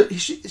because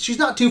she's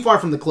not too far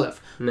from the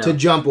cliff to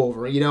jump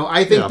over. You know,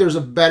 I think there's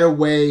a better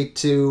way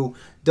to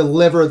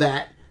deliver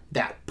that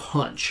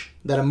punch,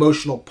 that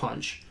emotional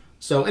punch.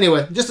 So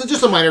anyway,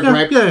 just a minor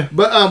gripe. Yeah.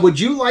 But would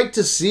you like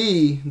to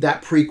see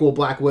that prequel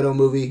Black Widow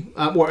movie,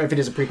 or if it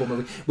is a prequel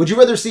movie? Would you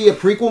rather see a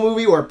prequel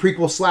movie or a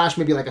prequel /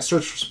 maybe like a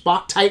Search for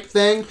Spock type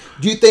thing?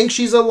 Do you think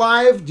she's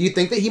alive? Do you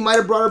think that he might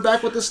have brought her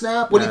back with the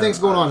snap? What do you think's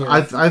going on here?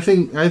 I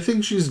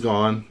think she's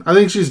gone. I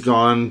think she's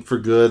gone for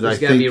good. There's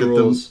gotta be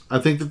rules. I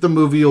think that the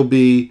movie will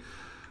be.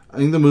 I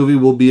think the movie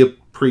will be a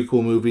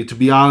prequel movie. To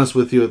be honest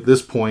with you, at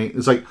this point,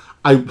 it's like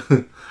I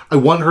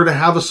want her to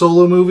have a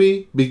solo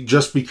movie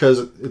just because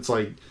it's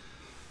like.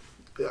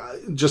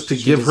 Just to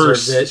give her,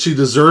 she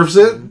deserves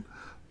it.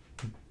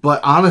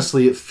 But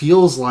honestly, it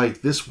feels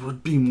like this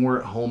would be more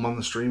at home on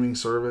the streaming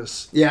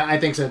service. Yeah, I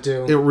think so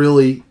too. It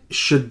really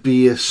should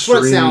be a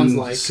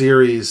streaming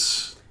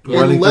series.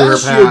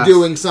 Unless you're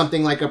doing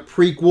something like a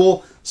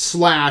prequel /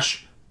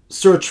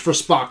 Search for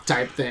Spock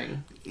type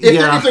thing.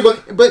 If they're going,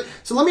 but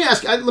so let me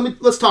ask.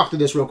 Let's talk to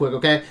this real quick,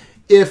 okay?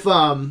 If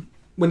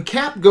when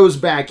Cap goes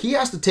back, he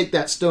has to take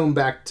that stone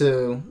back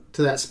to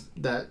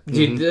that.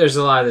 Dude, there's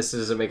a lot of this that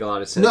doesn't make a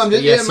lot of sense. No,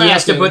 he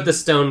has to put the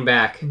stone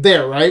back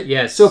there, right?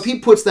 Yes. So if he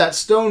puts that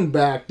stone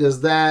back,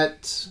 does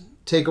that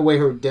take away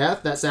her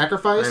death, that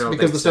sacrifice,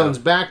 because the stone's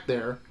back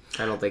there?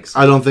 I don't think so.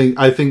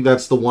 I think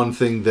that's the one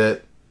thing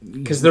that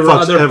because there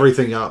were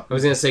everything up. I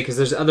was gonna say because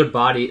there's other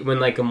body when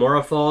like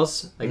Gamora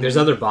falls, like there's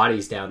other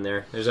bodies down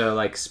there. There's other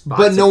like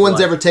spots. But no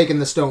one's ever taken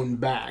the stone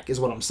back, is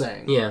what I'm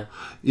saying. Yeah.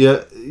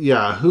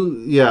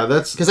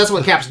 That's because that's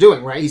what Cap's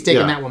doing, right? He's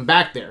taking that one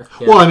back there.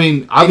 Yeah. Well, I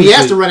mean, and he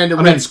has to run into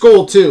Red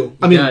Skull too.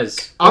 He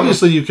does.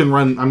 Obviously, you can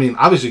run. I mean,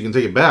 obviously, you can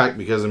take it back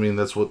because I mean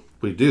that's what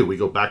we do. We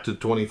go back to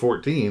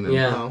 2014,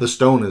 and the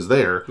stone is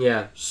there.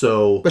 Yeah.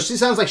 So, but she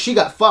sounds like she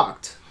got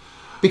fucked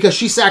because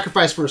she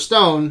sacrificed for a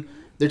stone.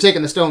 They're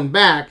taking the stone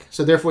back,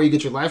 so therefore you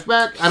get your life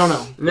back? I don't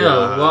know.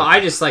 No, well, I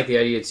just like the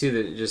idea, too,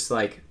 that just,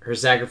 like, her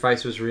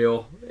sacrifice was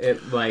real.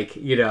 It, like,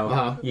 you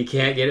know, you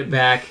can't get it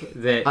back.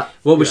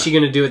 What was she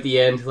going to do at the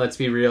end? Let's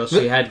be real.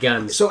 She had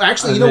guns. So,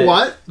 actually, you know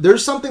what?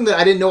 There's something that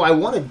I didn't know I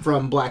wanted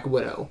from Black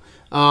Widow.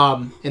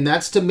 And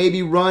that's to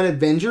maybe run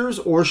Avengers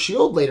or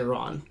S.H.I.E.L.D. later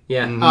on.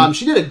 Yeah.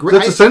 She did a great...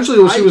 That's essentially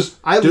what she was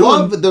doing. I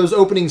love those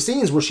opening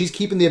scenes where she's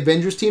keeping the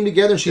Avengers team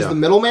together and she's the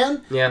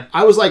middleman. Yeah.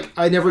 I was like,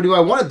 I never knew I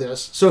wanted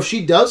this. So if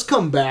she does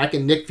come back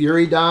and Nick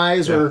Fury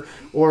dies or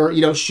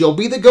you know, she'll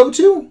be the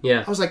go-to.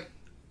 Yeah. I was like,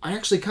 I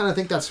actually kind of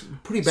think that's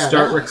pretty badass.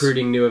 Start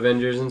recruiting new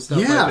Avengers and stuff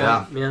like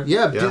that.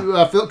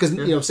 Because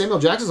you know, Samuel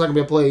Jackson's not going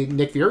to be able to play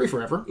Nick Fury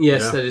forever.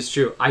 Yes, that is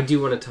true. I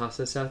do want to toss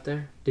this out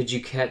there. Did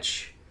you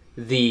catch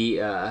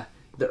the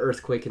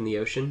earthquake in the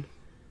ocean?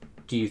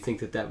 Do you think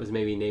that was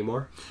maybe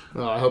Namor?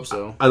 Oh, I hope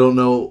so. I don't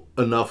know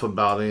enough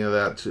about any of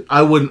that.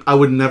 I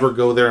would never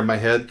go there in my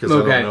head because I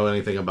don't know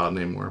anything about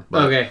Namor.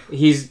 But okay,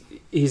 he's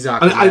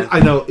Aquaman. I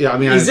know. Yeah, I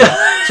mean,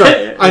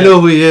 I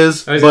know who he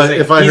is. But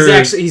if I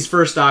heard he's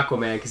first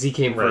Aquaman because he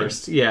came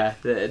first. Yeah,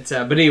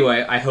 but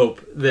anyway, I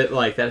hope that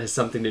like that has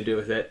something to do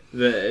with it.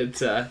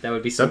 That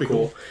would be so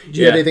cool. Do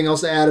you have anything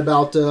else to add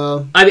about?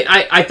 I mean,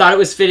 I thought it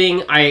was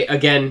fitting.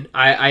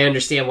 I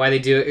understand why they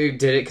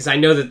did it because I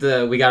know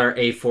that we got our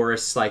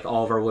A-Force, like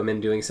all of our women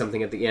doing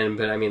something at the end.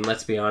 But I mean,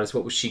 let's be honest,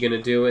 what was she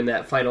gonna do in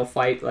that final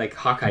fight? Like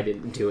Hawkeye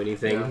didn't do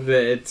anything.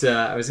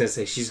 I was gonna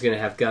say she's gonna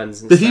have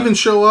guns. And Did he even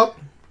show up?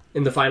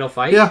 In the final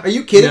fight? Yeah. Are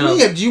you kidding me?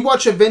 Did you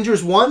watch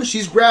Avengers 1?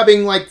 She's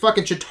grabbing like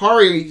fucking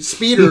Chitauri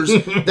speeders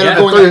that are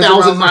going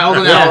 1,000 miles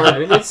an hour. I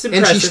mean, it's impressive.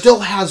 And she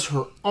still has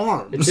her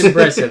arms. It's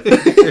impressive.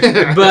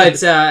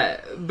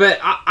 but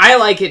I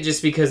like it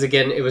just because,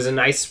 again, it was a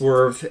nice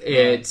swerve.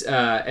 And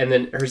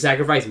then her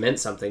sacrifice meant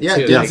something, too.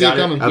 Didn't see it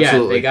coming.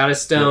 Absolutely. Yeah, they got a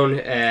stone,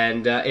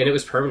 and it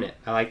was permanent.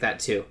 I like that,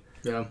 too.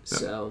 Yeah.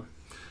 So...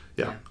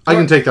 Yeah. I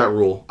can take that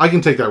rule. By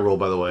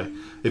the way.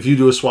 If you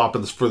do a swap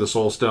for the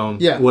Soul Stone,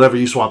 whatever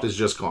you swap is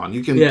just gone.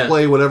 You can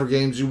play whatever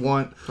games you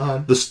want.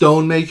 The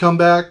stone may come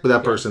back, but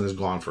that person is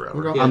gone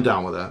forever. Okay. I'm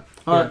down with that.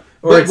 All right.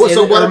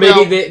 Or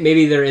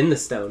maybe they're in the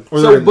stone.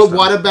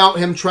 What about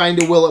him trying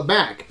to will it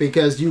back?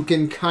 Because you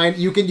can try.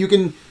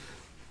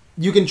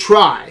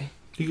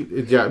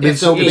 Yeah, I mean, And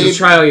so You can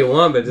try all you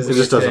want, but it doesn't It just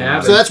mean it's doesn't gonna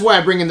happen. So that's why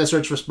I bring in the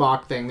search for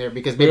Spock thing there,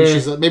 because maybe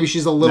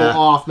she's a little Nah.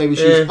 off. Maybe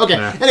she's okay.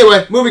 Nah.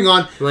 Anyway, moving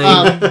on.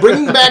 Lame.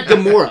 Bringing back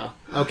Gamora.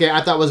 Okay,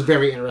 I thought was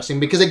very interesting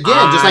because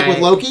again, just like with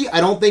Loki, I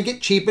don't think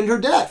it cheapened her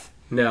death.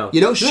 No.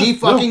 You know, she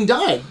fucking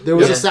died. There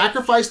was Yeah. a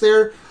sacrifice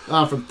there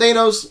from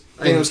Thanos.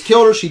 Thanos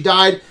killed her. She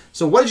died.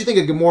 So what did you think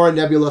of Gamora,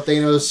 Nebula,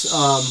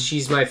 Thanos?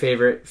 She's my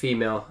favorite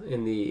female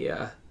in the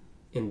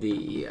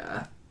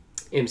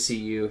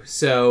MCU.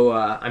 So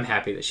I'm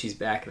happy that she's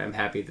back, and I'm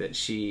happy that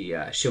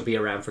she'll be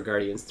around for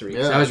Guardians 3.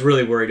 'Cause Yeah. I was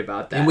really worried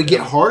about that. And we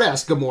get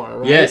hard-ass Gamora,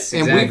 right? Yes,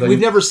 And exactly. we've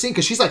never seen,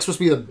 because she's like supposed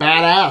to be the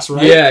badass,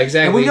 right? Yeah,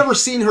 exactly. And we've never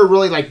seen her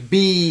really like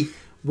be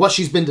what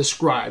she's been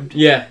described.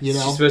 Yeah, You know?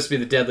 she's supposed to be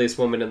the deadliest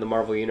woman in the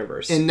Marvel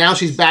universe. And now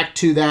she's back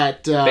to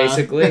that...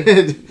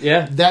 Basically.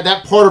 Yeah.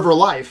 that part of her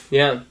life.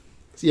 Yeah.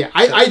 Yeah,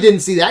 I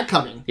didn't see that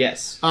coming.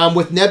 Yes.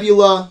 With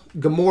Nebula,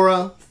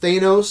 Gamora,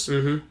 Thanos,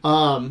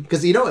 Mm-hmm.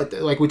 because you know,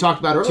 like we talked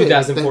about earlier,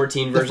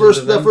 2014 the versions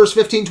of them. the first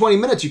 15-20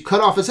 minutes, you cut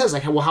off his head.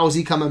 Like, well, how is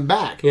he coming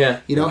back? Yeah.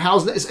 You know,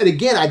 how's this? And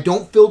again, I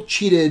don't feel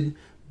cheated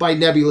by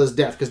Nebula's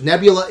death because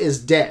Nebula is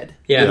dead.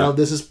 Yeah. You know,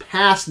 this is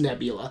past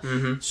Nebula,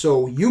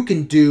 so you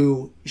can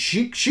do.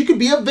 She could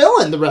be a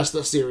villain the rest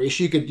of the series.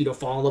 She could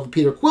fall in love with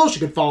Peter Quill. She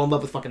could fall in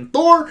love with fucking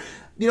Thor.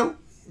 You know.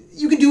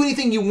 You can do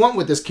anything you want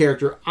with this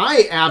character.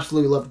 I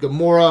absolutely loved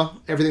Gamora,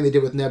 everything they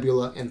did with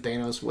Nebula and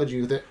Thanos. What'd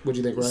you think,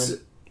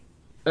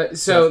 Ryan?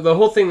 So the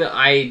whole thing that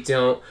I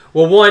don't...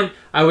 Well, one,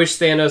 I wish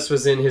Thanos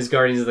was in his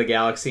Guardians of the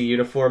Galaxy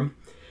uniform.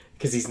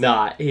 Because he's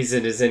not. He's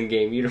in his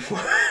in-game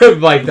uniform.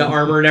 Like, the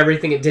armor and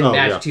everything. It didn't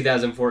match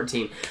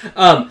 2014.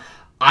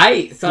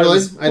 I thought Really? it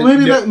was...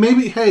 Well,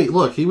 maybe. Hey,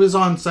 look, he was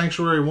on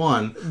Sanctuary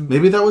 1.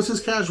 Maybe that was his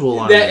casual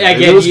line.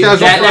 Again,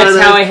 that's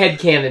how I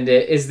headcanoned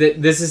it, is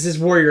that this is his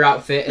warrior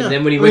outfit, and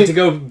then when he went to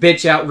go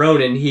bitch out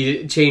Ronan,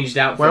 he changed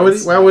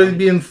outfits. Why would he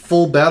be in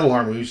full battle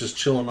armor? He was just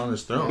chilling on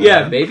his throne.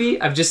 Yeah,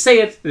 maybe. I'm just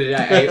saying.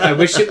 I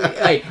wish it...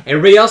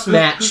 everybody else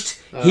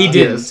matched. He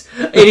didn't.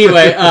 Yes.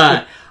 Anyway,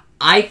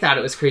 I thought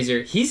it was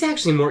crazier. He's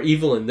actually more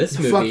evil in this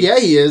movie. Fuck yeah,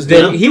 he is.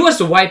 Then he wants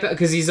to wipe out,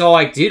 because he's all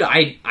like, dude,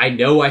 I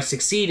know I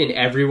succeed in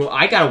everyone.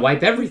 I gotta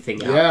wipe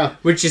everything out. Yeah.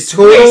 Which is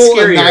Total way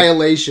scarier.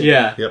 annihilation.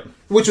 Yeah. Yep.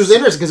 Which was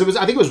interesting because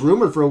I think it was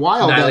rumored for a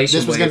while that Annihilation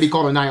this was going to Wave. be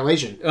called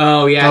Annihilation.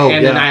 Oh, yeah. Oh,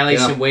 and yeah,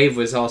 Annihilation yeah. Wave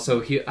was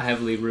also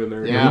heavily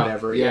rumored or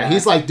whatever. Yeah.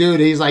 He's like, dude.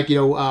 He's like,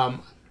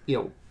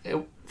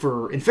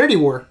 for Infinity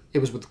War, it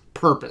was with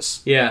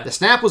purpose. Yeah. The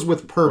snap was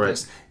with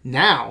purpose. Right.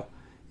 Now,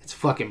 it's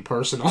fucking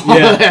personal.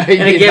 Yeah. You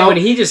And again, know? when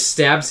he just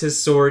stabs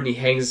his sword and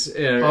he hangs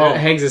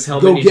his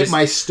helmet, Go and he get just,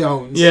 my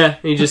stones. Yeah,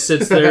 and he just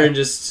sits there and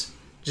just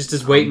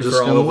is waiting just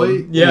for all gonna of them.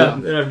 wait. Yeah. Yeah.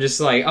 And I'm just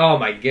like, oh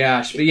my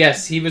gosh. But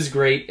yes, he was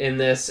great in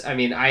this. I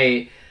mean,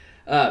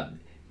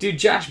 dude,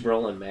 Josh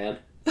Brolin, man.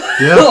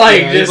 Yeah.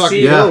 Like Yeah, he just fucking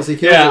he, kills. He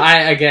kills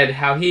yeah.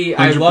 it.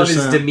 I love his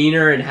 100%.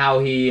 demeanor and how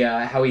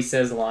he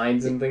says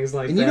lines and things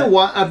like And that. you know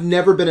what? I've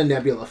never been a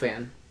Nebula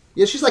fan.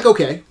 Yeah, she's like,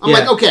 okay. I'm Yeah.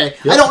 like, okay.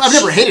 Yep. I've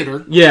never hated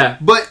her. Yeah.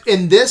 But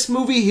in this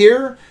movie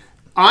here,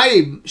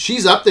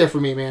 she's up there for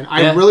me, man.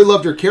 I Yeah. really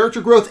loved her character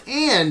growth,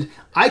 and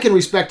I can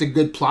respect a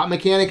good plot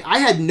mechanic. I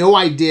had no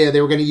idea they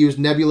were going to use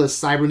Nebula's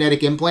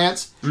cybernetic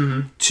implants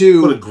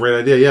to... What a great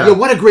idea, yeah. Yeah,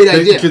 what a great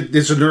idea.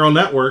 It's a neural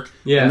network.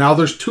 Yeah. And now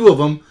there's two of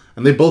them,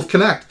 and they both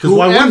connect. Because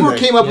why Whoever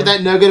wouldn't they? came up with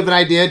that nugget of an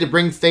idea to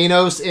bring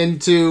Thanos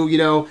into,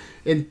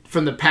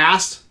 from the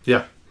past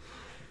Yeah.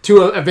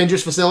 to an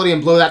Avengers facility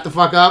and blow that the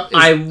fuck up.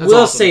 I that's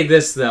will awesome. say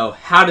this though: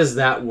 how does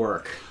that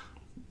work?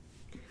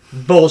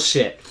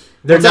 Bullshit.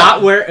 They're What's not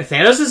that? wearing.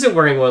 Thanos isn't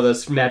wearing one of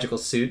those magical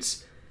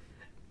suits.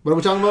 What are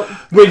we talking about?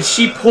 When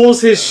she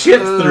pulls his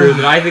ship through,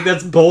 then I think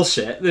that's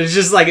bullshit. It's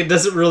just like it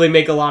doesn't really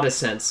make a lot of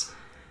sense.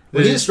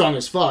 Well, he's strong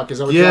as fuck. Is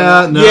that what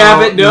Yeah, you're no. Yeah,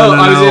 but no,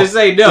 I was gonna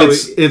say, no.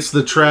 It's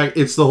the track.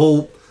 It's the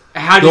whole...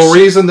 How The does she,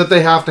 reason that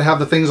they have to have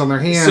the things on their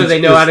hands so they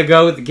know is- how to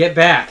go get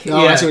back?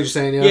 Oh, I see what you're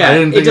saying. Yeah. Yeah, I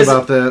didn't it think doesn't-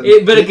 about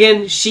that. But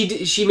again,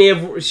 she may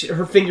have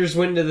her fingers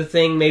went into the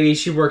thing. Maybe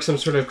she worked some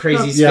sort of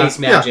crazy Yeah, space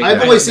yeah. magic. I've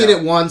I only don't seen know.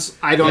 it once.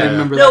 I don't Yeah. even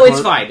remember No, that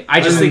it's part. fine. I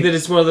just think that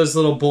it's one of those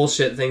little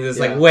bullshit things. That's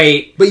like,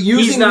 wait, But he's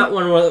using- not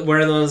wearing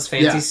one of those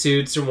fancy Yeah.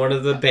 suits or one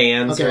of the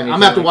bands. Okay, or I'm anything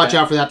gonna have to like watch that.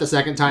 out for that the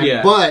second time.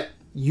 Yeah. But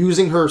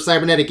using her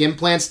cybernetic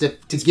implants to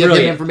give him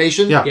brilliant.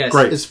 information, Yeah, Yes.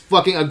 great. is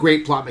fucking a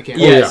great plot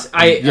mechanic. Yes,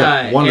 Oh, yeah. Yeah,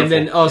 and wonderful.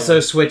 then also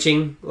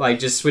switching, like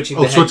just switching.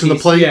 Oh, the switching the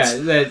headpiece. plates?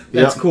 Yeah, that's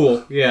Yeah.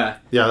 cool. Yeah.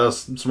 Yeah,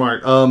 that's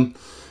smart.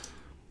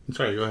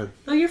 Sorry, go ahead.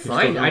 No, you're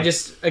fine. going. I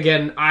just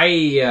again,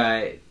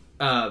 I'm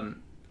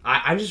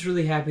just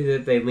really happy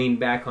that they leaned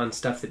back on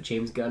stuff that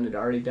James Gunn had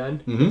already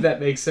done. If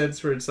that makes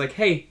sense, where it's like,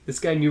 hey, this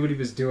guy knew what he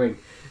was doing,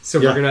 so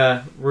Yeah.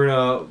 we're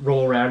gonna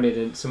roll around it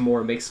and some more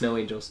and make snow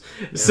angels.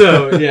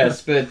 So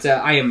yes, but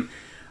I'm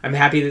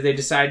happy that they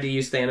decided to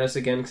use Thanos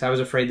again, because I was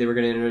afraid they were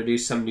going to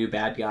introduce some new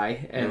bad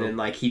guy and then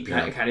like he'd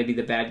kind of be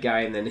the bad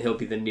guy and then he'll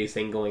be the new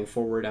thing going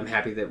forward. I'm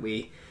happy that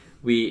we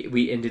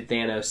ended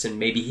Thanos, and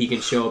maybe he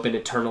can show up in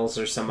Eternals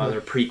or some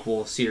other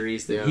prequel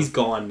series that he's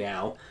gone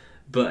now.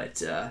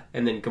 But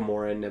and then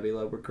Gamora and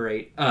Nebula were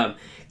great.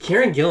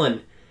 Karen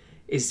Gillan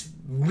is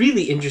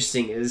really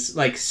interesting is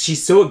like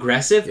she's so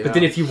aggressive, but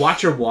then if you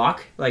watch her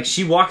walk, like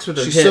she walks with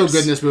her She's hips. so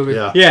good in this movie.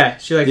 Yeah,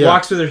 she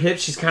walks with her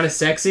hips. She's kind of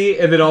sexy,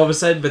 and then all of a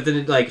sudden, but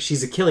then like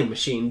she's a killing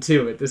machine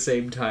too at the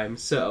same time.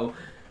 So,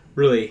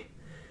 really,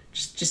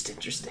 just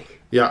interesting.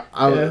 Yeah.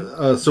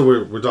 So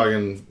we're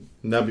talking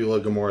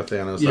Nebula, Gamora,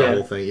 Thanos, that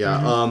whole thing.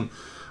 Yeah.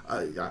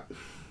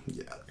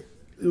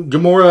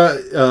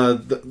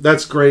 Gamora,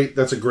 that's great.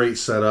 That's a great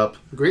setup.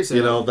 Great setup.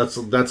 You know, that's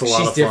a lot of fun.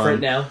 She's different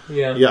now.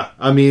 Yeah. Yeah.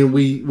 I mean,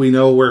 we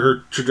know where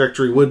her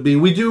trajectory would be.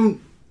 We do.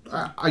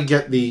 I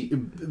get the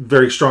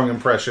very strong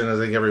impression, I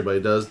think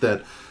everybody does,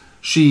 that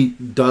she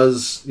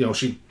does. You know,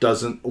 she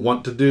doesn't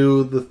want to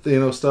do the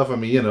Thanos stuff. I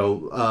mean, you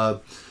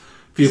know,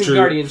 future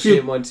Guardians she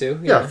didn't want to.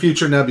 Yeah,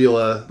 future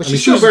Nebula. But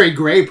she's still very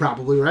gray,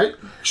 probably, right?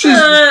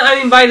 I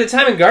mean, by the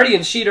time in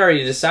Guardians, she'd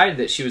already decided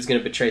that she was going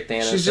to betray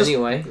Thanos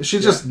anyway. She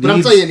just needs... But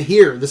I'm saying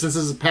here, this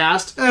is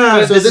past.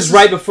 So this is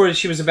right before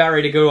she was about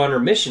ready to go on her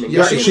mission.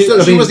 Yeah, she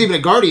wasn't even a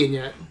Guardian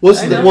yet.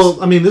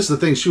 Well, I mean, this is the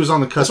thing. She was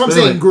on the cusp. That's what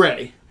I'm saying,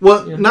 gray.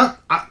 Well, not...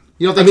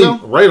 you don't think so?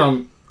 Right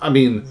on... I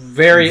mean,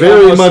 very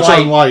much light.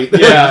 on light.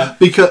 Yeah.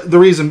 Because the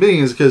reason being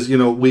is because, you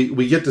know,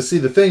 we get to see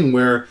the thing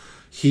where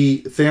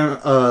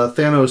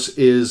Thanos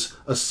is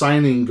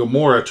assigning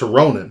Gamora to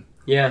Ronan.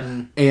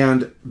 Yeah.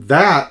 And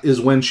that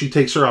is when she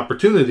takes her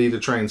opportunity to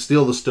try and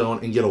steal the stone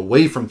and get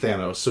away from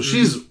Thanos. So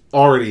she's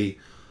already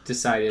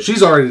decided.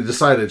 She's already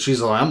decided. She's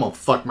like, I'm gonna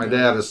fuck my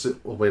dad.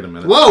 Well, wait a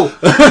minute. Whoa!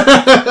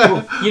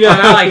 You know,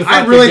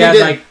 I really dad,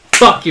 like,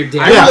 fuck your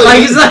dad. Yeah,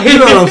 like, you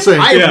know what I'm saying?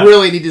 I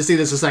really need to see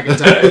this a second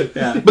time.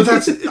 But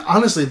that's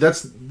honestly,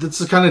 that's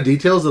the kind of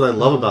details that I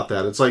love about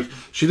that. It's like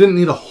she didn't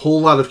need a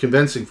whole lot of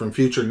convincing from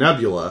future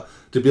Nebula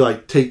to be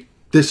like,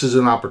 this is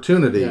an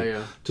opportunity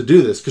to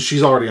do this, because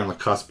she's already on the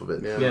cusp of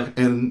it. Yeah.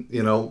 And,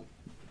 you know,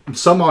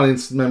 some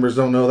audience members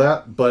don't know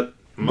that, but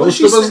What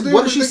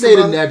does she say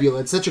to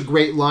Nebula? It's such a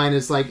great line.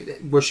 It's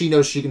like where she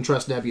knows she can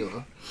trust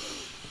Nebula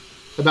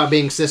about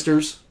being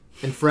sisters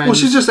and friends. Well,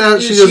 she just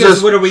asked. She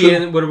goes, "What are we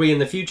in? What are we in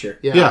the future?"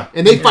 Yeah.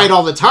 And they fight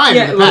all the time.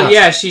 Yeah, well,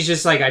 yeah. She's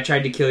just like, I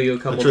tried to kill you a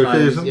couple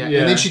times. Yeah.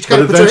 And then she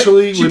kind of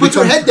puts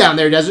her head down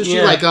there, doesn't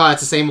she? Like, oh,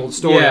 it's the same old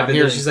story. Yeah, but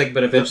then she's like,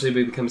 but eventually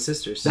we become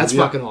sisters. That's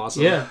fucking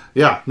awesome. Yeah,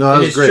 yeah.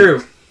 No, that's great.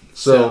 True.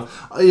 So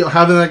you know,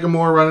 having that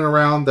Gamora running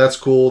around, that's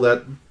cool.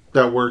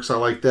 That works. I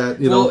like that.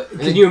 You know,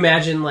 can you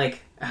imagine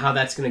like how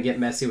that's going to get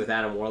messy with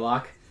Adam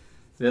Warlock?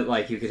 That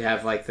like you could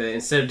have like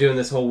instead of doing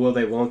this whole will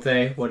they won't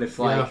they? What if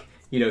like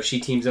you know she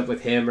teams up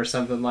with him or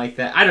something like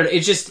that? I don't know.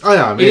 It's just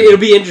it'll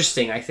be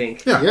interesting. I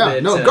think. Yeah.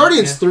 No,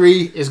 Guardians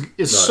 3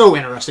 is so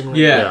interesting. Right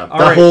yeah.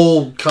 The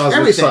whole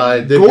cosmic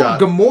side. They've got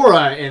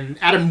Gamora and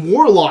Adam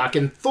Warlock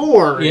and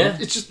Thor. Yeah.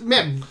 And it's just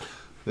man.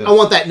 Yeah. I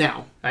want that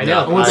now. I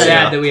know. It's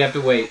sad that we have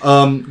to wait.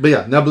 But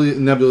yeah,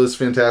 Nebula is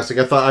fantastic.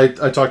 I thought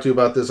I talked to you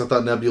about this. I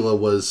thought Nebula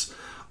was,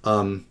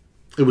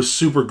 it was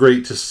super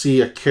great to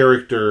see a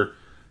character.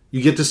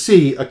 You get to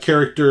see a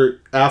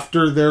character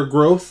after their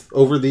growth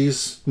over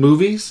these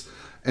movies,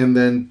 and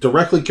then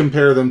directly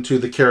compare them to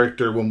the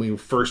character when we were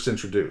first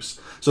introduced.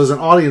 So as an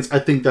audience, I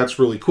think that's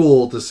really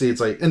cool to see.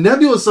 It's like, and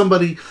Nebula is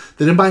somebody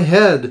that in my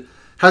head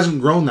hasn't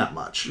grown that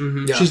much.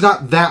 Mm-hmm. Yeah. She's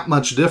not that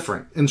much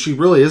different, and she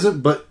really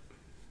isn't. But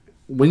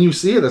when you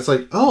see it, it's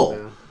like,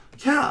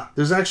 yeah,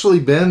 there's actually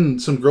been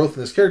some growth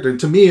in this character. And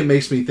to me, it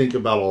makes me think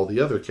about all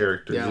the other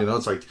characters. Yeah. You know,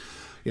 it's like,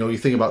 you know, you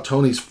think about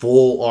Tony's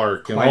full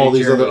arc and all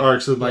these other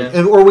arcs. And like,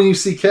 or when you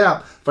see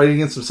Cap fighting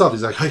against himself,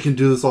 he's like, I can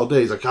do this all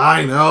day. He's like,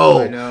 I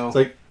know. It's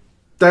like,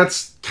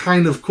 that's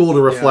kind of cool to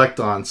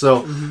reflect on.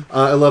 So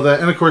I love that.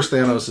 And of course,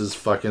 Thanos is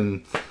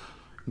fucking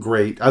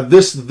great.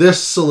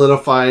 This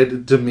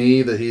solidified to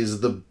me that he's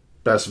the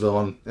best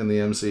villain in the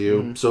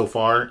MCU so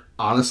far.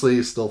 Honestly,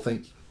 I still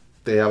think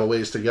they have a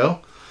ways to go.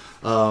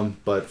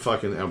 But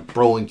fucking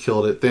Brolin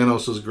killed it.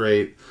 Thanos was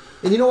great.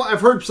 And you know what? I've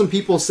heard some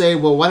people say,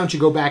 well, why don't you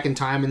go back in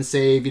time and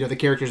save, you know, the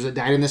characters that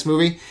died in this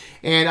movie?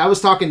 And I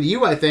was talking to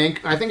you, I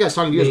think I was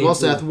talking to you as well,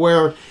 Seth,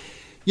 where,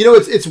 you know,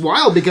 it's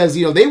wild because,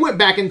 you know, they went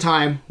back in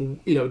time,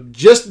 you know,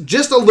 just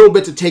a little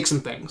bit to take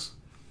some things.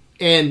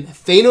 And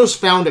Thanos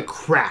found a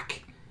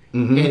crack.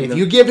 Mm-hmm. And if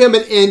you give him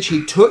an inch,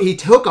 he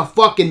took a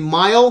fucking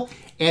mile,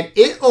 and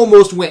it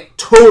almost went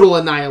total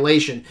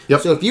annihilation.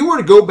 Yep. So if you were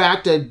to go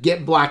back to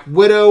get Black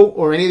Widow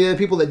or any of the other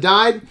people that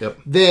died,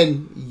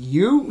 then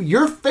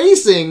you're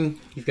facing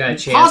you've got a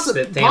chance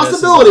that Thanos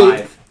is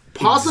alive.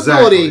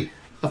 Possibility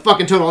of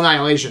fucking total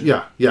annihilation.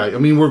 Yeah. I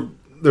mean,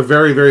 they're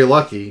very, very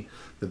lucky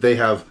that they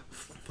have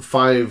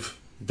 5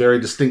 very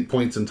distinct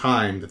points in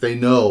time that they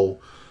know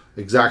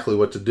exactly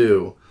what to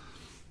do.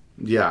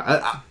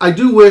 Yeah, I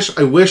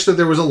wish that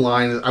there was a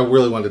line. I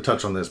really wanted to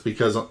touch on this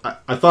because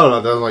I thought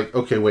about that. I was like,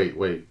 okay, wait,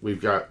 we've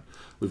got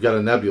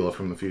a Nebula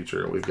from the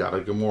future. We've got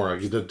a Gamora,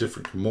 a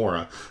different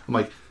Gamora. I'm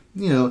like,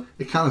 you know,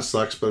 it kind of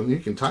sucks, but you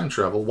can time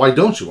travel. Why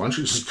don't you? Why don't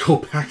you just go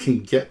back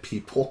and get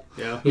people?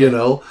 Yeah, you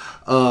know.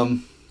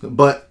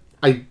 But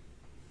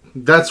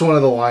that's one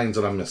of the lines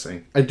that I'm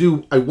missing.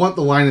 I want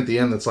the line at the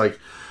end that's like,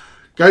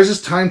 guys,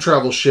 this time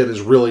travel shit is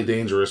really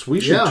dangerous.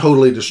 We should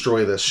totally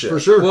destroy this shit. For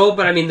sure. Well,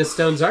 but I mean, the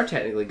stones are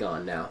technically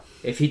gone now.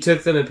 if he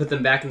took them and put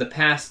them back in the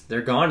past,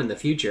 they're gone in the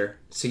future.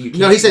 So you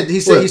can't. No, he said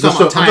he's talking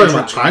about I'm time talking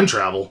about travel. time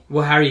travel.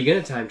 Well, how are you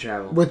going to time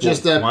travel? With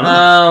just the why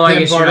not? Oh, I Pym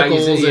guess you're not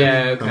particles using.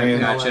 Yeah, and- okay,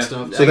 and all gotcha. that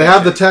stuff. So they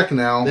have the tech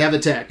now. They have the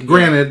tech.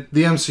 Granted,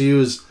 the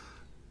MCU's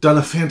done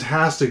a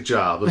fantastic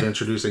job of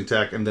introducing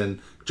tech and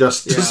then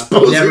just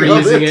disposing Never of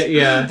using it.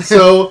 Yeah.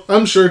 So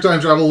I'm sure time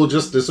travel will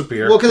just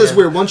disappear. Well, because it's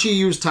weird. Once you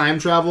use time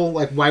travel,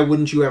 like, why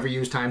wouldn't you ever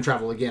use time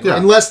travel again? Yeah.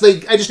 Unless I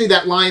just need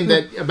that line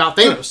that about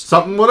Thanos.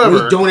 Something,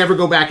 whatever. We don't ever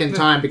go back in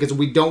time because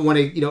we don't want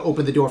to,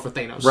 open the door for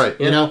Thanos. Right.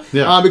 You know?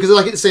 Yeah. Because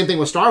like the same thing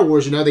with Star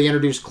Wars, they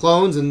introduced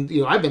clones, and,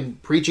 I've been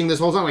preaching this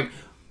whole time, like,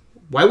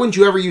 why wouldn't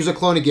you ever use a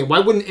clone again? Why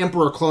wouldn't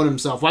Emperor clone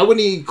himself? Why wouldn't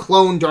he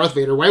clone Darth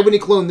Vader? Why wouldn't he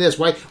clone this?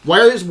 Why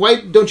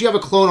don't you have a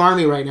clone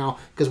army right now?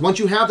 Because once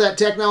you have that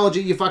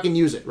technology, you fucking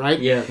use it, right?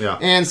 Yeah. Yeah.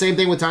 And same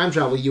thing with time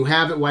travel. You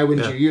have it. Why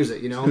wouldn't Yeah. you use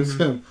it? And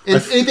I-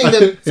 anything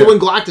that. So when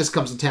Galactus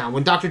comes to town,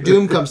 when Doctor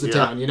Doom comes to Yeah.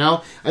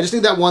 town, I just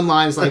think that one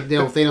line is like,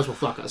 Thanos will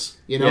fuck us.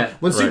 Yeah.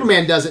 When Right.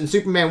 Superman does it in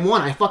Superman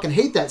 1, I fucking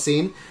hate that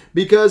scene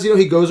because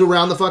he goes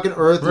around the fucking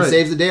Earth and Right.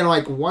 saves the day. And I'm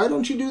like, why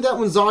don't you do that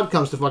when Zod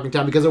comes to fucking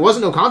town? Because there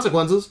wasn't no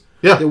consequences.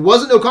 Yeah. There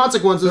wasn't no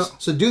consequences.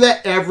 So do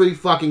that every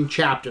fucking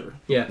chapter.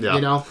 Yeah.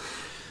 Yeah.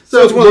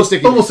 So it's one of those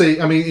sticky. But we'll see.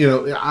 I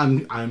mean,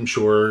 I'm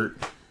sure.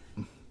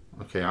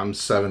 Okay, I'm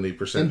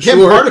 70% And sure.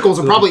 Pym particles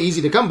are probably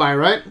easy to come by,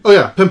 right? Oh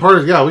yeah, Pym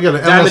particles. Yeah, we got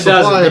an Dime endless a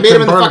dozen. supply. They of made them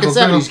Pym in the fucking particles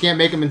now. 70s. You can't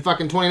make them in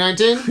fucking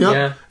 2019? Yep.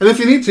 Yeah. And if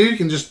you need to, you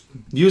can just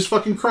use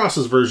fucking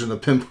Cross's version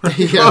of Pym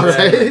particles. Yeah,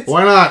 right.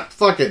 Why not?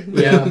 Fuck it.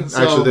 Yeah.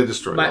 So, Actually, they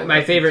destroyed all My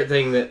that. favorite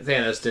thing that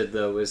Thanos did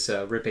though was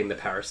ripping the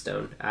Power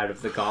Stone out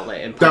of the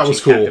gauntlet and That punching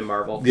was cool. Captain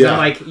Marvel. Yeah. I'm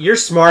like, you're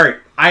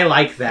smart. I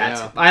like that.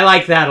 Yeah. I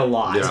like that a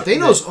lot. Yeah.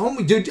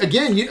 Thanos, dude,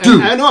 again,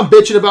 I know I'm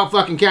bitching about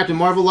fucking Captain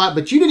Marvel a lot,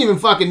 but you didn't even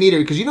fucking need her,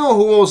 because you know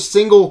who almost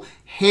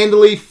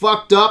single-handedly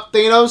fucked up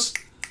Thanos?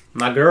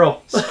 My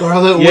girl.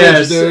 Scarlet Yes,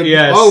 Witch, dude.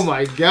 yes. Oh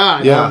my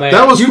god. Yeah, Oh, man.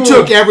 that was You cool.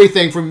 took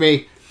everything from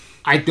me.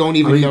 I don't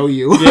even know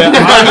you. Yeah,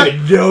 I don't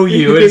even know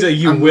you. It's a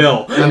you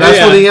will. And that's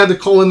Yeah. when he had to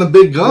call in the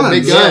big guns.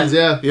 Big guns,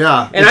 yeah.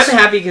 Yeah. And It's- I'm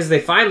happy because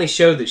they finally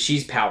showed that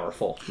she's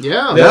powerful.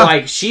 Yeah. They're Yeah.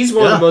 like, she's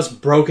one of Yeah. the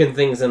most broken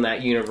things in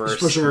that universe.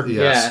 For sure.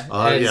 Yes.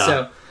 Yeah. And yeah.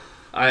 so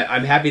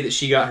I'm happy that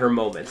she got her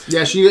moment.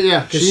 Yeah,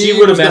 yeah. Because she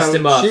would have was messed gonna-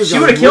 him up. was She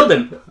gonna would have killed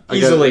him I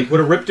easily. Would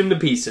have ripped him to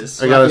pieces.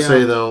 I gotta Yeah.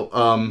 say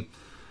though,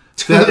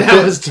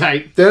 that was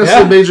tight. Thanos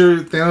Yeah.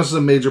 is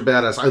a major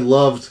badass.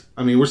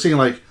 I mean, we're seeing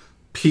like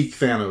peak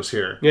Thanos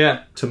here.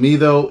 Yeah. To me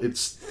though,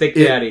 it's Thick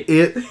daddy.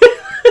 It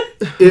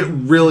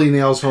really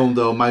nails home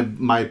though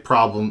my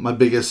problem,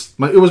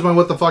 it was my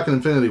what the fuck in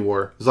Infinity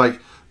War. It's like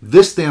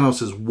this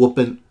Thanos is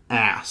whooping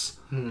ass.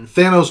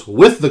 Thanos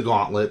with the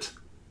gauntlet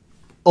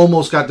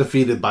almost got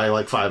defeated by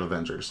like 5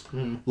 Avengers.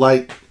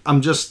 Like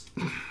I'm just,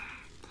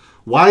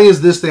 why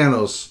is this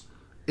Thanos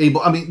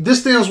able? I mean,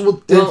 this Thanos will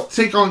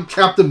take on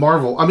Captain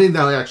Marvel. I mean,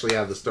 now they actually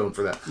have the stone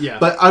for that. Yeah.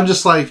 But I'm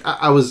just like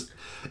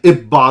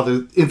it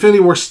bothered. Infinity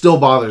War still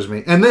bothers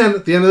me. And then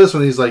at the end of this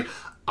one, he's like,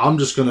 I'm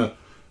just gonna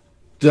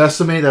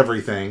decimate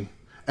everything,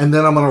 and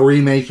then I'm gonna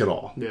remake it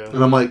all. Yeah.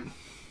 And I'm like,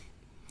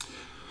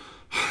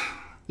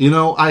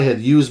 I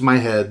had used my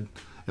head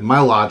and my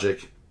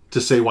logic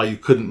to say why you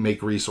couldn't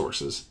make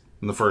resources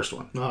in the first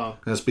one. Oh.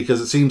 And it's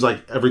because it seems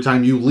like every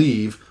time you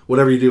leave,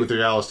 whatever you do with your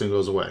Alliston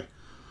goes away.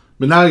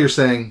 But now you're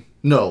saying,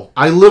 no,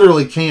 I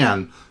literally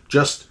can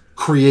just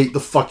create the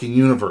fucking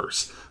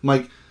universe. I'm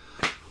like,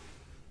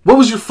 what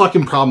was your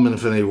fucking problem in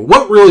Infinity War?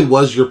 What really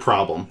was your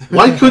problem?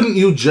 Why couldn't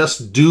you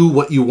just do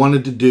what you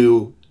wanted to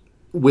do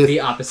with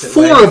The opposite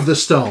 4 way. of the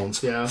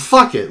stones? Yeah.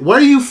 Fuck it. Why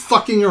are you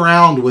fucking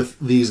around with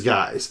these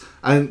guys?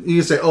 And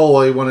you say, oh,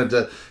 well, he wanted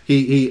to,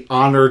 he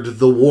honored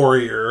the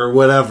warrior or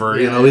whatever.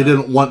 He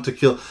didn't want to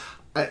kill.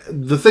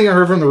 The thing I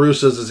heard from the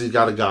Russos is he's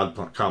got a god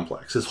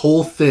complex. His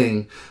whole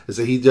thing is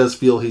that he does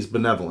feel he's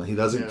benevolent. He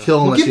doesn't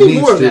kill unless give he me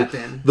needs more of to. that,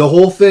 then. The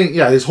whole thing,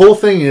 his whole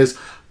thing is,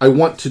 I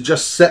want to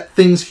just set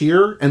things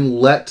here and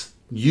let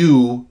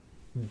you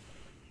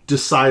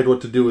decide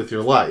what to do with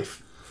your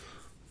life.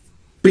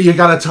 But you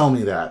gotta tell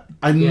me that.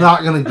 I'm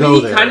not gonna go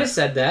there. He kind of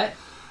said that.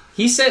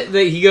 He said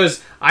that he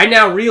goes, I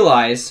now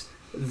realize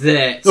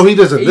that. Oh, he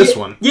does it in this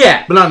one.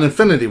 Yeah. But not in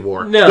Infinity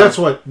War. No. That's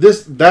what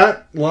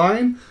that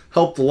line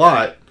helped a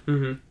lot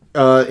in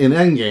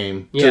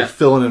Endgame to Yeah.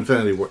 fill in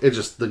Infinity War.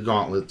 The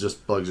gauntlet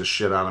just bugs the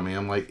shit out of me.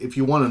 I'm like, if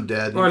you want him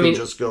dead, you can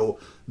just go,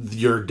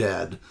 you're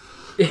dead.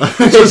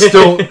 Just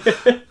don't.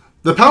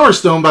 The Power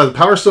Stone by the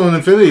Power Stone in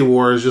Infinity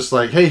War is just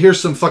like, hey, here's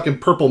some fucking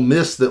purple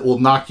mist that will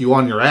knock you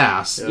on your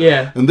ass.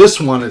 Yeah. And this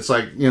one, it's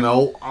like,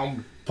 I'll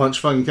punch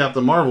fucking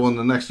Captain Marvel in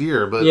the next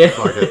year, but Yeah.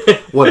 fuck it.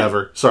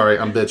 Whatever. Sorry,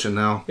 I'm bitching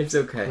now. It's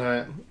okay. All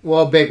right.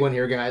 Well, big one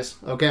here, guys.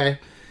 Okay?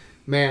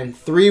 Man,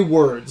 3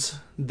 words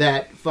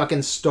that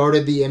fucking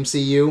started the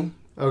MCU,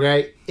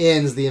 okay,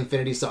 ends the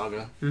Infinity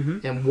Saga.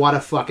 Mm-hmm. And what a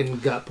fucking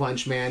gut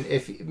punch, man.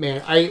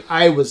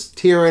 I was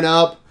tearing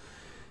up.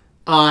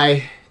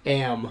 I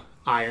am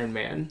Iron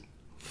Man.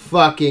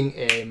 Fucking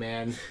A,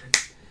 man.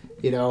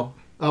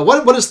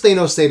 What does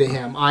Thanos say to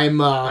him? I'm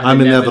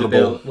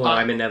inevitable. Well,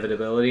 I'm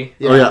inevitability.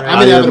 Oh yeah,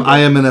 I'm inevitable. I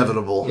am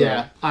inevitable.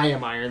 Yeah, I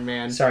am Iron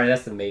Man. Sorry,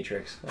 that's the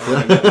Matrix.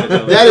 That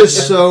That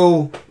is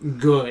so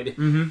good.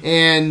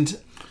 And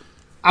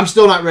I'm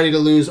still not ready to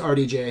lose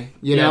RDJ,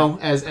 you know,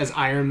 as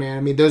Iron Man.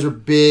 I mean, those are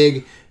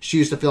big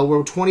shoes to fill.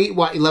 We're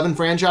 11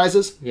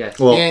 franchises? Yes.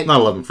 Well, And- not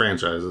 11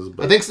 franchises,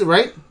 but I think so,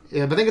 right?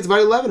 Yeah, but I think it's about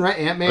 11, right?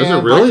 Ant-Man, Is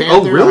it really? Black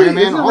Panther, Oh, really? Iron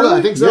Man, Is it all that. I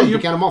really? think so. Yeah, you you-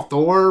 count them all.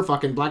 Thor,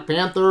 fucking Black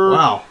Panther.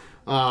 wow.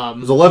 It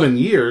was 11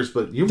 years,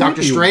 but you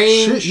Doctor might be,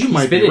 Strange. Shit, you He's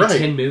might been be in right.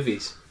 10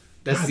 movies.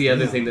 That's the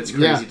other thing that's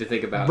crazy Yeah. to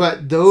think about. But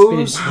He's those... been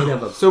in 10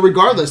 of them. So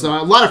regardless,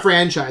 though, a lot of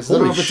franchises. I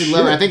don't know if it's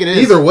 11. I think it is.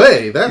 Either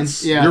way,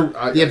 that's Yeah,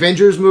 the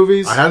Avengers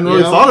movies. I hadn't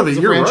really thought of it. it's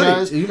a You're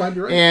franchise. right. You might be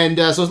right. And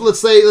so let's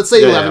say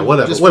Yeah, 11,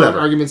 whatever, just whatever. for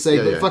argument's sake.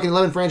 Yeah, but yeah. fucking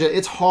 11 franchise,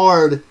 it's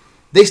hard.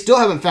 They still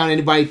haven't found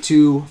anybody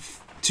to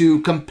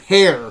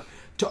compare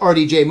to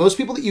RDJ. Most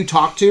people that you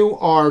talk to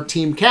are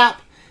Team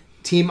Cap,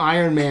 Team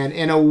Iron Man.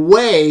 In a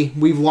way,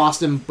 we've lost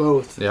them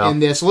both in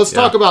this. So let's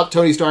talk about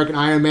Tony Stark and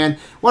Iron Man.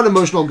 What an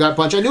emotional gut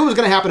punch. I knew it was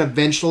going to happen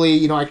eventually.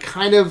 You know, I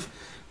kind of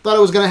thought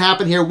it was going to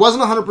happen here. It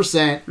wasn't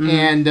 100%.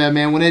 And,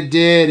 man, when it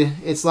did,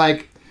 it's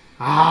like,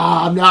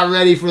 I'm not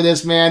ready for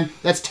this, man.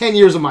 That's 10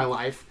 years of my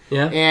life.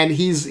 Yeah. And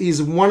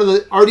he's one of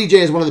the... RDJ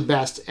is one of the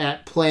best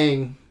at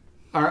playing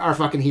our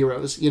fucking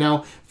heroes, you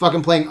know?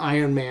 Fucking playing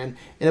Iron Man.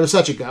 And it was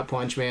such a gut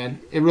punch, man.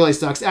 It really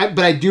sucks. But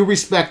I do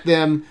respect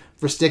them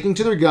for sticking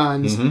to their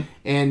guns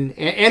and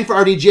for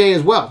RDJ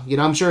as well. You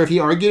know, I'm sure if he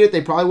argued it, they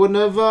probably wouldn't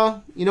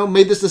have,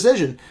 made this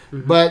decision.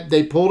 But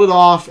they pulled it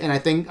off, and I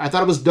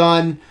thought it was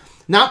done,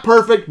 not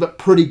perfect, but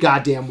pretty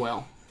goddamn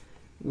well.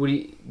 Do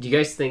you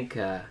guys think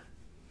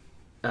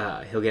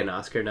he'll get an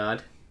Oscar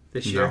nod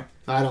this year?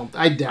 I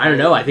doubt I don't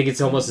know. I think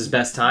it's almost his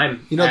best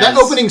time. You know, that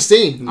opening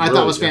scene I thought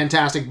Really was good.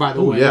 fantastic, by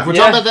the way. yeah. If we're Yeah.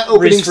 talking about that Where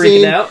opening he's freaking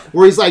scene out.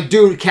 where he's like,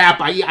 dude,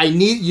 Cap, we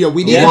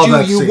needed Love you.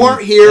 that You scene.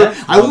 weren't here.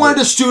 Yeah. I wanted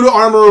a suit of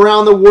armor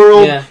around the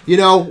world. Yeah. You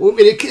know,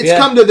 it's Yeah.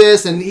 come to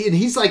this, and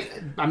he's like,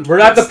 We're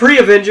not the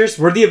pre-Avengers.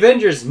 We're the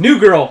Avengers. New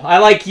girl. I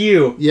like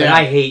you. Yeah. And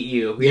I hate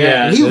you.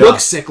 Yeah, and he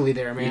looks sickly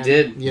there, man. He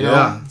did. You know,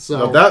 Yeah.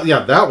 so No,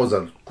 that was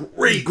a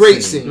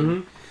great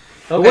scene.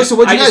 Okay. So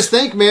what do you guys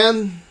think,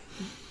 man?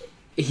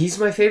 He's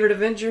my favorite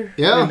Avenger.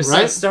 Yeah, I mean,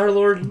 besides right?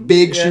 Star-Lord.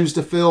 Big Yeah. shoes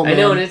to fill, man. I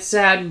know, and it's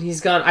sad, and he's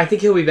gone. I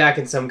think he'll be back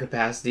in some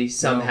capacity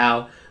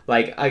somehow.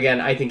 Like,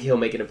 again, I think he'll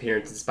make an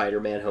appearance in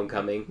Spider-Man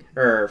Homecoming,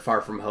 or Far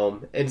From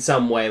Home, in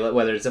some way,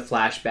 whether it's a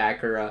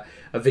flashback or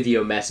a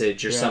video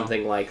message or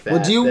something like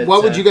that. Well,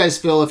 what would you guys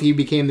feel if he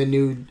became the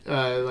new,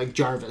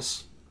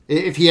 Jarvis?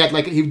 If he had,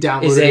 he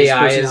downloaded his AI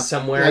personality. is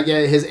somewhere? Like,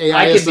 yeah, his AI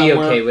I is could be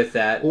somewhere. okay with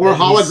that. Or That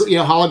he's-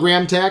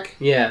 hologram tech.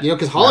 Yeah. You know,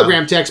 because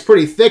hologram tech's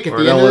pretty thick at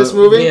Or the end of an this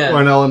movie. Yeah.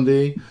 or an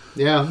LMD.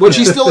 Yeah. Which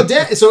he's still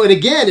dead. So, and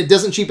again, it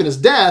doesn't cheapen his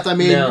death. I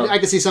mean, No. I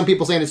can see some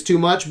people saying it's too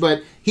much,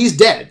 but he's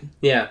dead.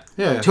 Yeah.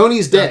 Yeah.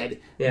 Tony's dead.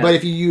 Yeah. But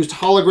if you used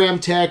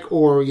hologram tech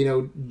or,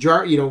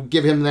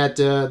 give him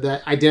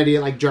that identity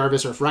like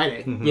Jarvis or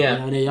Friday. Yeah.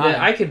 An AI.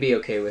 Yeah, I could be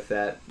okay with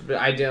that. But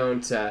I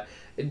don't...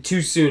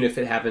 too soon if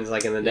it happens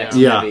like in the next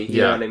Yeah. movie. You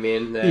Yeah. know what I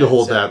mean? You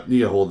hold that.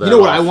 You hold that. You know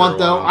what off I for want a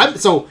though?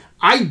 while.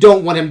 I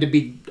don't want him to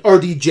be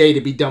RDJ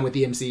to be done with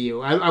the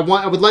MCU. I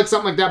would like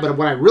something like that, but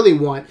what I really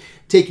want,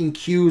 taking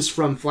cues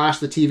from Flash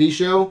the TV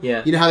show.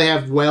 Yeah. You know how they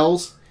have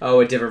Wells? Oh,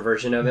 a different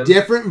version of him?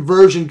 Different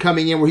version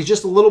coming in where he's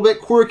just a little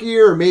bit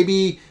quirkier or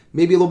maybe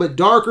a little bit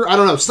darker. I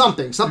don't know,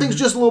 something's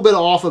just a little bit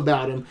off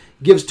about him.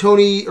 Gives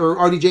Tony or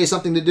RDJ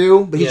something to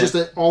do, but he's just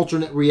an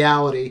alternate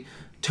reality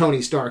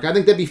Tony Stark. I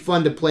think that'd be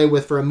fun to play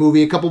with for a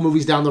movie, a couple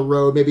movies down the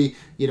road, maybe,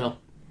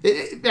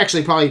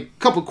 actually probably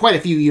quite a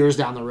few years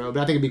down the road, but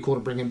I think it'd be cool to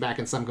bring him back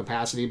in some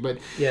capacity. But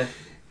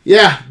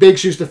yeah, big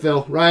shoes to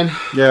fill. Ryan?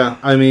 Yeah,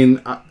 I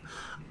mean,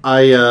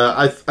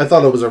 I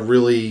thought it was a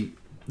really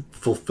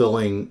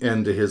fulfilling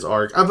end to his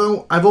arc.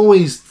 I've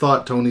always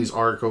thought Tony's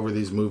arc over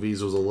these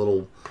movies was a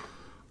little,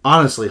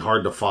 honestly,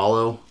 hard to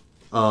follow.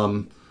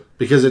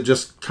 Because it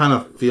just kind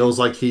of feels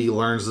like he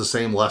learns the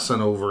same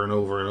lesson over and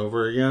over and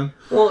over again.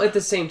 Well, at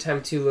the same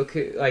time, too, look,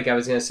 like I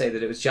was going to say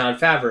that it was Jon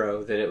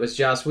Favreau, then it was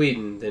Joss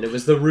Whedon, then it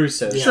was the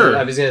Russos. Sure,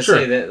 I was going to sure.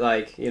 say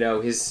that,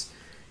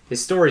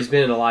 his story's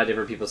been in a lot of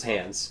different people's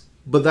hands.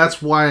 But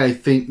that's why I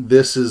think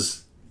this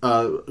is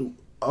a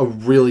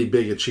really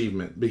big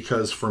achievement.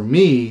 Because for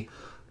me,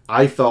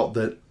 I felt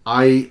that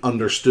I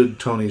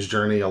understood Tony's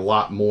journey a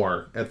lot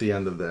more at the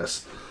end of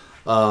this.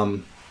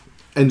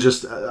 And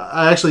just,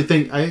 I actually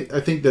think, I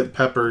think that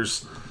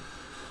Pepper's,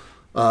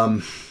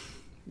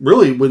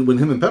 really, when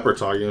him and Pepper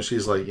talk,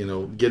 she's like,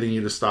 getting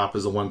you to stop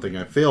is the one thing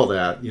I failed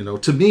at.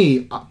 To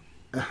me,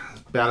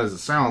 bad as it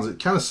sounds, it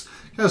kind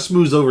of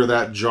smooths over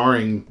that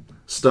jarring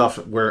stuff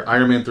where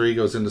Iron Man 3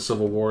 goes into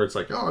Civil War. It's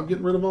like, I'm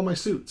getting rid of all my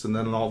suits. And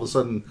then all of a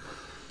sudden,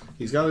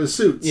 he's got his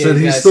suits. Yeah, and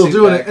he's got he's his still suit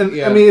doing back, it. And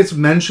yeah. I mean, it's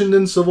mentioned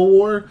in Civil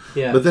War.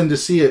 Yeah. But then to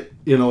see it,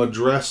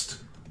 addressed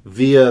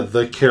via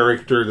the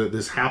character that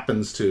this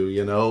happens to,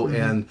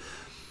 and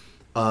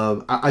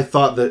I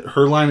thought that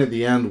her line at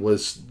the end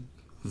was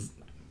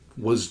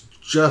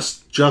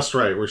just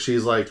right, where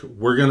she's like,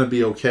 "We're gonna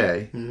be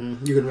okay," You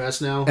can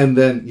rest now. and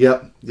then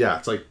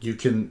it's like you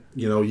can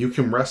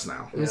rest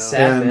now. It's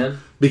sad, And man.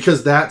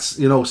 because that's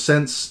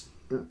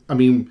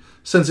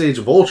since Age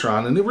of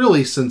Ultron, and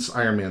really since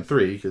Iron Man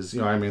 3, because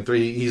Iron Man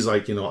 3, he's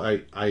like,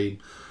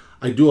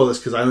 I do all this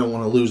because I don't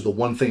want to lose the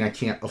one thing I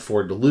can't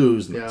afford to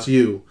lose, and that's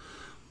you.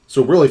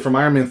 So really, from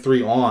Iron Man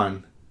 3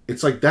 on,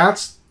 it's like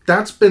that's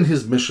been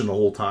his mission the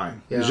whole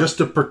time. Yeah. Is just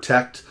to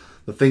protect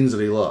the things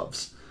that he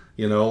loves,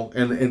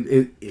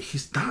 and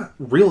he's not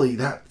really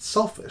that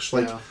selfish.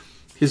 Like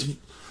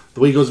the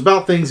way he goes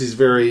about things, he's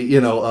very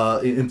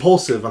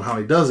impulsive on how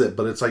he does it,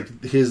 but it's like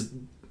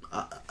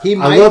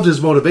I loved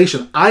his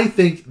motivation. I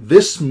think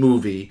this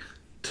movie,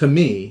 to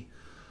me,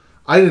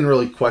 I didn't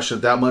really question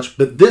it that much,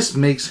 but this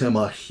makes him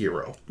a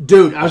hero.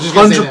 Dude, I was just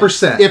going to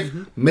say that.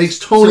 100% makes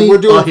Tony we're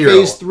doing a hero.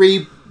 phase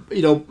 3,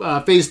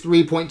 phase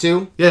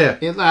 3.2.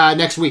 Yeah.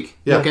 Next week.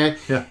 Yeah. Okay.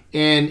 Yeah.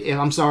 And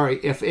I'm sorry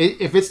if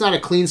it's not a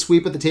clean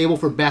sweep at the table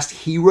for best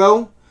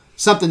hero,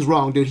 something's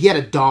wrong, dude. He had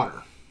a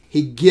daughter.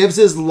 He gives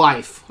his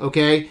life,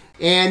 okay,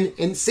 and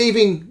in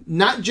saving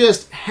not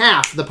just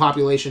half the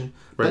population,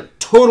 but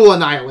total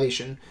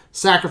annihilation,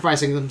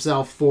 sacrificing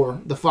himself for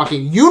the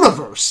fucking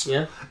universe.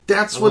 Yeah.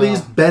 That's what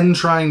he's been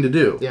trying to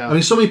do. Yeah. I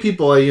mean, so many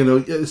people,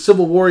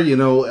 Civil War,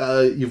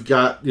 you've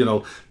got,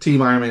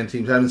 Team Iron Man,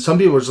 Team... I mean, some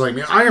people are just like,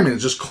 man, Iron Man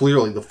is just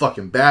clearly the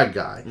fucking bad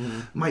guy.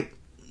 I'm like...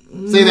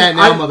 Say that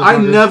now,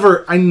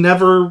 motherfucker. I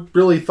never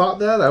really thought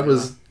that. I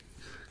was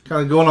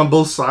kind of going on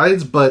both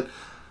sides, but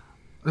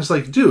it's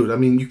like, dude, I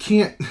mean, you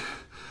can't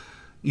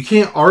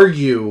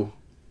argue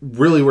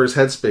really where his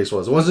headspace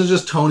was. It wasn't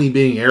just Tony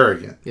being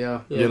arrogant.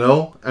 Yeah.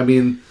 I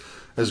mean,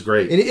 that's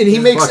great. And he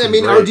makes, fucking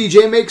great.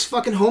 RDJ makes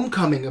fucking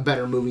Homecoming a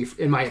better movie,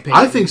 in my opinion.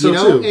 I think so,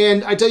 too.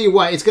 And I tell you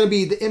what, it's going to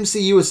be, the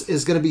MCU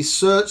is going to be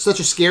such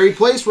a scary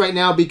place right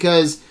now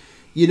because,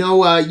 you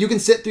can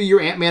sit through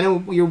your Ant-Man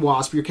and your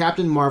Wasp, your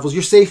Captain Marvels,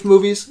 your safe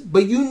movies,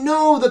 but you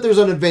know that there's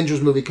an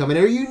Avengers movie coming,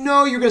 or you're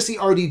going to see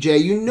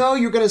RDJ,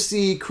 you're going to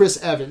see Chris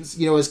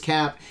Evans, as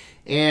Cap,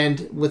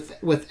 and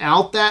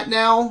without that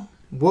now...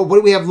 What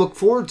do we have to look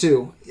forward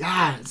to?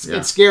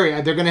 It's scary.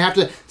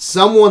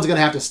 Someone's going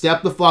to have to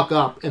step the fuck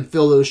up and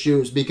fill those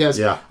shoes because,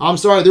 I'm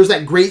sorry, there's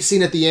that great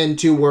scene at the end,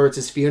 too, where it's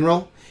his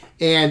funeral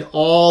and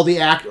all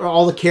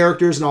the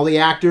characters and all the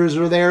actors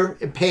are there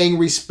paying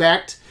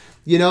respect,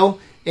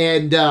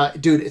 and,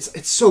 dude,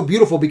 it's so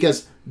beautiful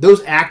because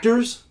those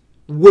actors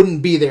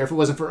wouldn't be there if it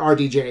wasn't for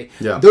RDJ.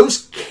 Yeah.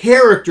 Those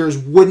characters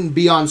wouldn't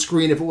be on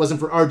screen if it wasn't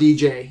for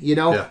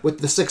RDJ, with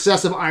the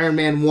success of Iron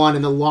Man 1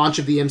 and the launch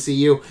of the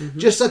MCU. Mm-hmm.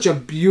 Just such a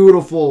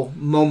beautiful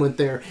moment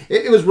there.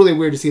 It was really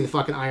weird to see the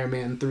fucking Iron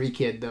Man 3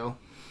 kid, though.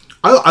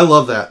 I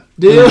love that.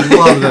 Did you? I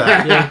love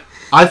that. Yeah.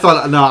 I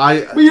thought,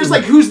 But you're just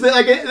like, who's the,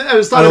 I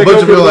was talking to a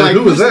bunch of people like,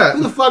 who was that?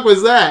 Who the fuck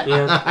was that?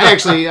 Yeah.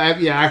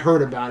 I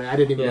heard about it. I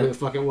didn't even know who the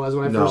fuck it was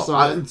when I first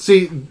saw it.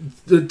 See,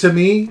 to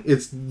me,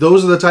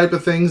 those are the type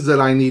of things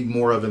that I need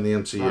more of in the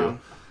MCU.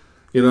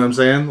 You know what I'm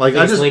saying? Like,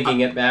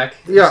 linking it back.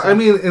 Yeah, I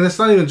mean, and it's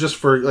not even just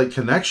for, like,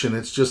 connection.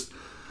 It's just,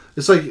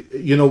 it's like,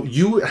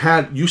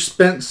 you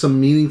spent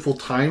some meaningful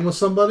time with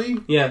somebody.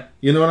 Yeah.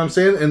 You know what I'm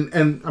saying?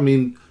 And I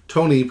mean...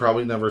 Tony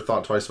probably never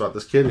thought twice about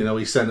this kid.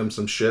 He sent him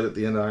some shit at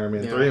the end of Iron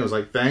Man 3 and was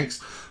like, thanks.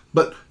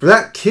 But for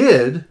that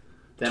kid,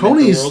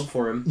 Tony's... the world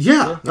for him.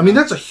 Yeah. I mean,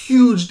 that's a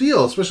huge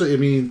deal. Especially,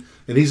 and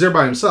he's there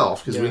by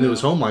himself because we knew his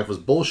home life was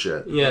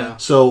bullshit. Yeah.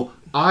 So,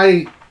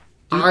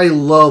 I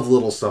love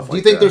little stuff like that. Do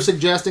you think they're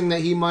suggesting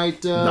that he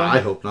might... No, I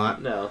hope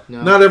not. No.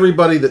 Not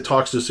everybody that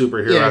talks to a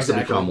superhero has to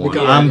become one.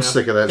 I'm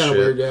sick of that kinda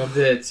shit.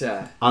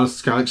 Weird, Honestly,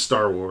 it's kind of like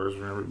Star Wars,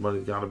 where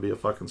everybody's got to be a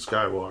fucking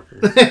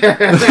Skywalker.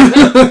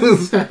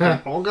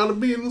 All got to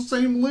be in the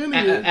same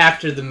lineage.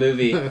 After the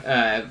movie,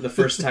 the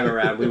first time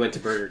around, we went to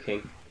Burger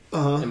King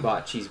and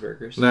bought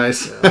cheeseburgers.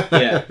 Nice.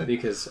 Yeah,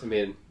 because,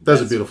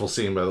 that's a beautiful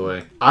scene, by the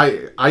way.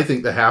 I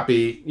think the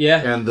Happy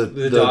and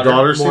the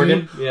daughter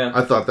Morgan, scene,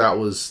 I thought that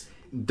was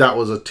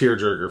a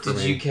tearjerker for me.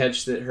 Did you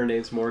catch that her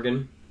name's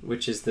Morgan,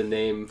 which is the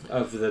name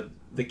of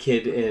the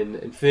kid in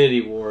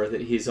Infinity War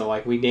that he's all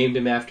like, we named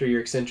him after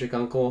your eccentric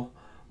uncle,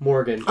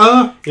 Morgan.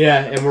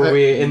 Yeah, and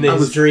in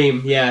his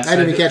dream. Yeah, I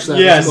didn't catch that.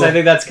 Yes, cool. I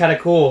think that's kind of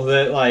cool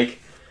that, like,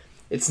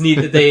 it's neat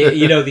that they,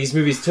 these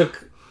movies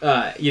took...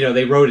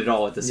 they wrote it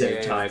all at the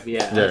same time.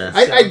 Yeah. So.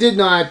 I did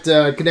not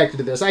connect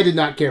to this. I did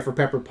not care for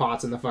Pepper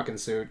Potts in the fucking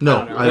suit.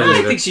 No,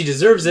 I think she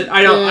deserves it.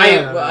 I don't.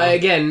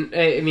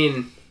 I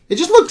mean, it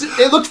just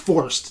looked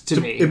forced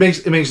to me. It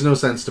makes no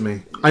sense to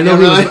me. I know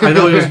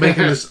he was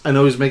making this. I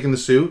know he's making the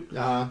suit.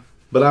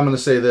 But I'm going to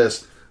say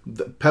this: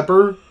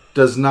 Pepper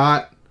does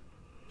not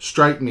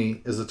strike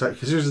me as the type.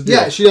 Because here's the deal.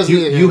 Yeah, she doesn't.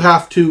 You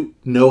have to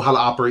know how to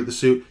operate the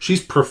suit.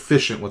 She's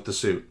proficient with the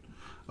suit.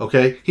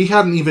 Okay? He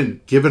hadn't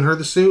even given her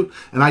the suit,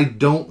 and I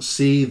don't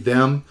see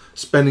them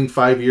spending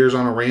 5 years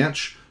on a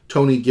ranch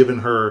Tony giving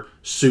her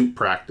suit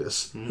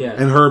practice. Yeah.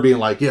 And her being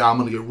like, yeah, I'm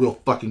going to get real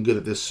fucking good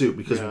at this suit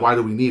because Yeah. why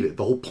do we need it?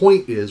 The whole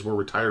point is we're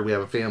retired, we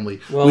have a family,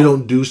 Well- we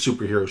don't do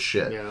superhero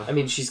shit. Yeah. I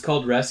mean, she's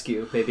called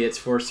Rescue. Maybe it's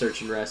for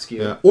search and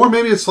rescue. Yeah. Or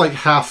maybe it's like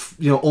half,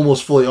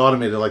 almost fully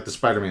automated like the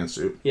Spider-Man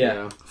suit.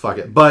 Yeah. Fuck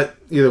it. But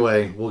either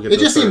way, we'll get It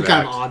to just the seemed third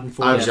kind act. of odd and I've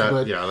forced, got,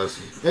 but yeah,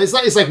 that's...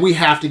 it's like we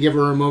have to give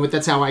her a moment.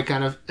 That's how I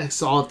kind of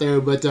saw it though,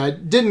 but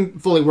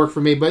didn't fully work for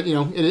me. But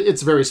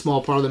it's a very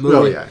small part of the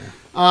movie. Oh,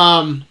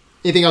 yeah.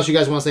 Anything else you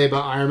guys want to say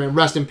about Iron Man?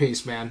 Rest in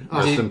peace, man.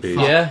 Rest in peace.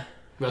 Yeah.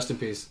 Rest in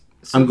peace.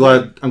 I'm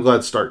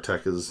glad Stark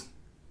Tech is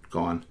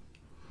gone.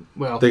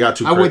 Well, They got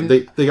too I crazy.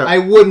 wouldn't. They got I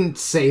wouldn't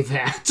say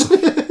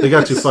that. they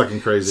got too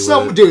fucking crazy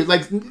with it. Dude,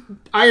 like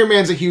Iron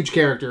Man's a huge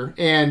character,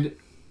 and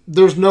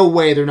there's no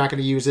way they're not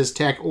going to use his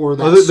tech or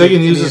that. Oh, they suit can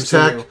in use the his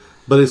MCU. tech,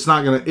 but it's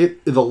not gonna. In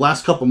the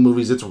last couple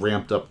movies, it's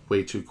ramped up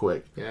way too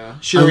quick. Yeah,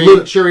 Shuri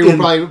will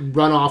probably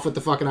run off with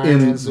the fucking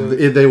Iron Man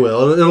suit. They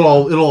will. It'll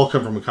all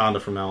come from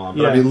Wakanda from now on.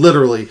 But I Yeah. mean,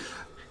 literally,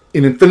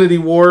 in Infinity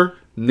War,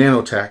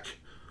 nanotech,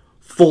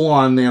 full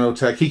on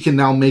nanotech. He can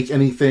now make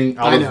anything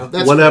out I know, of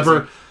that's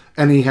whatever, crazy.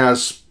 and he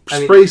has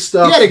spray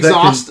stuff. He had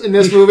exhaust in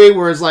this movie,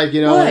 where it's like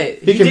What?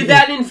 He can- did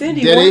that in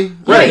Infinity Did War? he? Yeah,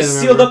 I he can't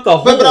sealed remember. up the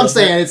hole. But I'm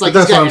saying it's like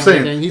That's he's got what I'm saying.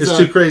 everything. It's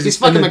too crazy. He's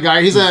fucking And the then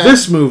guy. He's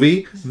this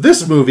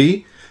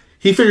movie,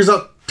 he figures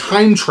out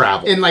time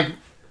travel in like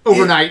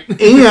overnight.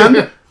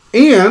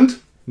 and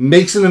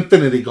makes an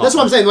Infinity Gauntlet. That's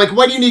what I'm saying. Like,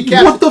 why do you need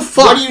Captain? What the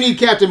fuck? Why do you need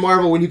Captain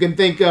Marvel when you can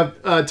think of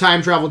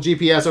time travel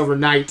GPS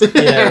overnight?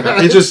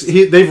 Yeah.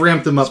 They've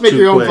ramped him up Just make too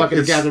your own quick. fucking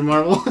It's- Captain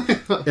Marvel.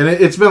 And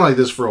it's been like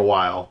this for a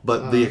while,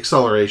 but the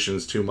acceleration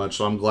is too much.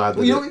 So I'm glad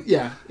that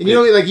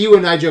And like you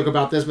and I joke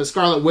about this, but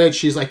Scarlet Witch,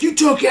 she's like, "You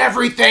took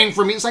everything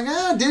from me." It's like,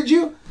 did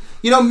you?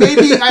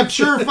 Maybe I'm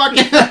sure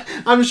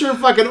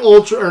fucking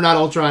Ultra or not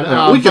Ultron.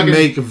 we can fucking-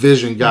 make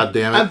Vision. God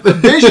damn it!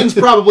 Vision's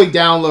probably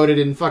downloaded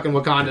in fucking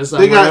Wakanda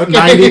somewhere. They got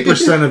okay?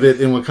 90% of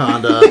it in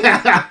Wakanda.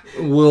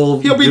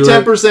 He'll be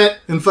 10%.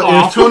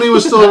 If Tony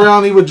was still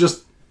around, he would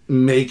just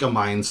make a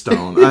Mind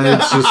Stone.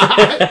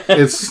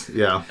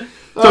 Yeah.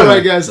 All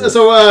right, guys.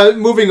 So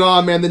moving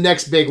on, man. The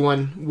next big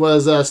one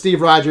was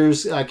Steve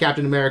Rogers,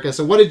 Captain America.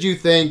 So what did you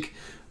think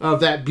of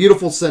that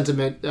beautiful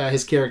sentiment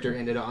his character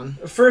ended on?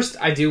 First,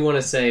 I do want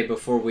to say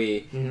before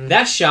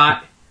that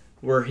shot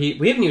where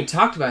we haven't even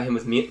talked about him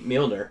with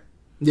Mjolnir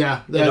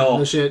Yeah, at all.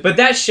 no shit. But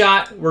that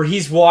shot where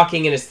he's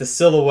walking and it's the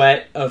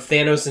silhouette of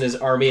Thanos and his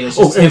army and it's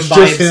Oh, just and him it's by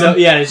just himself.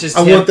 him? Yeah, and it's just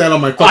I him. want that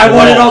on my fucking I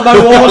want it wall. on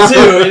my wall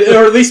too,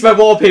 or at least my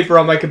wallpaper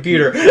on my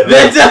computer.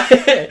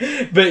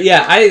 But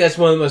yeah, I think that's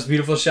one of the most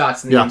beautiful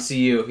shots in the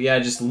MCU. Yeah,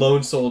 just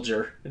lone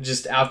soldier,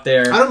 just out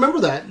there. I don't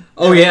remember that.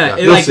 Oh yeah,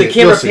 and you'll like see the it,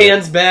 camera you'll see it.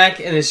 pans back,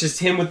 and it's just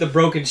him with the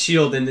broken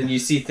shield, and then you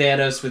see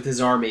Thanos with his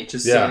army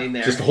just standing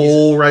there. Just the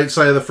whole right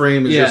side of the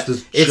frame is Yeah, just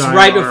this it's giant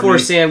right before army.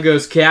 Sam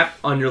goes, "Cap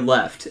on your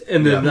left,"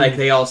 and then Yeah. like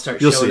they all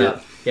start You'll showing see up.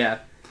 it. Yeah,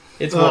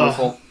 it's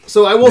wonderful.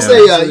 So I will Yeah, say,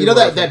 it's that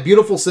wonderful. that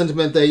beautiful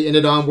sentiment they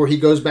ended on, where he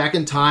goes back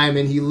in time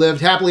and he lived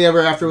happily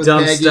ever after with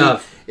Dumb Peggy.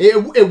 stuff.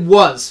 It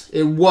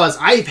was.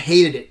 I've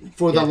hated it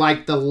for the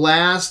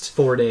last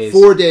 4 days.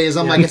 4 days.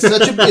 I'm like,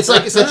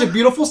 it's such a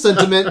beautiful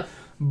sentiment,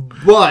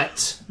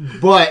 but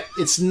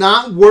it's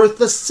not worth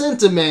the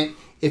sentiment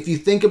if you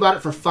think about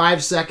it for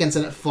 5 seconds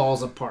and it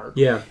falls apart.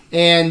 Yeah,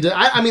 And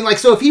I mean, like,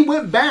 so if he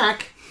went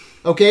back,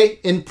 okay,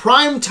 in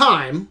prime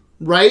time,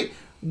 right?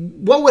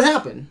 What would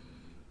happen?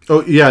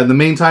 Oh yeah, in the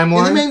main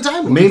timeline. In the main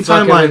timeline. The main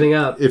fuck timeline. everything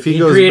up. If he He'd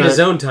goes create back, his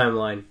own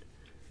timeline.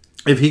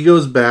 if he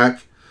goes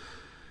back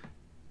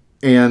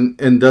and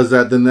does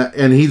that,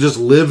 and he just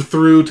lived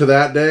through to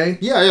that day,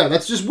 Yeah,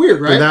 that's just weird,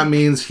 right? then that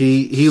means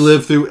he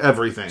lived through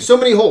everything. So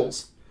many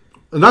holes.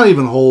 Not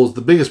even holes.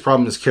 The biggest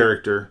problem is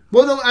character.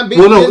 Well, no, I mean,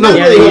 Well, no, not no.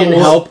 Yeah, really they holes. didn't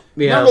help.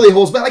 Yeah. Not really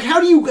holes, but like, how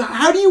do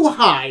you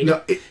hide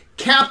No,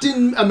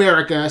 Captain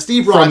America,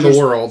 Steve From Rogers,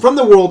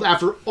 the world.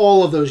 after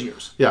all of those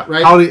years? yeah.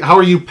 right. How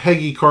are you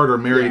Peggy Carter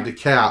married Yeah. to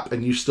Cap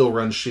and you still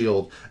run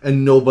Shield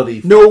and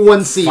nobody No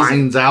one sees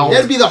finds it. out?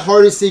 That'd be the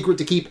hardest secret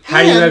to keep.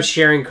 How do you And have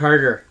Sharon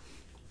Carter?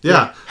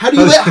 Yeah. How do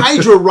you let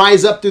Hydra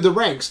rise up through the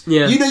ranks?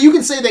 Yeah. You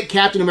can say that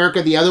Captain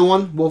America, the other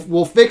one,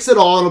 will fix it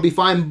all and it'll be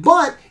fine.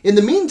 But in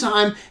the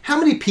meantime, how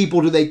many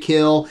people do they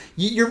kill?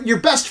 Your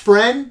best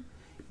friend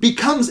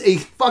becomes a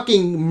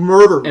fucking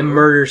murderer. And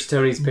murders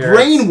Tony's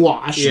parents.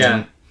 Brainwashed.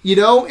 Yeah.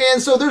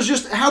 And so there's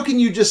just, how can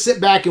you just sit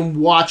back and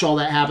watch all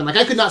that happen? Like,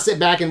 I could not sit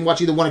back and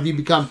watch either one of you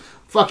become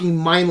fucking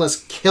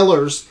mindless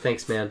killers.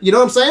 Thanks, man. You know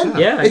what I'm saying?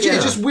 Yeah, It's, yeah.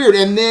 it's just weird.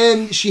 And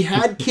then she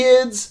had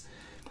kids,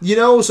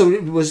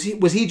 so was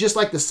he just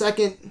like the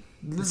second...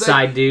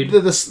 Side dude.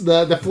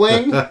 The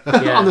fling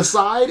on the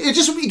side. It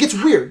gets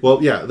weird.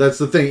 Well, yeah, that's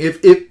the thing.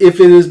 If it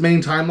is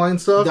main timeline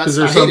stuff, because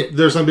I hate it.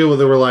 there's some people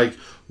that were like,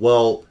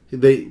 well,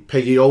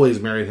 Peggy always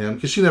married him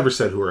because she never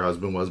said who her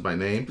husband was by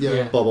name.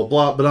 Yeah. Blah blah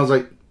blah. But I was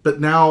like, but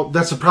now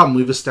that's the problem.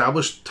 We've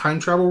established time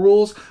travel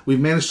rules. We've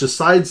managed to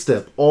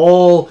sidestep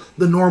all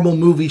the normal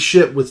movie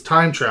shit with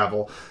time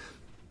travel.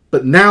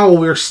 But now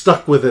we're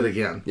stuck with it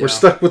again. Yeah. We're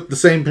stuck with the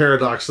same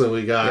paradox that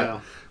we got Yeah.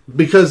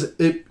 because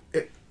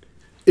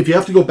if you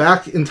have to go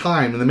back in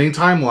time in the main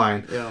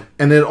timeline, Yeah.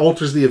 and it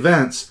alters the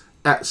events,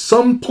 at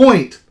some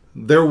point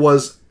there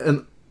was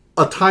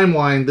a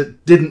timeline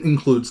that didn't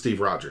include Steve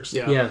Rogers.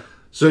 Yeah.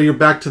 So you're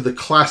back to the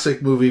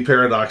classic movie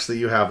paradox that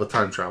you have with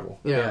time travel.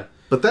 Yeah.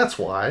 But that's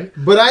why.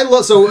 But I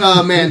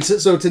love man.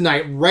 So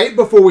tonight, right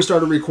before we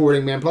started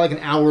recording, man, probably like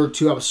an hour or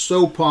two, I was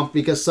so pumped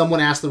because someone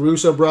asked the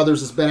Russo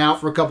brothers. It's been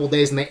out for a couple of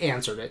days, and they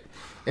answered it,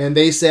 and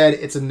they said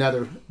it's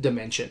another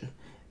dimension,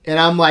 and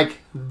I'm like,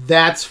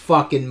 that's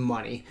fucking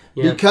money.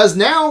 Yeah. Because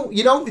now,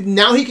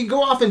 now he can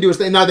go off and do his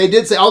thing. Now, they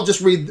did say, I'll just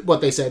read what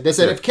they said. They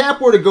said if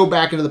Cap were to go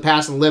back into the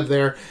past and live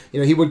there,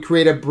 he would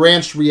create a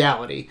branched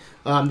reality.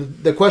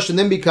 The question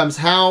then becomes,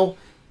 how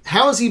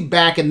is he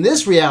back in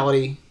this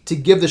reality to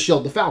give the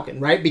shield to Falcon,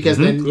 right? Because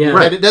then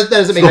Right. that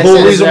doesn't make The any whole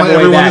sense. reason why That way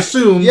everyone back.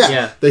 assumes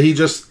Yeah. that he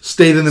just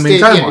stayed in the main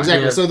timeline. Yeah,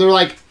 exactly. Yeah. So they're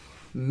like,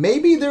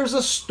 maybe there's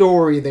a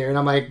story there. And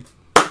I'm like,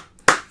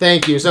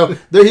 thank you. So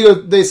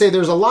they say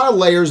there's a lot of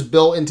layers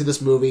built into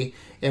this movie.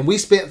 And we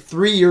spent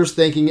 3 years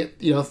thinking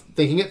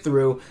it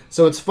through.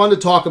 So it's fun to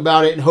talk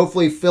about it and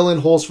hopefully fill in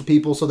holes for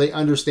people so they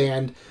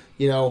understand,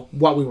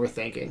 what we were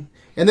thinking.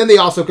 And then they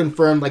also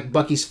confirmed like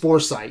Bucky's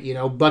foresight.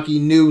 Bucky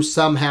knew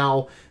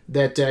somehow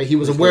that he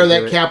was aware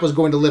that Cap was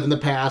going to live in the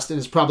past, and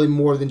it's probably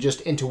more than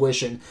just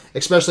intuition.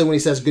 Especially when he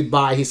says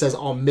goodbye, he says,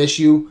 "I'll miss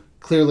you."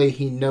 Clearly,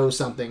 he knows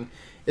something.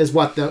 Is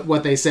what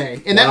they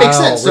say, and that makes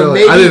sense. So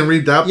really? maybe I didn't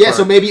read that Yeah, part.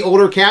 so maybe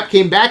older Cap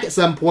came back at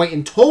some point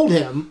and told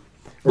him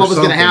what was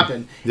going to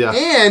something. happen. Yeah.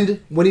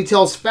 And when he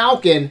tells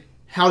Falcon,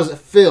 how does it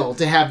feel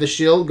to have the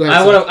shield? Go ahead.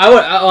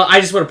 I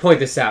just want to point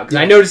this out because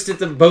I noticed it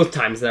both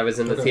times that I was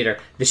in the theater.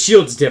 The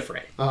shield's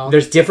different.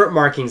 There's different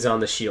markings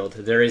on the shield.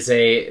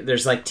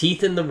 There's like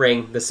teeth in the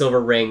ring, the silver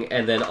ring,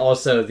 and then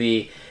also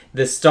the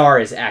star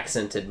is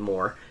accented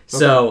more.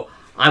 So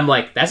I'm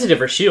like, that's a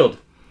different shield.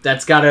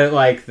 That's gotta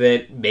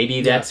maybe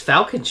that's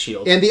Falcon's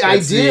shield. And the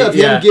That's idea of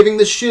him giving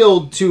the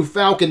shield to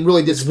Falcon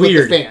really did split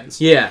weird. the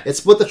fans. Yeah. It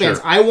split the fans.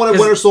 Sure. I wanted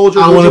Winter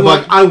Soldier. I Would want you to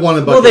Bucky. I want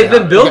to Bucky. Well, they've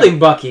been out. building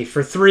Bucky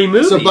for 3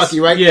 movies. So Bucky,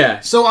 right?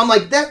 Yeah. So I'm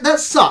like, that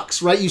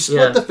sucks, right? You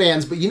split Yeah. the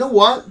fans, but you know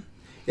what?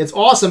 It's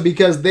awesome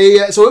because they.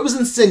 So it was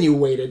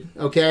insinuated,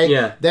 okay?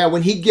 Yeah. That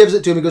when he gives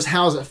it to him, he goes,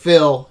 "How's it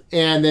feel?"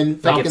 And then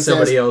Falcon it's says,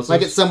 somebody else's.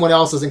 "Like it's someone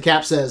else's," and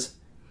Cap says,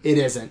 "It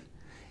isn't."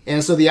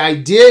 And so the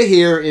idea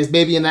here is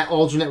maybe in that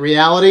alternate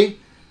reality,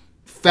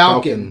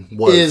 Falcon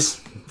was. is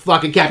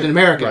fucking Captain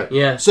America. Right.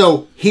 Yeah.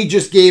 So he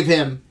just gave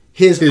him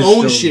his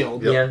own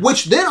shield. Yep. Yeah.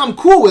 Which then I'm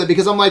cool with it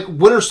because I'm like,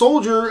 Winter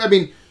Soldier, I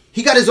mean,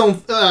 he got his own,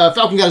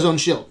 Falcon got his own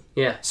shield.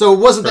 Yeah. So it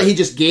wasn't that he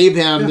just gave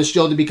him the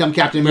shield to become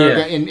Captain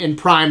America Yeah. in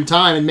prime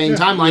time, in main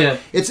timeline.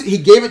 Yeah. He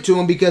gave it to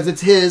him because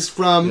it's his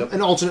from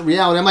an alternate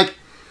reality. I'm like,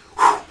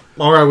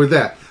 All right with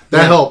that.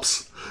 That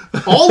helps.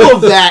 all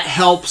of that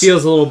helps.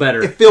 Feels a little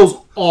better. It feels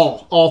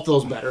all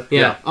feels better.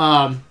 Yeah.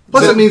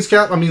 Plus, it means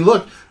Cap. I mean,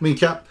 look.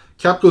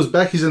 Cap goes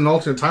back. He's in an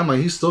alternate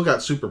timeline. He's still got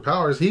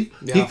superpowers. He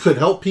could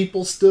help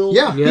people still.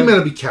 Yeah. He may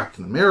not be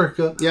Captain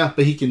America. Yeah.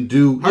 But he can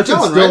do. He Hard can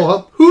telling, still right?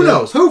 help. Who Yeah.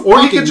 knows? Who or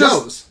he fucking could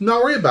just knows?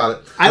 not worry about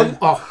it.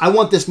 I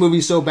want this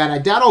movie so bad. I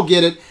doubt I'll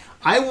get it.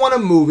 I want a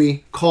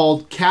movie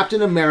called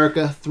Captain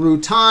America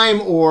Through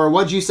Time, or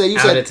what'd you say? You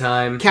Out said of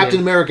Time. Captain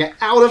Yeah. America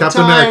Out of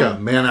Captain Time. America,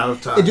 man out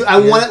of time. Dude, I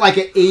want it like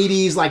an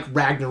 80s like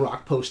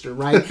Ragnarok poster,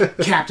 right?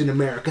 Captain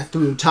America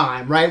Through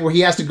Time, right? Where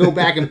he has to go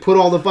back and put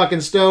all the fucking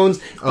stones,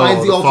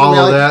 finds the to ultimate follow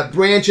reality, that.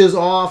 branches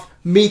off,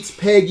 meets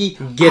Peggy.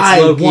 Gets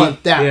I Loki.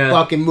 want that Yeah.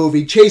 fucking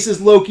movie. Chases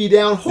Loki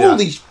down.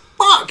 Holy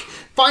fuck!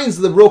 Finds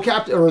the real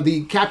Captain or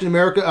the Captain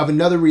America of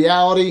another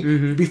reality,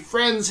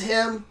 befriends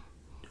him.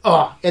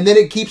 And then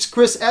it keeps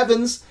Chris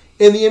Evans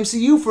in the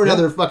MCU for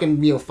another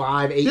fucking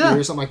 5, 8 Yeah.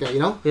 years, something like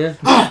that.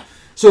 Yeah.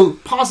 So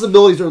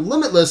possibilities are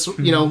limitless,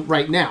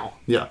 right now.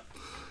 Yeah.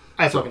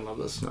 I fucking love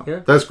this. No, Yeah.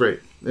 that's great.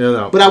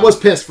 But I was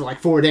pissed for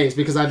like 4 days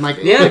because I'm like,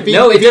 Yeah, if he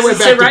it went doesn't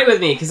back sit to- right with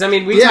me because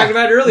we Yeah. talked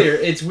about it earlier.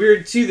 It's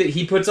weird too that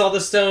he puts all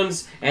the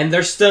stones and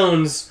their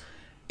stones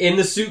in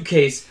the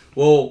suitcase.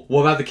 Well,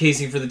 what about the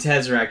casing for the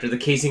Tesseract or the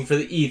casing for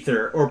the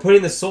Ether or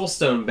putting the Soul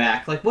Stone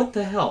back? Like, what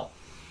the hell?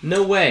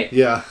 No way.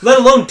 Yeah. Let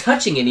alone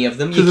touching any of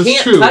them. You 'Cause it's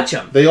can't true. touch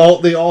them. They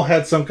all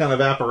had some kind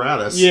of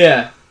apparatus.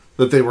 Yeah.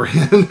 That they were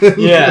in.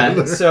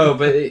 Yeah. So,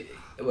 whatever.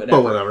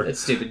 But whatever. It's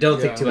stupid. Don't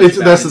think too much It's,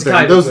 about that's it. the It's a thing.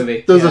 comic Those book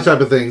movie. are the type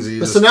of things you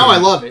just So now I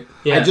can't- love it.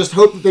 Yeah. I just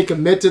hope that they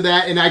commit to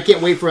that, and I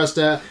can't wait for us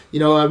to,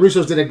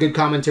 Russo's did a good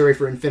commentary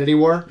for Infinity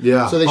War.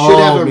 Yeah. So they should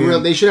have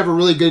man. they should have a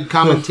really good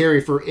commentary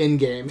for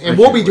Endgame, and I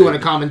we'll be can't doing wait.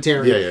 a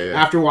commentary Yeah.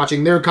 after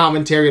watching their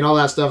commentary and all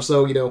that stuff.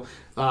 So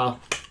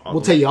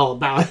we'll tell you all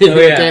about it. Oh,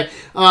 yeah.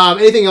 Okay.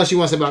 Anything else you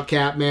want to say about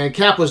Cap, man?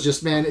 Cap was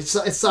just it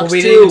sucks Well,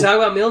 we too. didn't even talk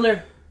about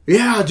Milner.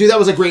 Yeah, dude, that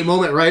was a great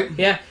moment, right?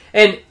 Yeah,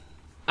 and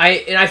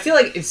I feel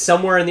like it's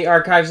somewhere in the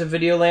archives of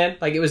Videoland.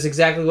 Like, it was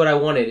exactly what I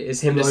wanted, is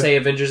him to say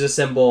Avengers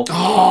Assemble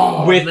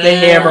with the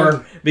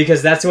hammer,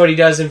 because that's what he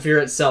does in Fear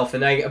Itself.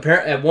 And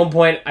at one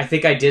point, I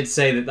think I did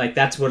say that, like,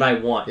 that's what I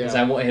want, because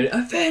I want him to,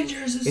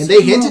 Avengers Assemble. And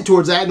they hinted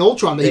towards that in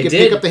Ultron, that he could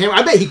pick up the hammer.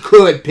 I bet he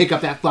could pick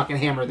up that fucking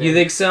hammer there. You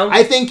think so?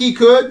 I think he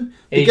could,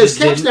 he Because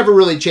just Cap's didn't? never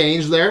really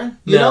changed there.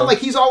 You No. know, like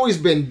he's always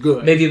been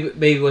good. Maybe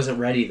he wasn't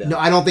ready though. No,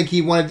 I don't think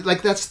he wanted.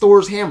 Like that's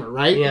Thor's hammer,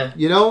 right? Yeah.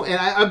 You know, and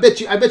I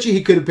bet you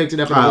he could have picked it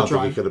up in I don't think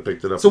Ultron. he could have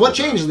picked it up. So in what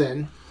Ultron. changed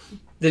then?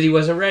 That he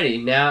wasn't ready.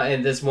 Now,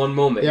 in this one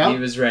moment, Yeah. he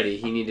was ready.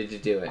 He needed to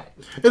do it.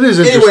 It is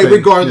interesting. Anyway,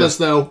 regardless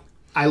though,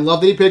 I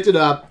love that he picked it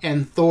up,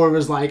 and Thor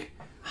was like,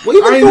 "Well,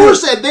 even I Thor knew-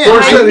 said that.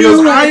 Thor said, I he goes,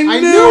 knew it. "I I knew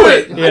knew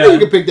it." it. I Yeah. knew you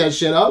could pick that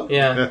shit up."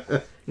 Yeah,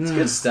 it's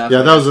good stuff.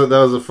 Yeah, that was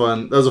a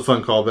fun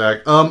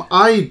callback.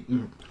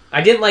 I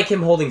didn't like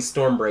him holding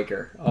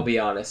Stormbreaker. I'll be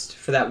honest.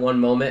 For that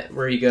one moment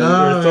where he goes,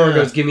 Oh, where Thor yeah.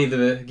 goes, give me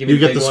the You big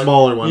get the one."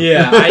 smaller one.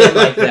 Yeah, I didn't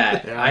like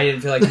that. Yeah. I didn't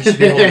feel like he should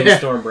be holding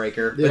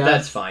Stormbreaker, but Yeah.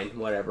 that's fine.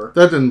 Whatever.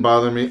 That didn't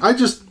bother me. I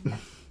just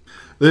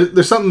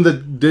there's something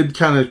that did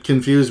kind of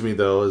confuse me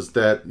though, is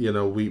that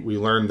we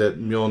learned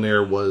that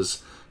Mjolnir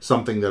was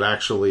something that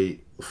actually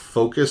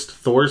focused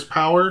Thor's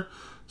power.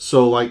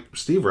 So like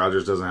Steve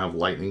Rogers doesn't have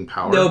lightning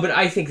power. No, but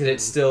I think that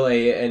it's still an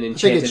I think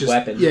enchanted it's just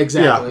weapon. yeah, Yeah,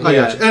 exactly. I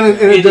Yeah. got you. And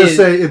it It does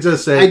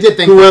is- say I did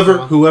think that, though.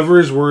 whoever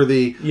is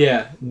worthy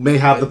Yeah. may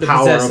have the The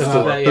power of possessive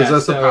Thor. of that, yeah,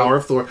 Possess the so- power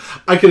of Thor.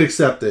 I could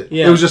accept it.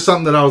 Yeah. It was just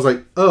something that I was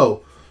like, oh,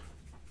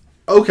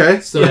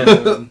 okay. So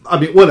Yeah. I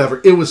mean,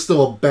 whatever. It was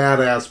still a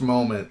badass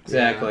moment.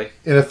 Exactly.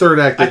 In a third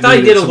act, I it thought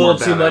he needed did a some little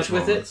more too badass much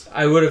with moments. it.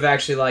 I would have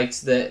actually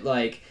liked that,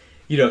 like,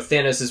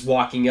 Thanos is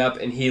walking up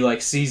and he,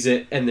 like, sees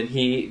it and then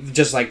he,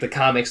 just like the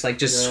comics, like,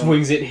 just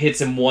swings it and hits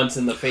him once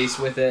in the face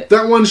with it.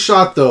 That one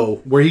shot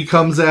though, where he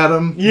comes at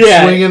him,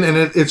 Yeah. swinging, and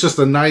it's just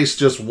a nice,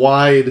 just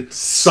wide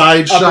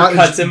side shot.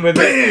 Uppercuts him with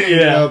it. Bang!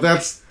 Yeah.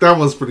 That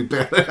one's pretty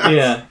badass.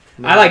 Yeah.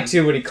 I like,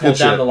 too, when he called Good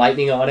down shit. the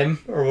lightning on him.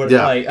 Or what,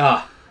 Yeah. like,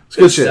 It's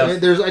good shit.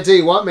 stuff. I tell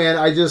you what, man,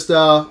 I just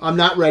I'm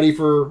not ready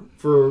for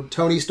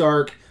Tony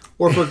Stark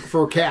or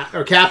for Cap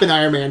and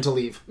Iron Man to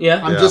leave. Yeah.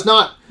 I'm Yeah. just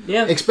not.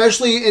 Yeah.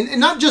 Especially and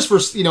not just for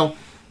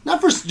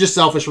not for just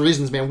selfish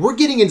reasons, man. We're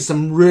getting into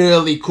some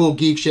really cool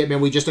geek shit,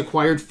 man. We just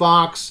acquired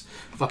Fox,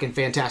 fucking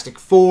Fantastic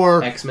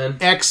Four,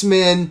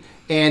 X-Men,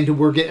 and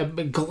we're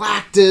getting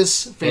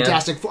Galactus,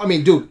 Fantastic Four. I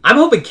mean, dude. I'm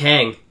hoping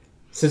Kang,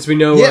 since we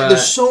know... Yeah,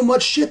 there's so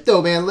much shit,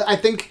 though, man. I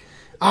think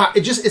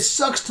it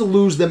sucks to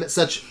lose them at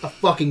such a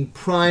fucking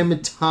prime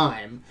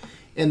time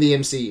in the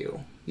MCU.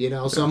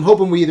 So I'm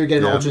hoping we either get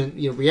an alternate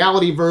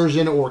reality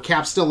version, or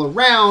Cap's still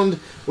around,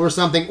 or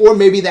something, or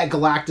maybe that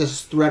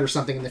Galactus threat or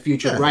something in the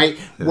future, right?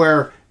 Yeah.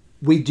 Where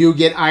we do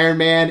get Iron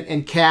Man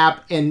and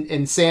Cap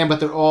and Sam, but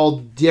they're all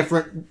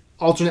different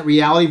alternate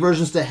reality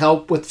versions to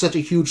help with such a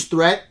huge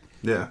threat.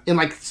 Yeah. In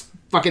like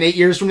fucking 8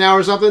 years from now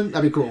or something.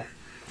 That'd be cool.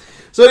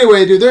 So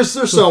anyway, dude, there's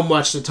so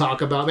much to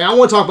talk about. Man, I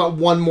want to talk about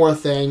one more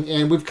thing,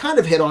 and we've kind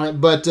of hit on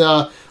it, but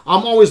I'm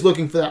always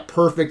looking for that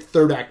perfect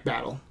third act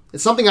battle.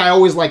 It's something I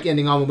always like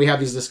ending on when we have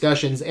these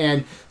discussions.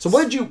 And so,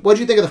 what did you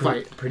think of the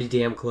fight? Pretty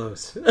damn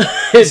close.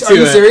 Are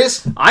you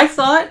serious? I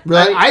thought.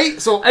 Really? I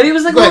mean, it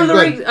was like Lord of the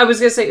Rings. I was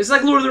gonna say it's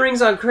like Lord of the Rings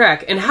on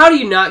crack. And how do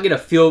you not get a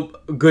feel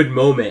good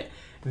moment?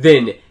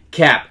 Then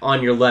Cap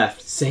on your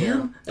left,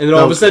 Sam, and then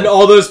all of a sudden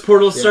all those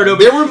portals start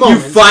opening. There were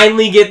moments. You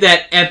finally get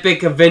that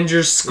epic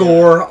Avengers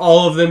score.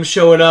 All of them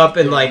showing up,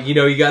 and like you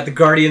got the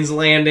Guardians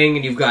landing,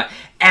 and you've got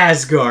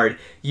Asgard.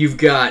 You've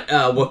got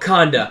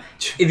Wakanda,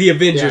 the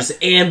Avengers,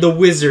 and the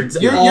Wizards.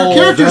 Your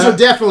characters are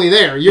definitely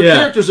there. Your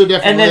characters are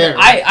definitely there. And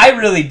then I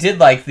really did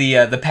like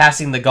the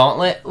passing the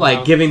gauntlet,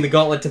 like giving the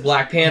gauntlet to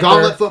Black Panther.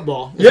 Gauntlet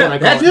football. Is Yeah, what I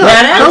call that's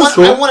it.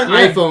 badass. I want an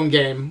iPhone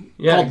game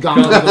called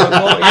Gauntlet Gauntlet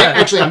Football. Football, yeah.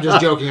 Actually, I'm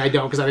just joking. I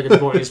don't, because I think it's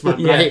boys, but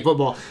I hate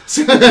football.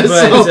 But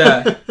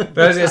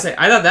I was gonna say,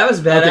 I thought that was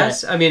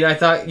badass. Okay. I mean, I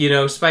thought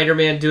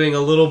Spider-Man doing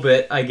a little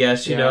bit. I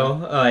guess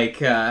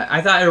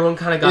I thought everyone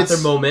kind of got their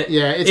moment.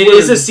 Yeah, it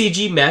is a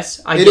CG mess.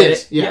 I get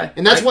it. Yeah,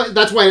 and that's why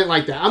I didn't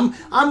like that.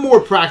 I'm more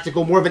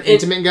practical, more of an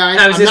intimate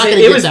guy. I was gonna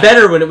say it was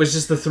better when it was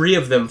just the three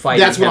of them fighting.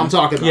 That's what I'm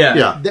talking about.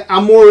 Yeah.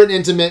 I'm more an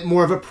intimate,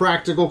 more of a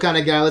practical kind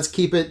of guy. Let's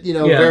keep it,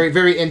 very,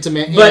 very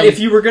intimate. But if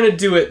you were gonna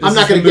do it, I'm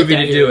not going to get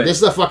that to do it. This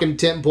is a fucking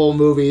tentpole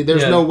movie.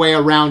 There's no way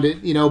around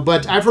it,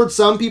 But I've heard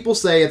some people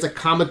say it's a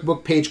comic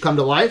book page come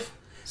to life.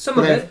 Some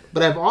of it.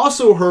 But I've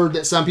also heard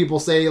that some people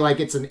say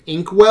like it's an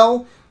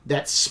inkwell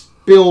that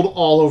spilled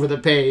all over the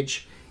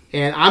page.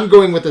 And I'm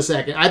going with the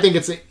second. I think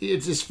it's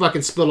just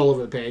fucking spilled all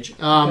over the page.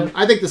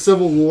 I think the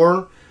Civil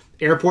War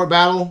airport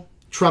battle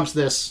trumps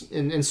this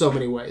in so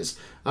many ways.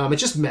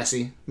 It's just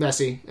messy,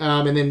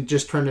 and then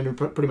just turned into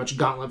pretty much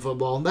gauntlet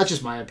football. That's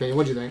just my opinion.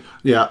 What do you think?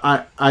 Yeah,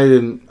 I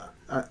didn't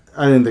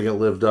think it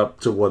lived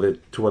up to what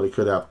it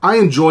could have. I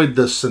enjoyed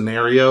the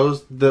scenario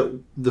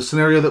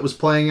that was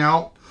playing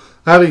out.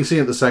 Having seen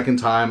it the second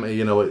time, I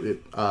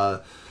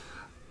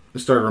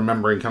started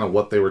remembering kind of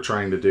what they were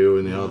trying to do,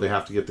 and they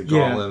have to get the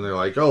gauntlet, and they're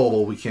like, "Oh,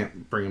 well, we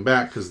can't bring him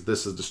back because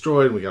this is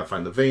destroyed. And we got to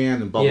find the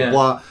van and blah blah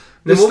blah."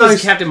 Then what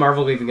was Captain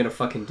Marvel even going to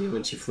fucking do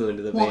when she flew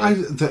into the van? I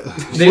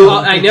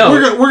know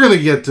we're gonna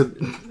get to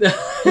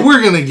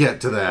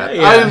that.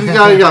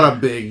 I got a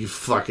big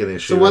fucking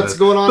issue. So what's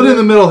going on? But in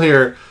the middle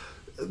here,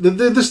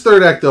 this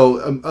third act,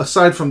 though,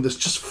 aside from this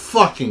just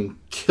fucking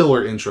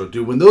killer intro,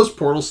 dude, when those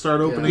portals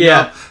start opening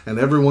up and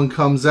everyone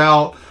comes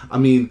out, I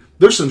mean,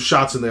 there's some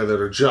shots in there that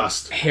are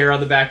just... Hair on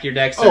the back of your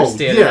neck starts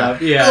standing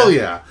up. Yeah. Hell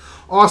yeah.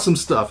 Awesome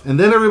stuff. And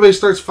then everybody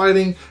starts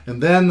fighting,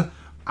 and then...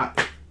 I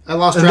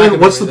lost and track then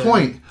of what's the everything.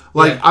 point?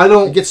 Like, Yeah. I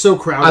don't... It gets so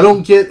crowded. I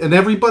don't get... And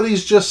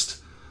everybody's just...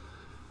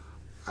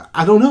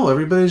 I don't know.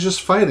 Everybody's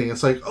just fighting.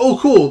 It's like, oh,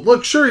 cool.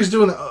 Look, sure, he's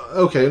doing...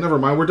 okay, never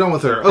mind. We're done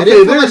with her. Okay, I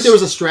didn't feel like there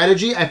was a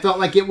strategy. I felt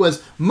like it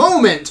was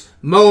moment.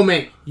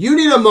 You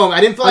need a moment.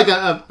 I didn't feel like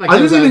I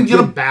didn't even get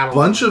a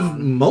bunch of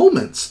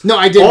moments. No,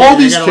 I didn't. All I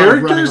these got a lot of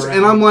running characters, around.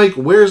 and I'm like,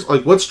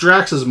 what's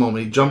Drax's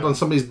moment? He jumped on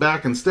somebody's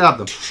back and stabbed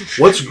them.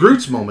 What's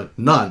Groot's moment?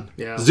 None.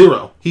 Yeah.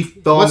 Zero. He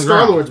fell What's on the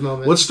ground. Star-Lord's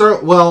moment? What's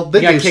Well, they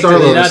He got gave kicked in the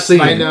Star-Lord a nuts scene.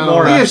 by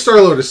know. They gave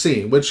Star-Lord a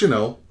scene, which,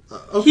 okay.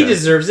 He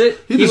deserves it.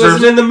 He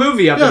deserves wasn't in the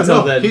movie up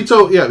until then. He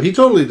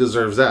totally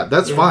deserves that.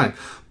 That's fine.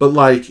 But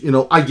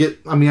I get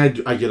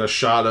a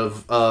shot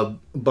of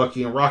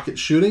Bucky and Rocket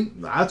shooting.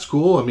 That's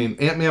cool. I mean,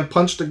 Ant-Man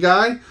punched a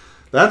guy.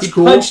 That's He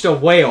cool. punched a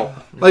whale.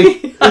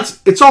 Like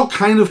it's all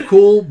kind of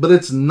cool, but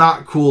it's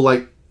not cool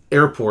like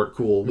airport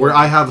cool, where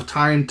I have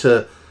time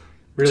to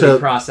Really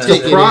process to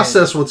it.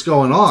 process what's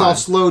going on. It's all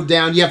slowed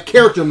down. You have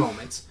character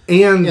moments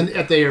And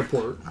at the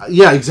airport.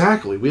 yeah,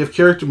 exactly. We have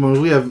character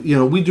moments. We have,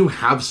 we do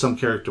have some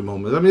character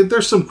moments. I mean,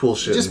 there's some cool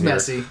shit. Just in here.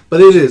 messy.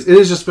 But it is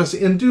just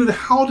messy. And dude,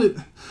 how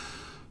did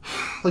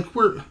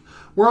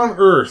we're on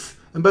Earth,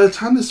 and by the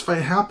time this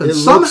fight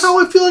happens, somehow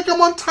I feel like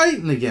I'm on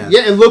Titan again.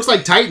 Yeah, it looks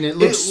like Titan. It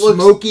looks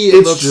smoky.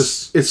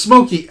 It's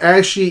smoky,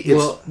 ashy.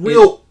 It's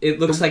real. It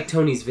looks like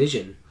Tony's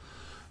vision.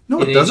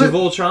 No, in it doesn't. Age of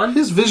Ultron?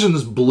 His vision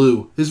is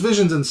blue. His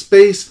vision's in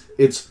space.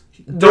 It's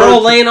They're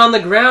all laying on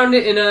the ground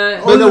in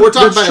a... But no, we're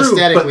talking That's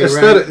about true,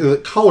 aesthetically,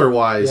 but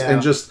color-wise, Yeah.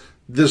 and just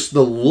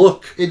the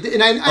look.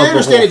 And I the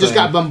understand whole it just thing.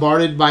 got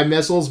bombarded by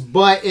missiles,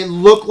 but it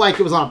looked like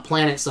it was on a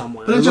planet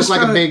somewhere. But It looked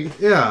like a big.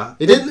 Yeah.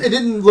 It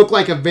didn't look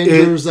like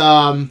Avengers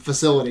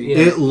facility. Yeah.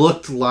 It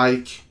looked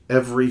like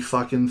every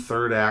fucking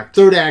third act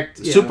Third act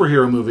yeah.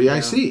 superhero movie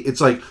I see.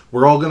 It's like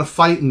we're all gonna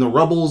fight in the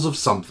rubbles of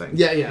something.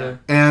 Yeah.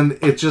 And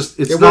it's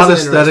It not wasn't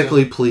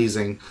aesthetically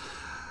pleasing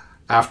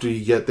after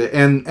you get there.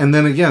 And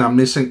then again, I'm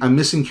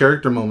missing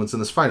character moments in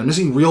this fight. I'm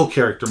missing real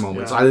character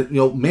moments.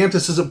 Yeah.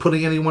 Mantis isn't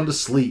putting anyone to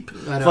sleep.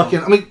 I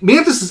know.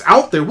 Mantis is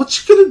out there. What's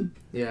she gonna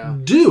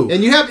do?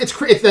 And you have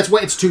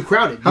it's too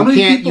crowded. How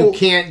many people- you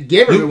can't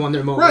give everyone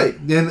their moment. Right.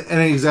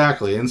 And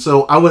exactly. And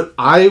so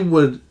I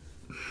would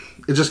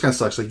it just kind of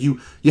sucks. Like you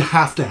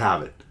have to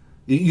have it.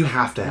 You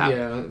have to have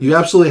it. You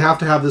absolutely have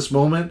to have this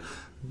moment,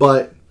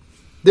 but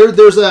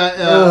There's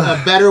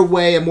a better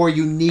way, a more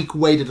unique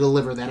way to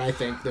deliver that, I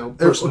think, though,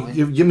 personally.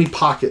 give me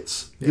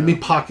pockets. Give me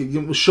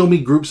show me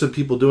groups of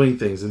people doing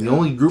things. And the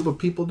only group of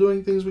people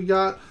doing things we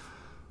got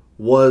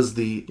was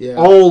the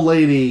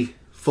all-lady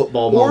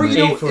football Or,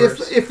 moment.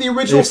 if the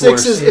original A-Force.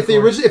 six is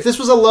if this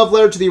was a love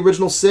letter to the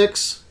original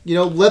six,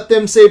 let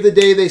them save the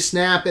day, they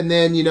snap, and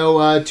then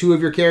two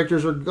of your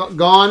characters are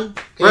gone,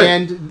 Right.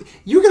 and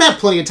you're gonna have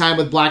plenty of time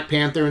with Black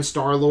Panther and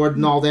Star Lord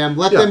and all them.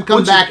 Let them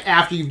come back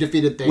after you've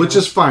defeated Thanos, Which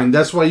is fine.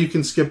 That's why you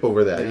can skip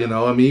over that. You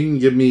can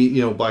give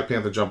me Black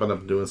Panther jumping up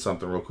and doing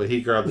something real quick.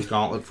 He grabbed the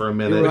gauntlet for a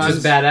minute, Which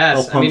is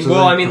badass.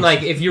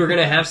 Like, if you were going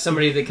to have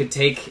somebody that could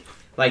take...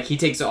 Like, he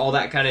takes all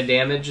that kind of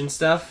damage and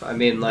stuff. I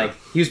mean, like,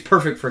 he was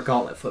perfect for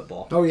gauntlet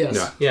football. Oh,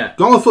 yes. Yeah.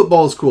 Gauntlet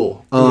football is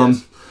cool.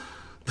 Yes.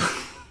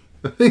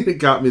 The thing that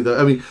got me, though,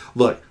 I mean,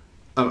 look,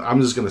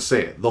 I'm just going to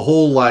say it. The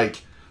whole,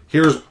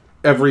 here's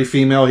every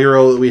female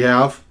hero that we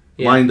have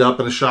lined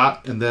up in a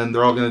shot, and then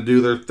they're all going to do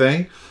their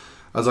thing.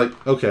 I was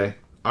like, okay,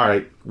 all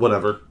right,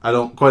 whatever. I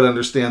don't quite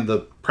understand the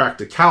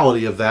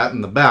practicality of that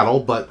in the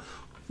battle, but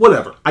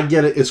whatever. I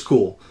get it. It's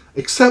cool.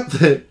 Except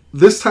that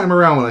this time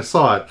around when I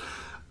saw it,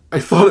 I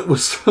thought it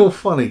was so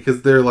funny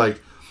because they're like,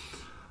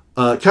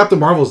 Captain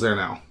Marvel's there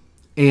now.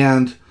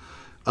 And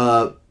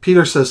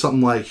Peter says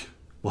something like,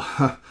 well,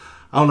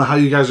 I don't know how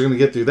you guys are going to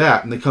get through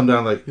that. And they come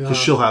down because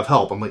she'll have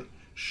help. I'm like,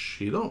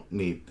 she don't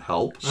need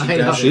help.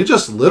 She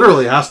just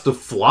literally has to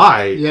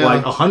fly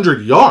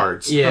 100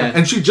 yards. Yeah.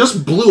 And she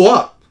just blew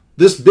up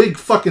this big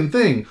fucking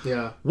thing.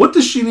 Yeah. What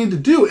does she need to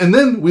do? And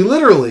then we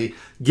literally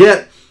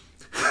get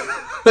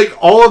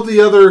all of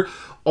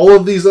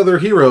these other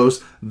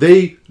heroes,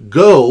 they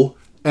go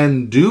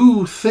and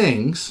do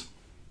things.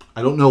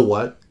 I don't know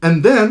what.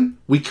 And then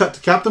we cut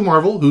to Captain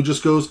Marvel, who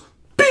just goes,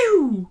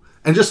 pew,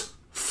 and just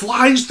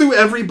flies through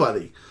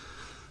everybody.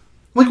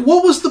 Like,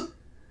 what was the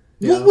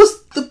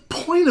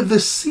point of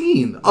this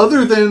scene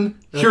other than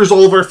here's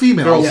all of our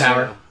females? Girl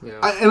power.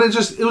 And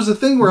it was a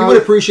thing where you would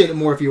appreciate it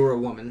more if you were a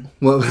woman.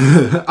 Well,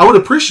 I would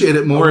appreciate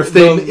it more if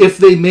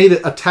they made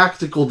it a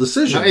tactical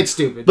decision. No, it's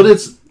stupid, but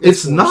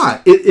it's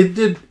not. It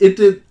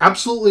did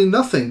absolutely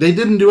nothing. They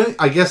didn't do anything.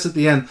 I guess at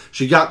the end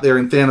she got there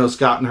and Thanos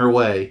got in her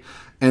way,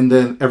 and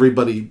then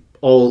everybody,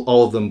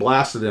 all of them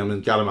blasted him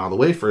and got him out of the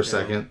way for a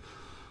second,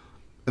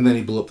 and then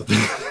he blew up the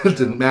thing. It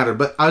didn't matter.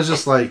 But I was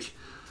just like,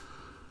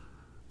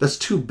 that's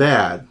too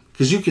bad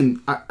because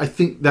I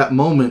think that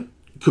moment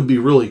could be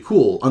really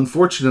cool.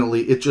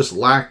 Unfortunately, it just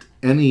lacked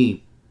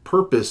any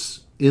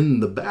purpose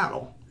in the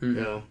battle.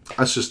 Yeah.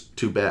 That's just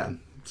too bad.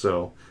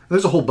 So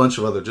there's a whole bunch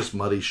of other just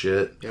muddy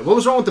shit. Yeah. What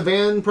was wrong with the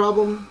van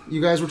problem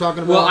you guys were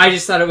talking about? Well, I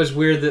just thought it was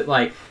weird that,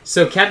 like,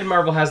 so Captain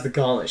Marvel has the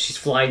gauntlet. She's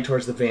flying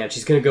towards the van.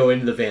 She's going to go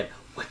into the van.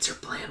 What's her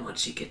plan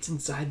once she gets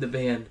inside the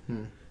van?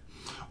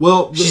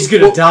 Well, She's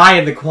going to die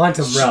in the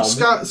quantum realm.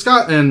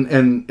 Scott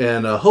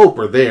and Hope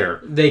are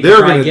there. They they're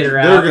try gonna and get her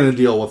they're out. going to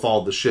deal with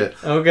all the shit.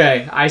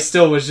 Okay, I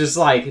still was just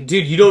like,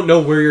 dude, you don't know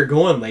where you're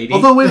going, lady.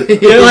 Although wait,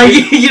 You're like,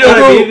 you know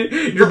what I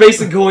mean? You're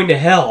basically going to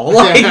hell,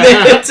 like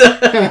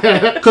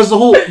that. because the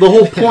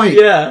whole point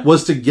Yeah.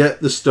 was to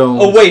get the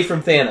stones Away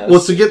from Thanos.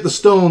 was to get the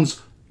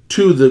stones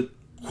to the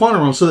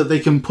quantum realm so that they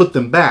can put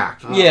them back.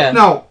 Yeah.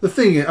 Now the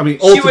thing is, I mean,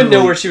 She wouldn't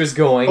know where she was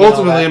going. and all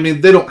Ultimately, that. I mean,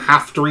 they don't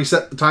have to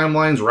reset the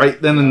timelines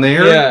right then and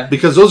there. Yeah.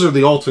 Because those are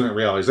the alternate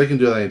realities. They can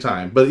do that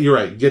anytime. But you're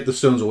right. Get the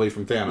stones away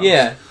from Thanos.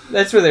 Yeah,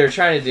 that's what they were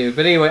trying to do.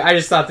 But anyway, I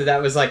just thought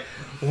that was like,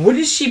 what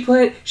is she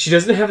playing? She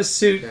doesn't have a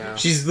suit. Yeah.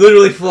 She's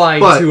literally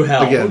flying But to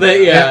hell. again,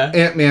 Yeah.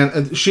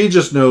 Ant-Man, she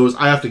just knows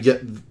I have to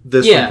get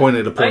this Yeah, from point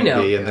A to point I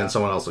know. B, and then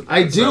someone else will get I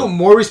it. do. So,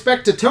 More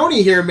respect to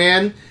Tony here,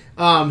 man.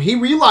 He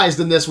realized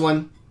in this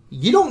one,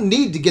 you don't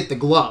need to get the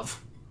glove.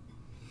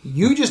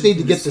 You just need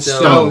to get the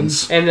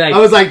stones. And like, I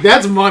was like,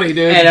 that's money,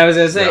 dude. and I was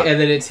gonna say, Yeah. and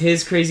then it's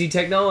his crazy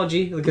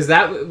technology because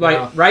that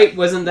Yeah. right?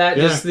 Wasn't that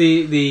Yeah. just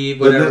the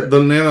whatever? the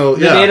nano,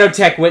 The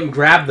nanotech went and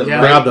grabbed them. Yeah.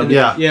 right? Grabbed them, And-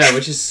 yeah. yeah,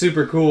 which is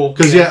super cool.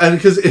 Because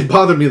it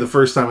bothered me the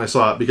first time I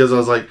saw it because I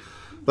was like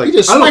You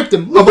just I don't- swiped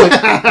him. I'm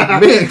like,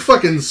 man,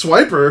 fucking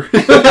swiper,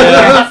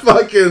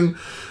 fucking.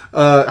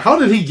 How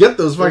did he get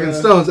those fucking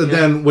stones? And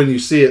then when I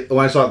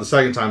saw it the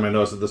second time, I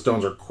noticed that the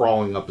stones are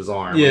crawling up his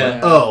arm. Yeah. I'm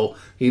like, oh,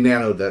 he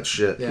nanoed that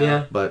shit.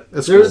 Yeah. But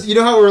it's There's, cool. you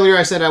know how earlier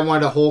I said I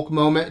wanted a Hulk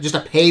moment, just a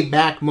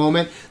payback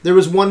moment. There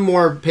was one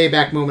more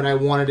payback moment I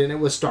wanted, and it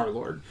was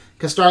Star-Lord.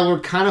 Because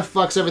Star-Lord kind of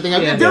fucks everything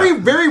up. Yeah. Very,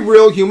 very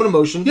real human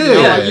emotion. Yeah, You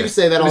know, yeah, like yeah. you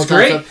say that It all was the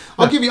time. great. So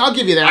I'll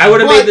give you that. I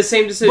would have But- made the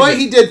same decision. But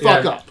he did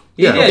fuck Yeah. up.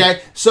 He did. Okay,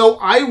 so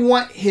I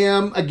want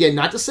him again,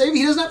 not to save.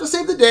 He doesn't have to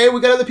save the day. We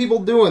got other people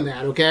doing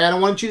that. Okay, I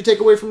don't want you to take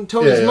away from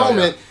Tony's Yeah,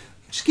 moment.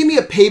 Just give me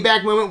a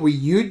payback moment where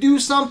you do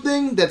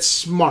something that's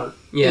smart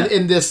Yeah.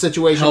 in this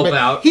situation. Help But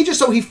out.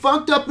 He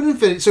fucked up in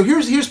Infinity. So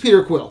here's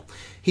Peter Quill.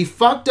 He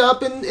fucked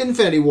up in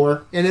Infinity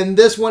War, and in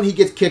this one he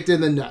gets kicked in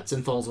the nuts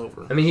and falls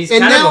over. I mean, he's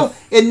and kind now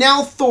of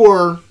now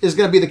Thor is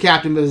going to be the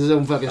captain of his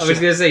own fucking I was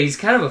ship. gonna say he's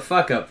kind of a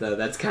fuck up though.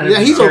 That's kind of Yeah,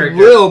 his he's a character.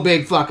 real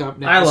big fuck up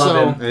now. I love so,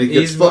 him. And he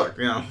gets He's fucked.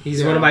 Yeah.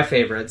 He's Yeah. one of my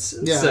favorites.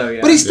 Yeah. So yeah,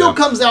 But he still Yeah.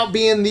 comes out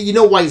being the, you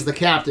know why he's the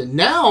captain.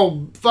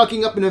 Now,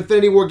 fucking up in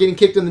Infinity War, getting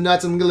kicked in the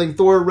nuts and letting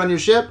Thor run your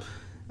ship,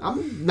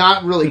 I'm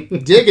not really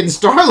digging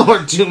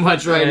Star-Lord too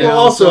much right Yeah. now. Well,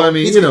 also, So I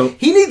mean, he's- you know-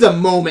 he needs a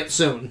moment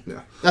soon.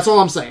 Yeah. That's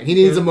all I'm saying. He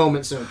needs a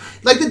moment soon.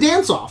 Like the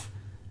dance-off.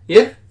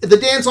 yeah. The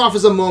dance-off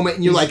is a moment,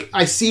 and you're like,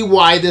 I see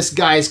why this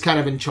guy's kind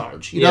of in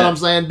charge. You know Yeah. what I'm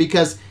saying?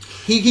 Because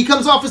he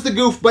comes off as the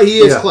goof, but he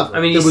is Yeah. clever.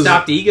 I mean, he It was-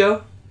 stopped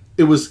ego.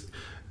 It was.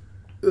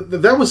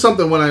 That was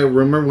something when I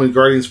remember when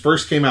Guardians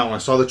first came out. When I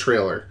saw the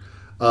trailer,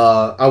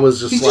 I was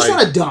just he's like, just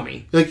not a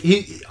dummy.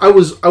 I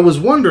was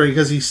wondering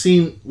because he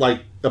seemed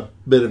like a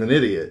bit of an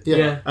idiot. Yeah.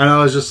 Yeah. And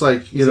I was just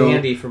like, He's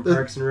Andy from uh,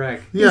 Parks and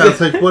Rec. Yeah,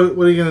 it's like, what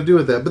are you going to do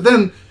with that? But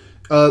then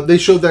they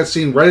showed that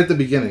scene right at the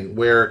beginning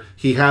where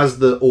he has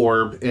the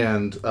orb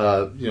and,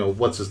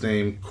 what's his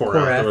name? Korath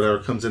Korath. or whatever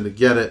comes in to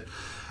get it.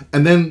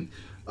 And then,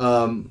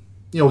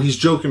 he's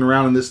joking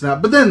around and this and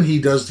that. But then he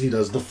does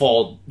the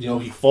fall.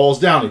 He falls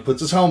down. He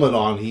puts his helmet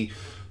on. He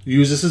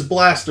uses his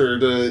blaster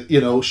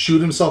to,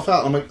 shoot himself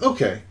out. I'm like,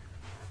 okay,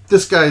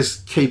 this guy's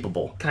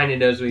capable. Kind of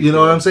knows what he's You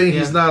know what doing. I'm saying? Yeah.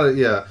 He's not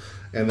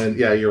And then,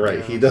 you're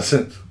right. He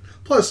doesn't.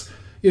 Plus,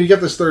 you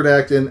get this third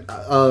act, and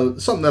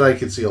something that I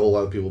could see a whole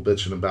lot of people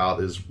bitching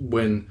about is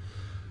when,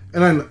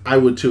 and I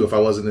would too if I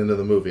wasn't into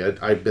the movie.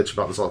 I bitch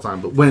about this all the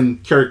time. But when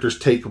characters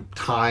take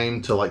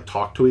time to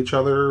talk to each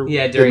other,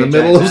 Yeah, in during the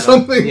a middle of giant battle.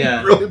 something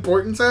Yeah. really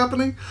important's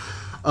happening,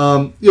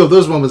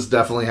 those moments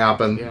definitely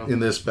happen Yeah. in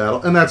this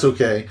battle, and that's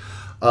okay.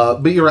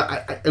 But you're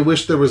right. I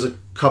wish there was a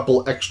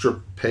couple extra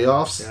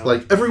payoffs, Yeah.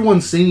 like everyone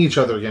seeing each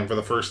other again for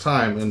the first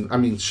time, and I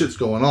mean, shit's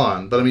going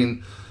on. But I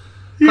mean,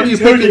 how do you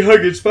pick?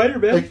 hugging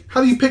Spider-Man.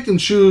 How do you pick and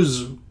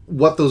choose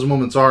what those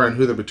moments are and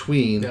who they're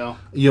between? Yeah.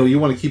 You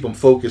want to keep them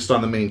focused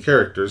on the main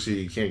characters, so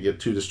you can't get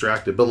too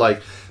distracted.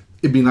 But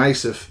it'd be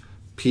nice if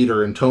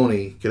Peter and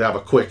Tony could have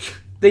a quick.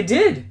 They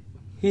did.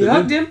 He They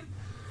hugged did? him.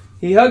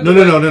 He hugged him.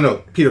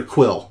 No. Peter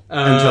Quill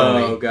and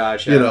Tony. Oh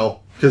gosh.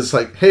 Because it's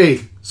like,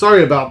 hey,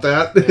 sorry about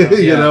that.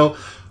 Yeah.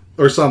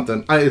 Or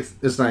something.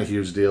 It's not a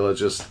huge deal.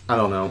 It's just I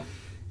don't know.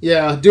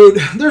 Yeah, dude,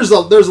 there's a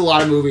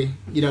lot of movie,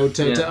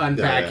 to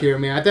unpack Yeah. here,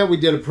 man. I thought we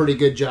did a pretty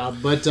good job,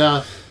 but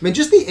man,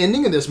 just the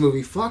ending of this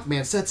movie, fuck,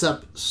 man, sets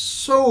up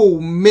so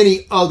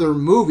many other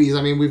movies.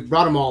 I mean, we've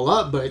brought them all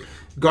up, but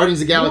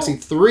Guardians of the Galaxy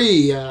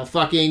 3,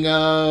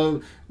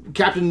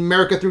 Captain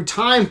America Through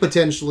Time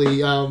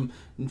potentially,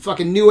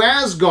 fucking New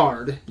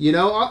Asgard,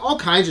 all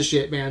kinds of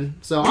shit, man.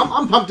 So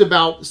I'm pumped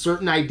about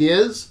certain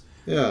ideas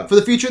Yeah. for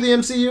the future of the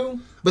MCU,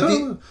 but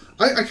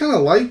I kind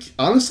of like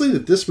honestly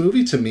that this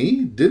movie to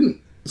me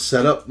didn't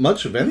set up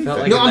much of anything.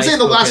 like No, a I'm nice saying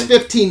the last bookend.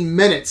 15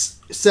 minutes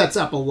sets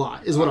up a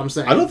lot, is what I'm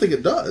saying. I don't think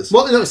it does.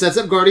 Well, no, it sets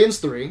up Guardians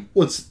 3.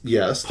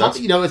 Yes, that's.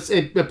 You know, it's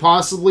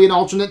possibly an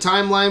alternate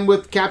timeline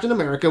with Captain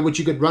America, which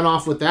you could run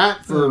off with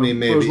that for, I mean,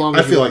 for as maybe. long I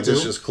as you feel want like this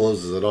to. just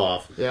closes it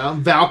off. Yeah,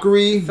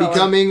 Valkyrie Felt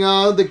becoming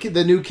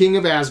the new king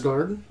of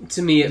Asgard.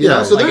 To me, it Yeah,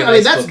 felt So like there, a I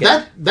mean, nice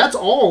bookend. that's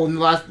all in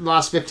the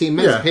last 15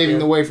 minutes, Yeah. paving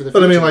the way for the But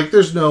future. I mean, like,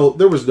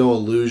 there was no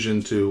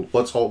allusion to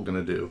what's Hulk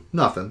going to do.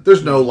 Nothing.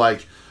 There's no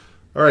like.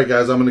 All right,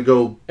 guys, I'm going to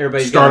go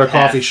Everybody's start got a a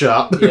path. coffee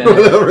shop. Yeah.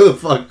 Whatever the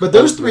fuck. But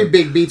those three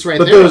big beats right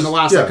But there in those- the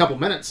last yeah. couple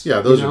minutes.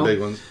 Yeah, those you are know? big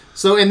ones.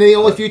 So, and the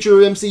only future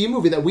MCU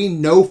movie that we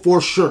know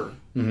for sure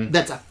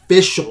that's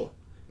official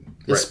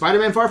is Right.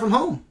 Spider-Man: Far From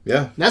Home.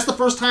 Yeah. That's the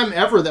first time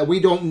ever that we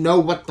don't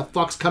know what the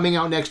fuck's coming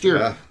out next year.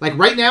 Yeah. Like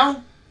right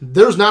now,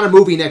 there's not a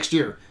movie next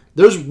year.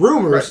 There's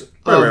rumors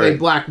Right, of right. a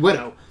Black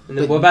Widow. And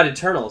then what about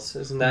Eternals?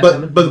 Isn't that But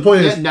coming? the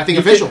point Yeah, is, nothing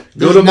you official. can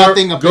There's Go to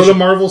nothing Go official. to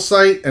Marvel's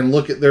site and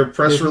look at their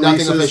press There's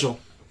releases. nothing official.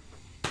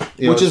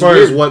 You know, Which as is far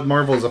weird. as what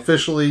Marvel's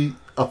officially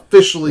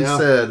Yeah.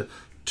 said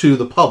to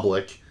the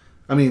public.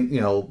 I mean, you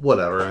know,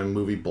 whatever, and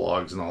movie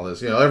blogs and all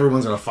this. You know,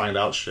 everyone's gonna find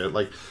out shit.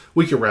 Like,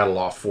 we could rattle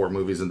off 4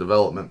 movies in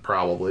development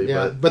probably,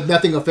 Yeah, but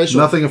nothing official.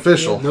 Nothing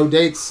official. Yeah, no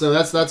dates. So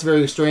that's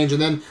very strange.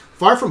 And then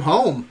Far From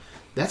Home.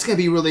 That's going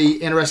to be really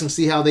interesting to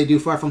see how they do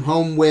Far From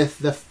Home with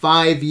the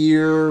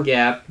 5-year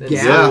Gap in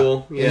Gap.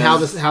 school. and how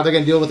they're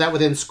going to deal with that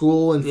within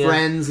school and Yeah.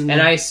 friends. And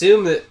I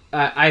assume that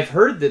I've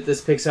heard that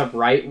this picks up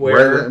right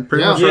where. Right,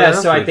 pretty Yeah. much Yeah, right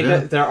so I after, think yeah.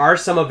 that there are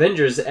some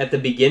Avengers at the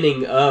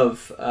beginning of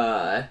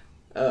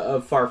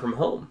Far From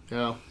Home.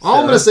 Yeah. All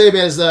I'm going to say,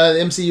 man, is the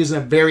MCU's in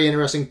a very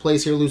interesting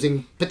place here,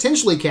 losing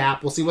potentially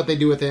Cap. We'll see what they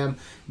do with him.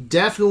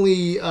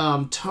 Definitely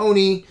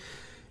Tony,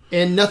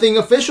 and nothing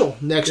official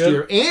next Yep.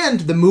 year. And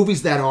the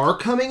movies that are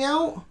coming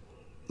out,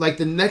 like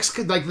the next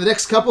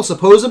couple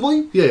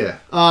supposedly. Yeah.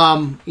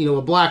 You know,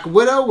 a Black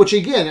Widow, which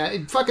again,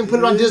 I fucking put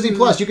it on Disney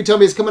Plus. You could tell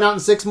me it's coming out in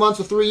 6 months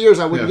or 3 years.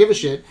 I wouldn't Yeah. give a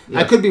shit.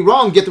 I could be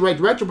wrong. Get the right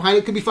director behind it.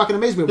 It could be fucking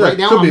amazing. But Yeah, right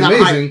now, it could I'm be not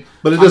amazing, hyped.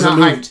 but it I'm doesn't not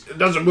move. hyped. It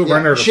doesn't move Yeah.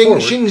 right narrative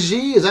forward. Shang-Chi,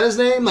 is that his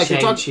name? Like they're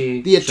talking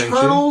Shang-Chi. the Shang-Chi.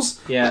 Eternals.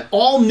 Yeah.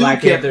 All new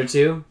Black characters.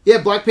 Panther too. Yeah,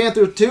 Black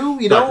Panther 2.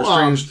 You know, Doctor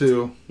Strange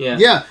too. Yeah.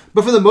 yeah,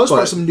 but for the most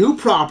part, But- some new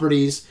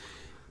properties.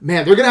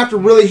 Man, they're gonna have to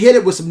really hit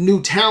it with some new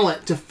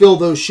talent to fill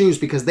those shoes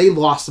because they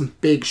lost some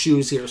big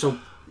shoes here. So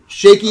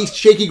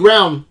shaky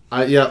ground.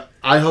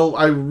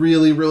 I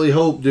really, really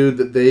hope, dude,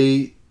 that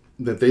they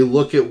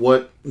look at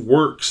what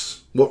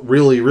works, what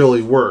really,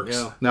 really works.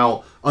 Yeah.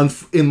 Now,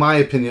 in my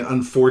opinion,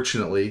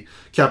 unfortunately,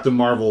 Captain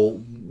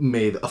Marvel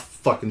made a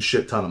fucking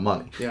shit ton of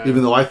money. Yeah.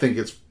 Even though I think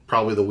it's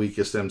probably the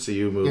weakest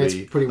MCU movie,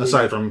 it's pretty weak.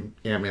 aside from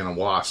Ant-Man and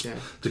Wasp, Yeah.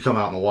 to come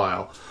out in a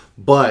while.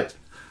 But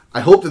I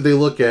hope that they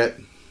look at,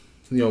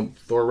 you know,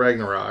 Thor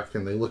Ragnarok,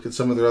 and they look at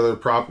some of their other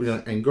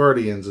and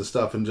Guardians and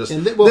stuff, and just...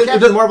 And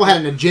Captain Marvel had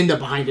an agenda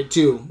behind it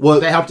too. Well,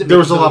 that helped it. there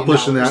make was a lot $1 billion.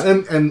 pushing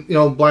that, and you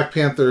know, Black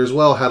Panther as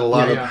well had a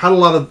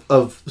lot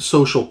of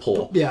social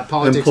pull, Yeah,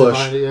 politics and push,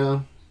 behind it. Yeah.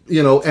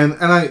 you know, and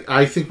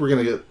I think we're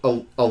gonna get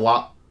a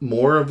lot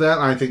more of that.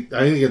 I think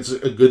it's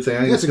a good thing.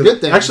 I think It's a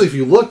good thing. Actually, if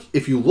you look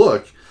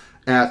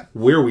at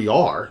where we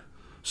are,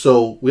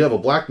 so we have a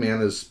black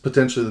man as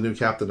potentially the new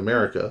Captain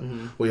America.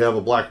 Mm-hmm. We have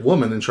a black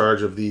woman in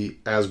charge of the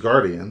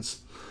Asgardians.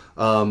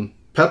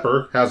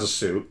 Pepper has a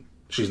suit.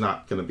 She's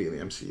not going to be in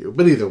the MCU,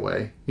 but either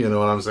way, you know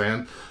what I'm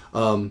saying.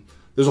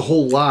 There's a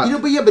whole lot. You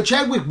know, but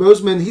Chadwick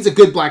Boseman, he's a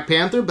good Black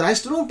Panther, but I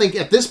still don't think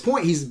at this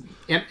point he's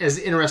as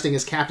interesting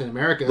as Captain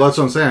America. Well, that's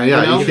what I'm saying.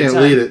 Yeah, You know? you can't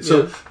Time, lead it.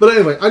 So, yeah. but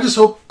anyway,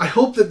 I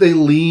hope that they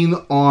lean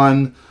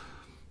on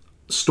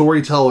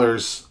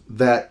storytellers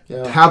that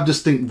have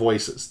distinct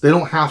voices. They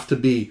don't have to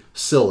be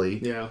silly.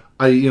 Yeah.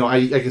 I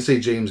can say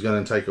James Gunn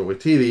and Taika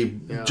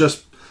Waititi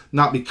just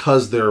not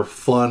because they're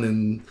fun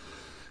and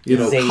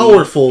Zany,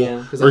 colorful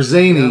yeah. or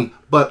zany,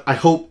 but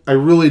I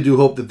really do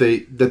hope that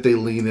they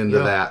lean into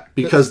that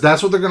because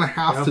that's what they're going to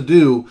have to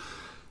do,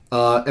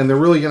 and they're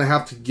really going to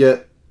have to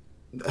get.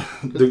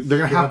 They're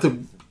going to have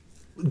to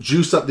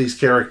juice up these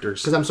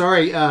characters. Because I'm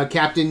sorry,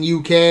 Captain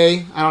UK,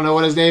 I don't know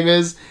what his name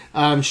is,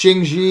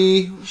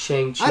 Shang-Chi.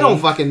 Shang-Chi. I don't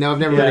fucking know. I've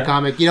never read a Yeah.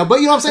 comic, but you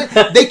know what I'm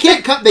saying. They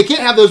can't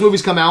have those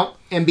movies come out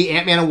and be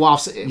Ant-Man and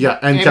Wasp. Yeah,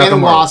 and Ant-Man Captain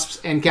and Marvel. Wasps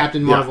and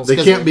Captain Marvels. they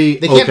 'cause can't be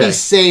They can't okay. be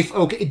safe.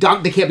 Okay,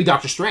 they can't be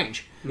Doctor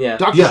Strange. Yeah.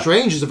 Doctor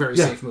Strange is a very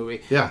safe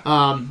movie. Yeah.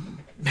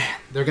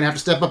 They're gonna have to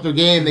step up their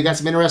game. They got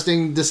some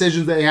interesting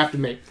decisions that they have to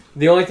make.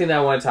 The only thing that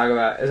I want to talk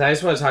about is I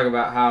just want to talk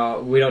about how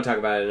we don't talk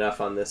about it enough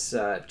on this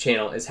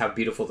channel is how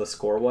beautiful the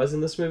score was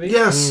in this movie.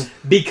 Yes.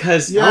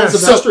 Because Alan Yes.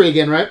 Silvestri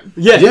again, right?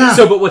 Yeah.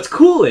 So, but what's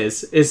cool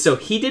is so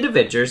he did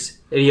Avengers,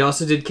 and he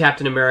also did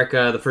Captain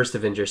America, the first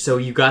Avenger. So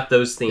you got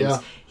those themes. Yeah.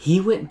 He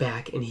went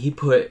back and he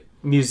put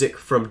music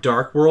from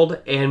Dark World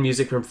and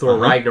music from Thor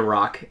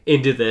Ragnarok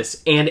into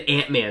this, and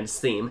Ant-Man's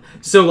theme.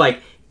 So, like,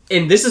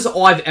 and this is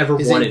all I've ever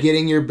Is wanted. it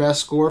getting your best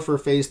score for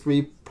Phase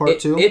 3 Part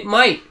 2? It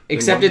might,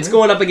 except it's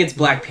going up against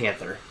Black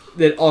Panther.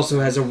 That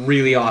also has a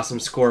really awesome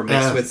score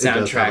mixed with it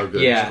does have a soundtrack.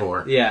 good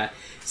score. Yeah.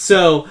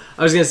 So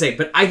I was gonna say,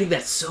 but I think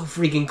that's so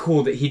freaking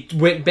cool that he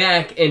went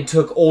back and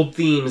took old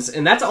themes,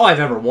 and that's all I've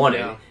ever wanted.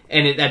 Yeah.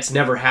 and that's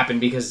never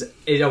happened because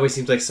it always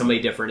seems like somebody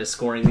different is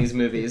scoring these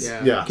movies.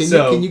 Yeah.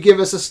 Can you give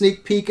us a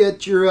sneak peek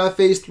at your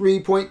Phase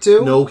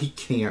 3.2? No, he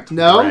can't.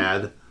 No?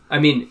 Brad. I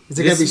mean, Is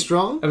it going to be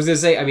strong? I was gonna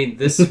say, I mean,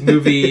 this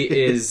movie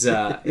is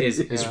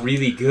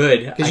really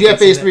good. Because you have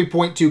Phase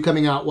 3.2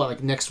 coming out,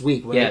 like next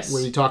week, right? Yes.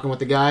 Where you're talking with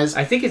the guys.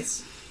 I think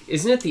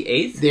isn't it the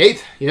 8th? The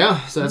 8th,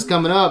 yeah. So that's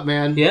coming up,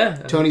 man. Yeah.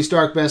 Tony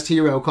Stark, best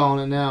hero,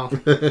 calling it now.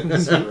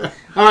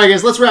 All right,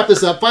 guys, let's wrap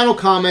this up. Final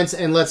comments,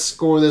 and let's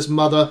score this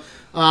mother.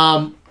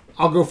 I'll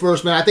go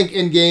first, man. I think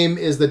Endgame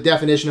is the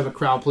definition of a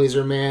crowd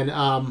pleaser,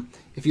 man.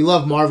 If you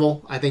love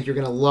Marvel, I think you're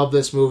going to love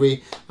this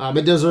movie.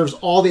 It deserves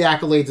all the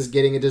accolades it's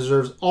getting. It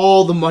deserves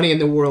all the money in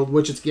the world,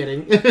 which it's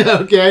getting.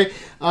 Okay?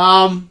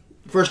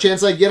 First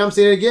chance I get, I'm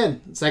seeing it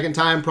again. Second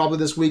time, probably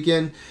this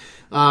weekend.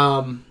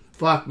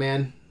 Fuck,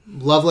 man.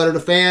 Love letter to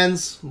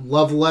fans.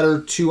 Love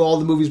letter to all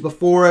the movies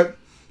before it.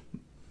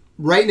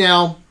 Right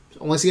now,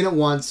 only seen it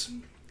once.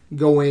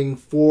 Going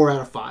 4 out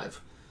of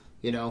 5.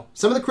 You know,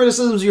 some of the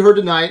criticisms you heard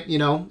tonight, you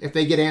know, if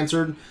they get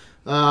answered,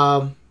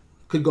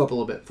 could go up a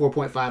little bit.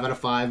 4.5 out of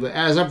 5. But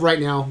as of right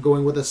now,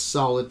 going with a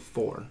solid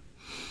 4.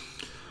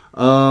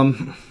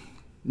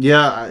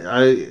 Yeah,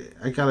 I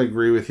kind of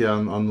agree with you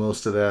on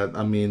most of that.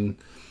 I mean,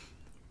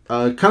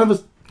 kind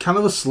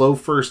of a slow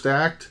first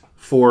act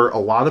for a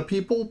lot of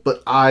people,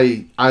 but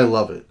I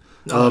love it.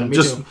 Me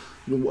just too.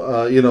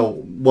 You know,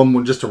 one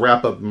more just to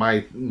wrap up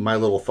my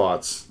little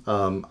thoughts.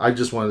 I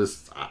just wanted to.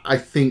 I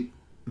think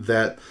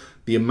that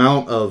the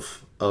amount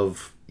of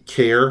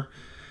care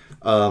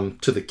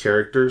to the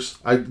characters,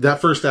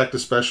 that first act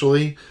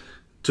especially,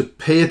 to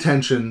pay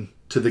attention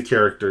to the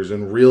characters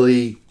and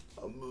really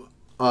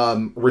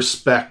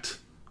respect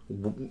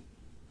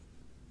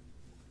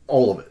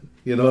all of it.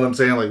 You know what I'm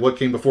saying? Like what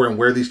came before and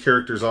where these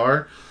characters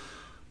are.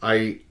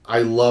 I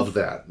love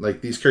that.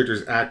 Like these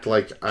characters act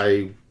like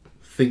I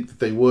think that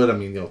they would. I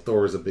mean, you know,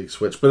 Thor is a big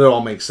switch, but it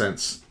all makes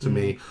sense to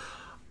me.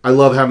 I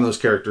love having those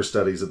character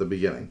studies at the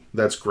beginning.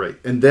 That's great.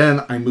 And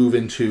then I move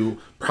into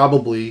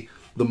probably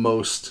the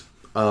most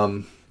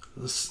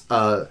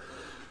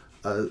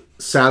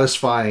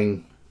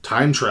satisfying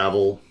time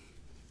travel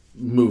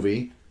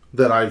movie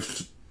that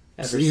I've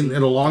seen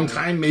in a long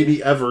time,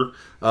 maybe ever,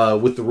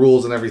 with the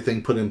rules and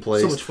everything put in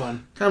place. So much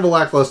fun. Kind of a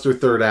lackluster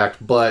third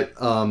act, but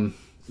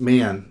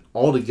man,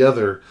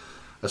 altogether,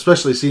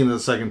 especially seeing it the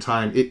second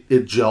time,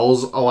 it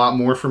gels a lot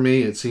more for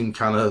me. It seemed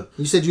kind of...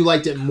 You said you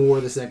liked it more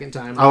the second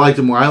time. I liked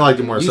it more. I liked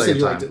it more the You second said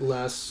you time. liked it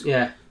less.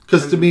 Yeah.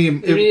 Because to me, I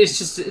mean,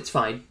 it's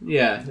fine.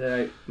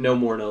 Yeah, no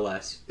more, no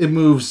less. it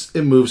moves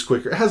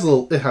quicker. It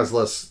has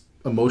less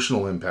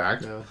emotional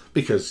impact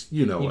because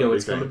you know what's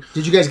everything. coming.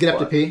 Did you guys get up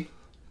to pee?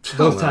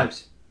 Both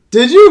times.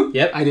 Did you?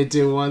 Yep. I did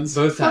too once.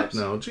 Both Fuck times.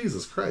 no,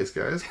 Jesus Christ,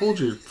 guys, hold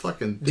your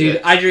fucking Dude,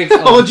 dick. I drink.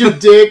 Hold your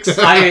dicks.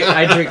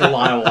 I drink a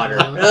lot of water.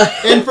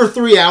 And for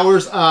 3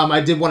 hours,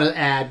 I did want to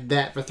add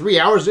that for 3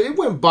 hours, it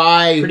went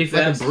by Pretty like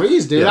fast. a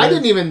breeze, dude. Yeah. I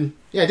didn't even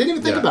think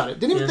Yeah. about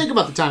it. Didn't even think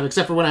about the time,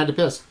 except for when I had to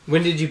piss.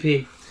 When did you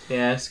pee? May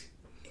I ask?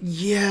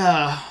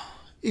 Yeah.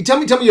 Tell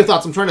me your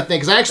thoughts. I'm trying to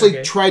think because I actually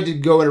Okay. tried to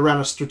go at around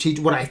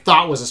what I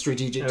thought was a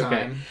strategic Okay.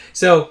 time.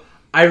 So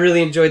I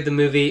really enjoyed the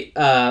movie.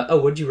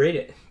 What'd you rate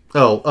it?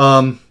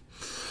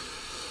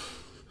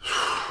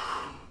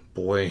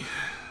 Boy,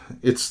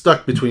 it's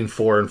stuck between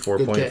 4 and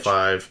catch.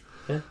 4.5.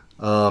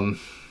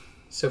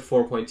 So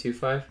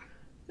 4.25.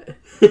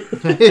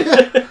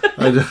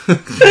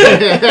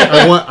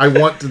 I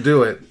want to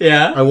do it.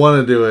 Yeah. I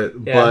want to do it,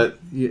 Yeah. but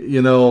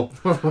you know,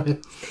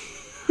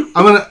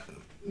 I'm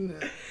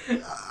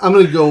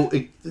gonna go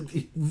a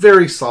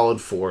very solid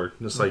 4,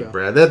 just like Okay.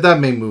 Brad. That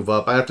may move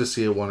up. I have to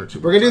see it 1 or 2.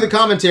 We're gonna do the times.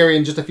 commentary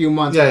in just a few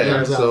months. when it Yeah.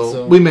 comes out,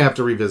 So we may have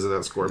to revisit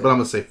that score, but I'm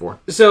gonna say 4.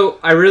 So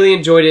I really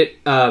enjoyed it.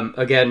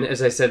 Again,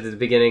 as I said at the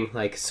beginning,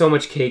 like so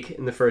much cake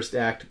in the first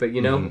act, but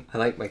you know, I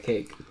like my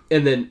cake.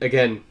 And then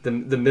again, the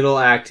middle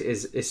act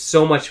is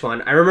so much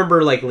fun. I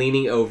remember like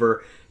leaning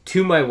over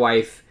to my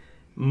wife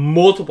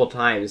multiple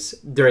times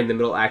during the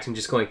middle act and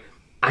just going,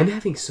 I'm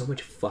having so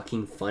much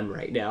fucking fun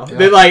right now.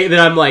 That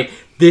I'm like,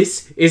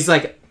 this is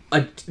like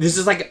a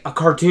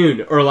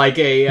cartoon or like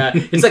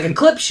it's like a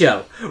clip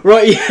show,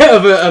 right?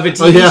 of a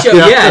TV show.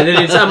 Yeah.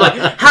 And I'm like,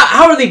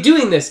 how are they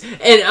doing this?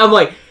 And I'm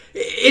like,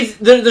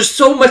 there's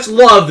so much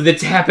love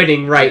that's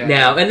happening right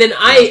now. And then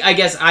I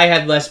guess I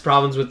had less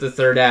problems with the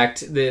third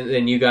act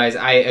than you guys.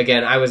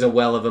 I was a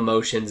well of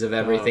emotions of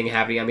everything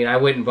happening. I mean, I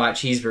went and bought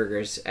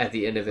cheeseburgers at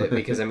the end of it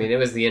because I mean it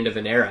was the end of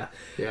an era.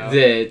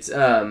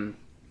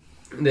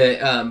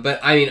 But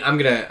I mean, I'm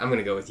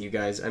gonna go with you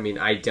guys. I mean,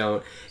 I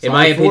don't. In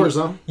my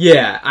opinion,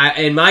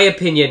 in my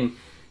opinion,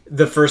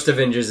 the first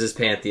Avengers is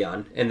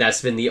Pantheon, and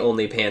that's been the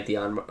only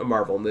Pantheon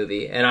Marvel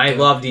movie. And I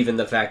loved even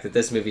the fact that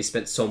this movie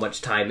spent so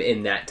much time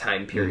in that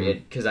time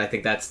period because I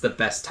think that's the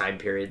best time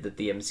period that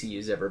the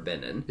MCU's ever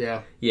been in.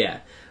 Yeah.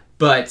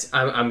 But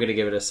I'm going to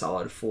give it a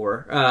solid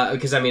 4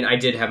 because I mean I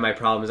did have my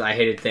problems. I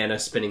hated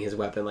Thanos spinning his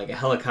weapon like a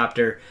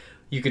helicopter.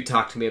 You could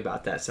talk to me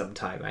about that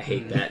sometime. I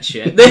hate that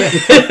shit.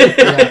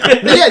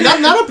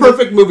 Not a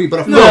perfect movie,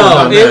 but a fun No, one.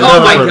 oh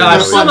my Never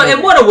gosh! perfect.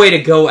 And what a way to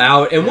go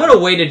out, and what a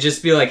way to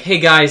just be like, "Hey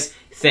guys,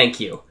 thank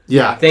you,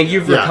 Yeah. thank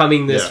you for Yeah.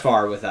 coming this Yeah.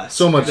 far with us."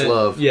 So much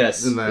love.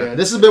 Yes. In that. Yeah,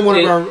 this has been one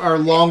of our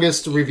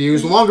longest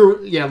reviews,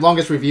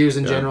 longest reviews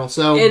in general.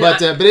 So, And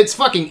but it's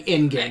fucking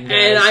in game, guys.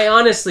 And I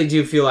honestly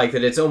do feel like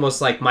that it's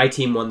almost like my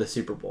team won the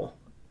Super Bowl.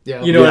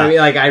 yeah, You know what I Yeah. mean?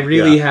 Like I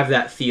really Yeah. have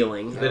that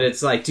feeling that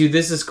it's like, dude,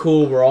 this is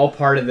cool. We're all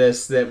part of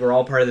this. That we're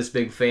all part of this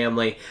big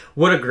family.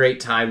 What a great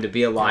time to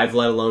be alive,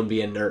 let alone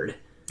be a nerd.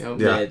 Yep.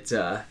 Yeah. It's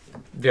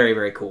very,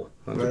 very cool.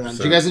 Right on.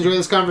 Did you guys enjoy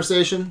this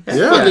conversation? It's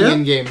Yeah, fucking yeah.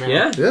 in game, man.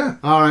 Yeah, Yeah.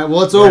 All right,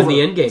 well, it's we're over. in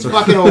the end game. It's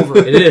fucking over.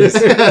 It is.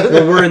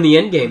 Well, we're in the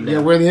end game now. Yeah,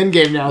 we're in the end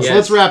game now. So Yes.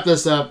 let's wrap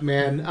this up,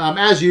 man.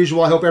 As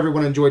usual, I hope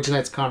everyone enjoyed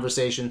tonight's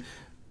conversation.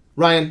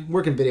 Ryan,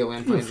 where can Videoland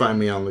You can find you? find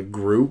me on the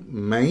group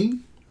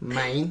main.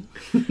 Man.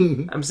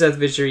 I'm Seth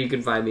Fisher. You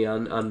can find me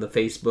on the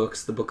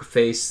Facebooks, the Book of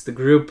Face, the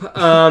group.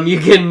 You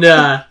can.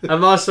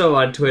 I'm also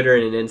on Twitter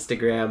and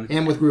Instagram,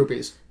 And with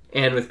groupies.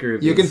 and with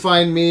groups. You can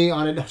find me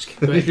on it. No, I'm just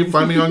kidding. You can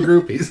find me on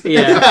groupies.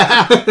 Yeah.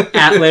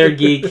 At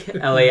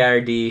Lairdgeek,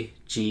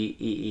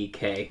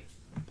 LARDGEEK.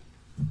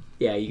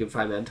 Yeah, you can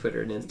find me on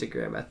Twitter and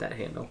Instagram at that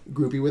handle.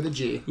 Groupie with a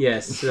G.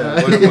 Yes.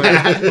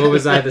 What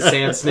was I? The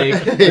sand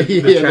snake?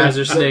 The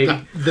trouser snake?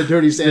 The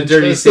dirty The Sanchez.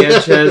 dirty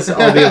Sanchez?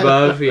 All the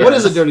above? Yes. What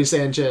is a dirty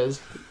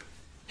Sanchez?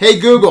 Hey,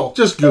 Google.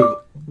 Just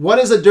Google. What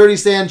is a dirty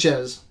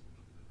Sanchez?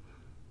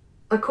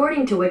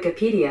 According to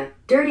Wikipedia,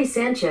 Dirty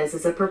Sanchez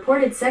is a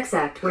purported sex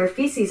act where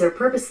feces are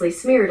purposely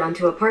smeared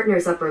onto a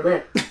partner's upper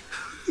lip.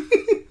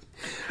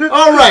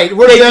 All right,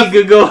 Thank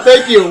you, Google.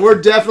 Thank you. We're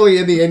definitely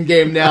in the end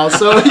game now.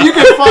 So you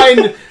can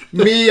find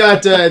me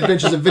at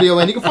Adventures in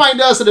Videoland. You can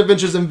find us at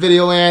Adventures in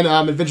Videoland,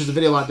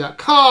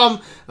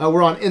 adventuresinvideoland.com.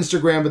 We're on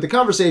Instagram, but the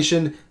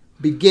conversation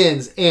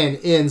begins and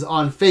ends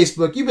on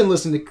Facebook. You've been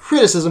listening to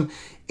Criticism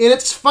in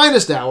its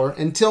finest hour.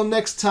 Until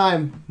next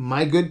time,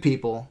 my good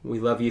people, We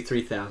love you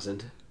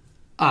 3000.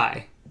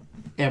 I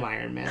am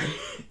Iron Man.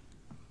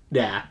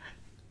 Nah.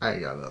 I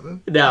ain't got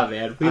nothing. Nah,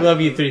 man. We love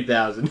you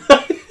 3000.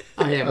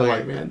 I am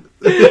Iron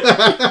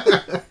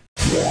Man.